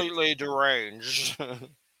 rabbit, completely deranged.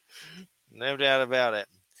 No doubt about it.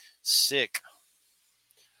 Sick.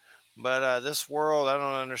 But this world, I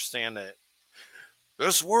don't understand it.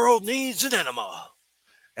 This world needs an enema.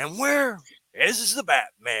 And where is the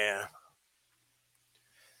Batman?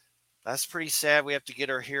 That's pretty sad. We have to get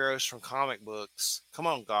our heroes from comic books. Come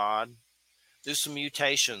on, God. Do some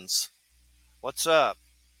mutations. What's up?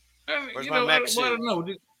 Where's my mech suit? I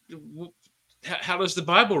don't know. How does the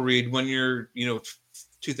Bible read when you're,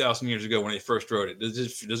 2,000 years ago when they first wrote it.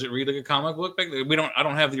 Does it read like a comic book? I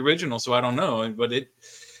don't have the original, so I don't know. But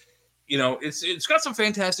it's got some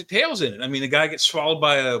fantastic tales in it. I mean, the guy gets swallowed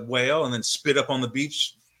by a whale and then spit up on the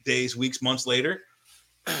beach days, weeks, months later.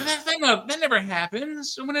 That never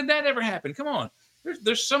happens. When did that ever happen? Come on.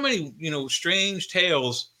 There's so many, strange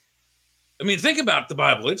tales. I mean, think about the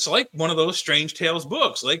Bible. It's like one of those strange tales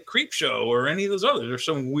books, like Creepshow or any of those others. There's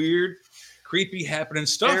some weird, creepy happening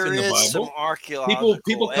stuff in the Bible. Some archaeological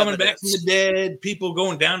people coming back from the dead, people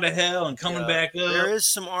going down to hell and coming back up. There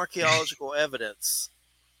is some archaeological evidence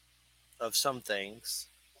of some things.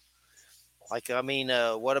 Like, I mean,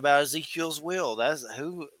 what about Ezekiel's will?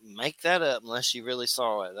 Who make that up unless you really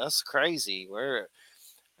saw it? That's crazy.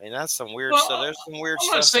 That's some weird stuff. There's some weird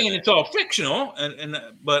stuff. I'm not saying it's all fictional,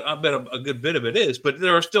 but I bet a good bit of it is. But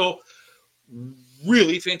there are still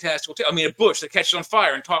really fantastical tales. I mean, a bush that catches on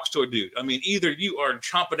fire and talks to a dude. I mean, either you are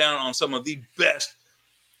chomping down on some of the best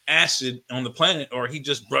acid on the planet, or he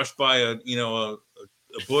just brushed by a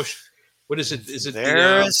bush. What is it?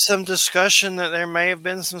 There is some discussion that there may have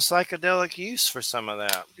been some psychedelic use for some of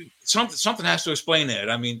that. Something has to explain that.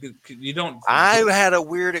 I mean, you don't. I had a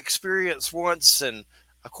weird experience once, and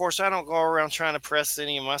of course, I don't go around trying to press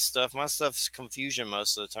any of my stuff. My stuff's confusion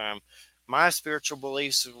most of the time. My spiritual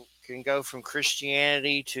beliefs can go from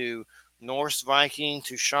Christianity to Norse Viking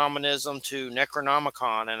to shamanism to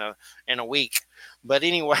Necronomicon in a week. But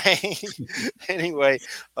anyway,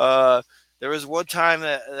 there was one time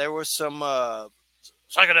that there was some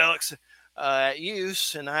psychedelics at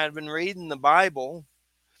use, and I had been reading the Bible,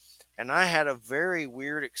 and I had a very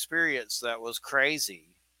weird experience that was crazy.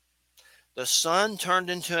 The sun turned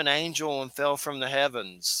into an angel and fell from the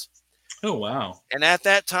heavens. Oh, wow. And at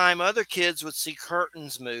that time, other kids would see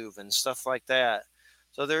curtains move and stuff like that.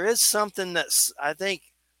 So there is something that's, I think,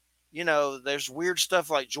 there's weird stuff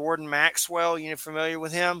like Jordan Maxwell. You familiar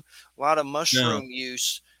with him? A lot of mushroom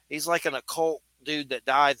use. He's like an occult dude that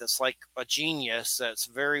died that's like a genius that's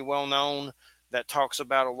very well known, that talks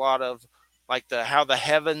about a lot of like how the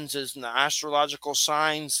heavens is and the astrological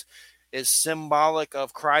signs is symbolic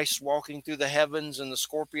of Christ walking through the heavens, and the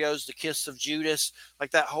Scorpios, the kiss of Judas,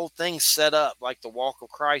 like that whole thing set up like the walk of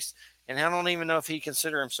Christ. And I don't even know if he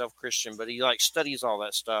consider himself Christian, but he like studies all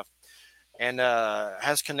that stuff and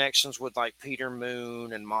has connections with like Peter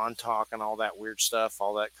Moon and Montauk and all that weird stuff,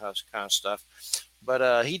 all that kind of stuff.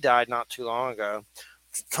 But he died not too long ago.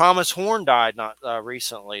 Thomas Horn died not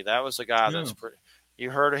recently. That was a guy that's pretty. You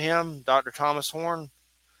heard of him, Dr. Thomas Horn?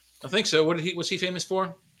 I think so. Was he famous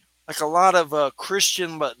for? Like a lot of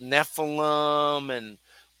Christian, but Nephilim and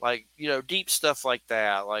like deep stuff like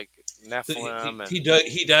that, like Nephilim.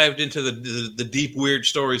 He dived into the deep weird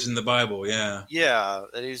stories in the Bible. Yeah,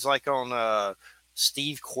 and he's like on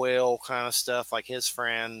Steve Quayle kind of stuff, like his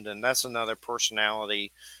friend, and that's another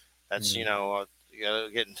personality that's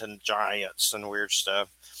getting to giants and weird stuff.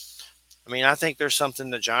 I mean, I think there's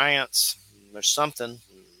something to giants. There's something.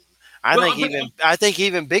 I think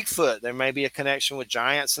even Bigfoot, there may be a connection with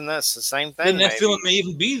giants, and that's the same thing. And that film may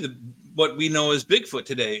even be what we know as Bigfoot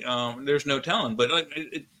today. There's no telling. But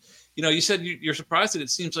you said you're surprised that it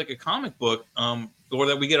seems like a comic book, or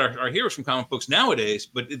that we get our heroes from comic books nowadays.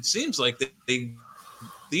 But it seems like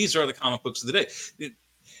these are the comic books of the day.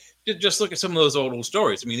 Just look at some of those old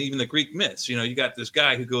stories. I mean, even the Greek myths. You got this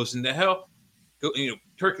guy who goes into hell.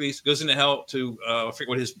 Hercules goes into hell to I forget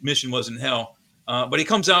what his mission was in hell. But he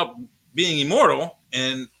comes out being immortal,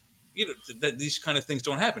 and that these kind of things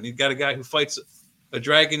don't happen. You've got a guy who fights a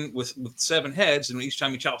dragon with 7 heads, and each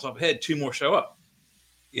time he chops off a head, 2 more show up.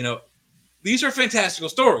 These are fantastical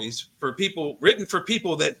stories written for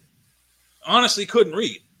people that honestly couldn't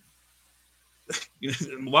read.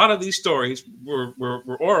 A lot of these stories were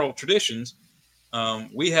oral traditions.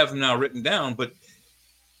 We have them now written down, but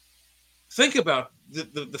think about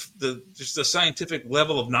just the scientific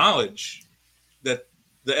level of knowledge that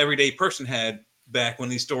the everyday person had back when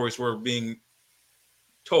these stories were being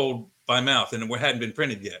told by mouth and hadn't been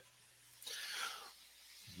printed yet.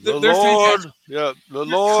 The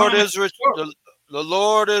Lord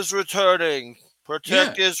is returning.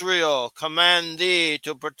 Protect Israel. Command thee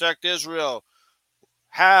to protect Israel.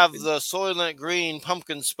 Have the Soylent Green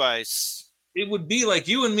pumpkin spice. It would be like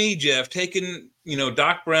you and me, Jeff, taking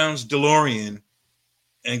Doc Brown's DeLorean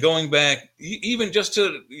and going back even just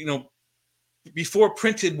to before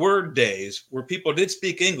printed word days where people did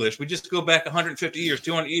speak English. We just go back 150 years,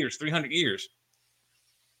 200 years, 300 years.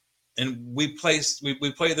 And we play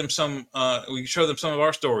them we show them some of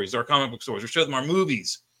our stories, our comic book stories. We show them our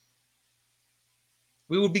movies.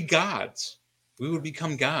 We would be gods. We would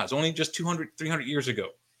become gods only just 200, 300 years ago.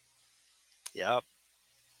 Yep.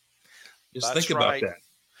 Think about that.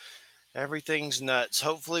 Everything's nuts.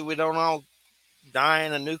 Hopefully, we don't all die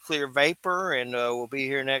in a nuclear vapor, and we'll be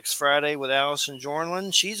here next Friday with Allison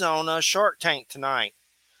Jornlin. She's on Shark Tank tonight.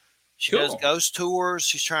 She does Cool. ghost tours.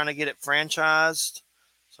 She's trying to get it franchised.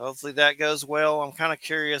 So hopefully that goes well. I'm kind of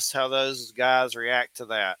curious how those guys react to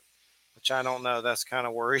that, which I don't know. That's kind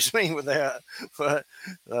of worries me with that. But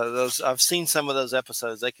those I've seen some of those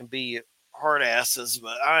episodes. They can be hard asses,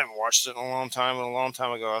 but I haven't watched it in a long time. And a long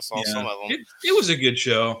time ago, I saw some of them. It was a good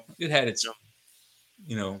show. It had its,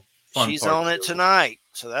 fun She's part on it to tonight,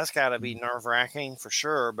 so that's got to be nerve-wracking for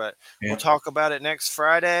sure. But Yeah. we'll talk about it next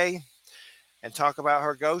Friday and talk about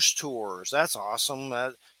her ghost tours. That's awesome.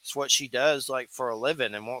 That's what she does like for a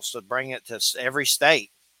living and wants to bring it to every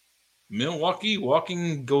state. Milwaukee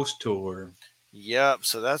Walking Ghost Tour. Yep.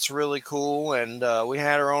 So that's really cool. And we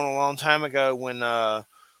had her on a long time ago when,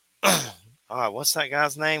 what's that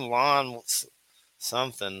guy's name? Lon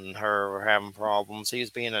something and her were having problems. He was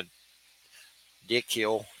being a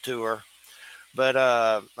dickhill to her. But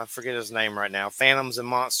I forget his name right now. Phantoms and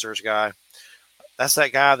Monsters guy. That's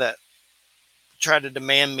that guy that tried to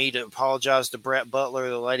demand me to apologize to Brett Butler,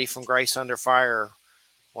 the lady from Grace Under Fire,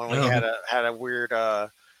 when we had a weird.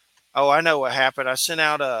 I know what happened. I sent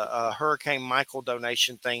out a Hurricane Michael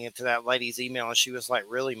donation thing into that lady's email, and she was like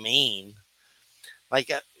really mean. Like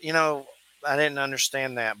I didn't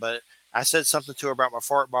understand that, but I said something to her about my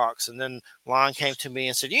fart box, and then Lon came to me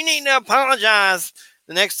and said, "You need to apologize."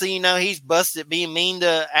 The next thing you know, he's busted being mean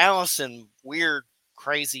to Allison. Weird,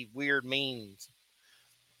 crazy, weird means.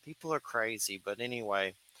 People are crazy, but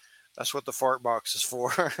anyway, that's what the fart box is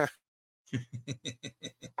for.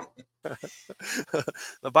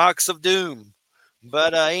 The box of doom.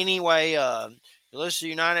 But anyway, you listen to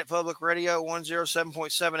United Public Radio 107.7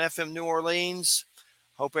 FM New Orleans.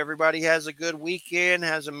 Hope everybody has a good weekend,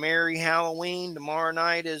 has a merry Halloween. Tomorrow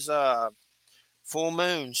night is full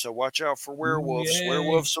moon, so watch out for werewolves. Yay.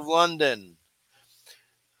 Werewolves of London.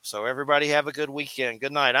 So everybody have a good weekend.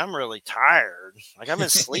 Good night. I'm really tired. Like I've been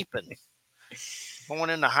sleeping. Going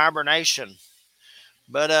into hibernation.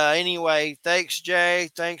 But anyway, thanks, Jay.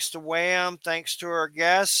 Thanks to Wham. Thanks to our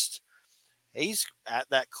guest. He's at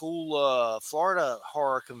that cool Florida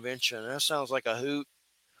horror convention. That sounds like a hoot.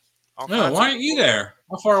 No, why aren't you there?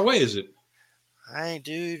 How far away is it? Hey,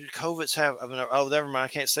 dude, COVID's never mind. I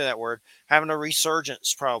can't say that word. Having a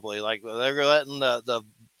resurgence, probably. Like they're letting the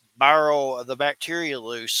viral, the bacteria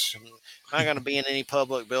loose. Not going to be in any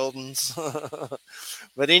public buildings.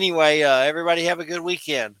 But anyway, everybody have a good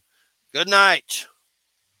weekend. Good night.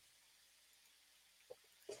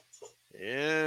 Yeah.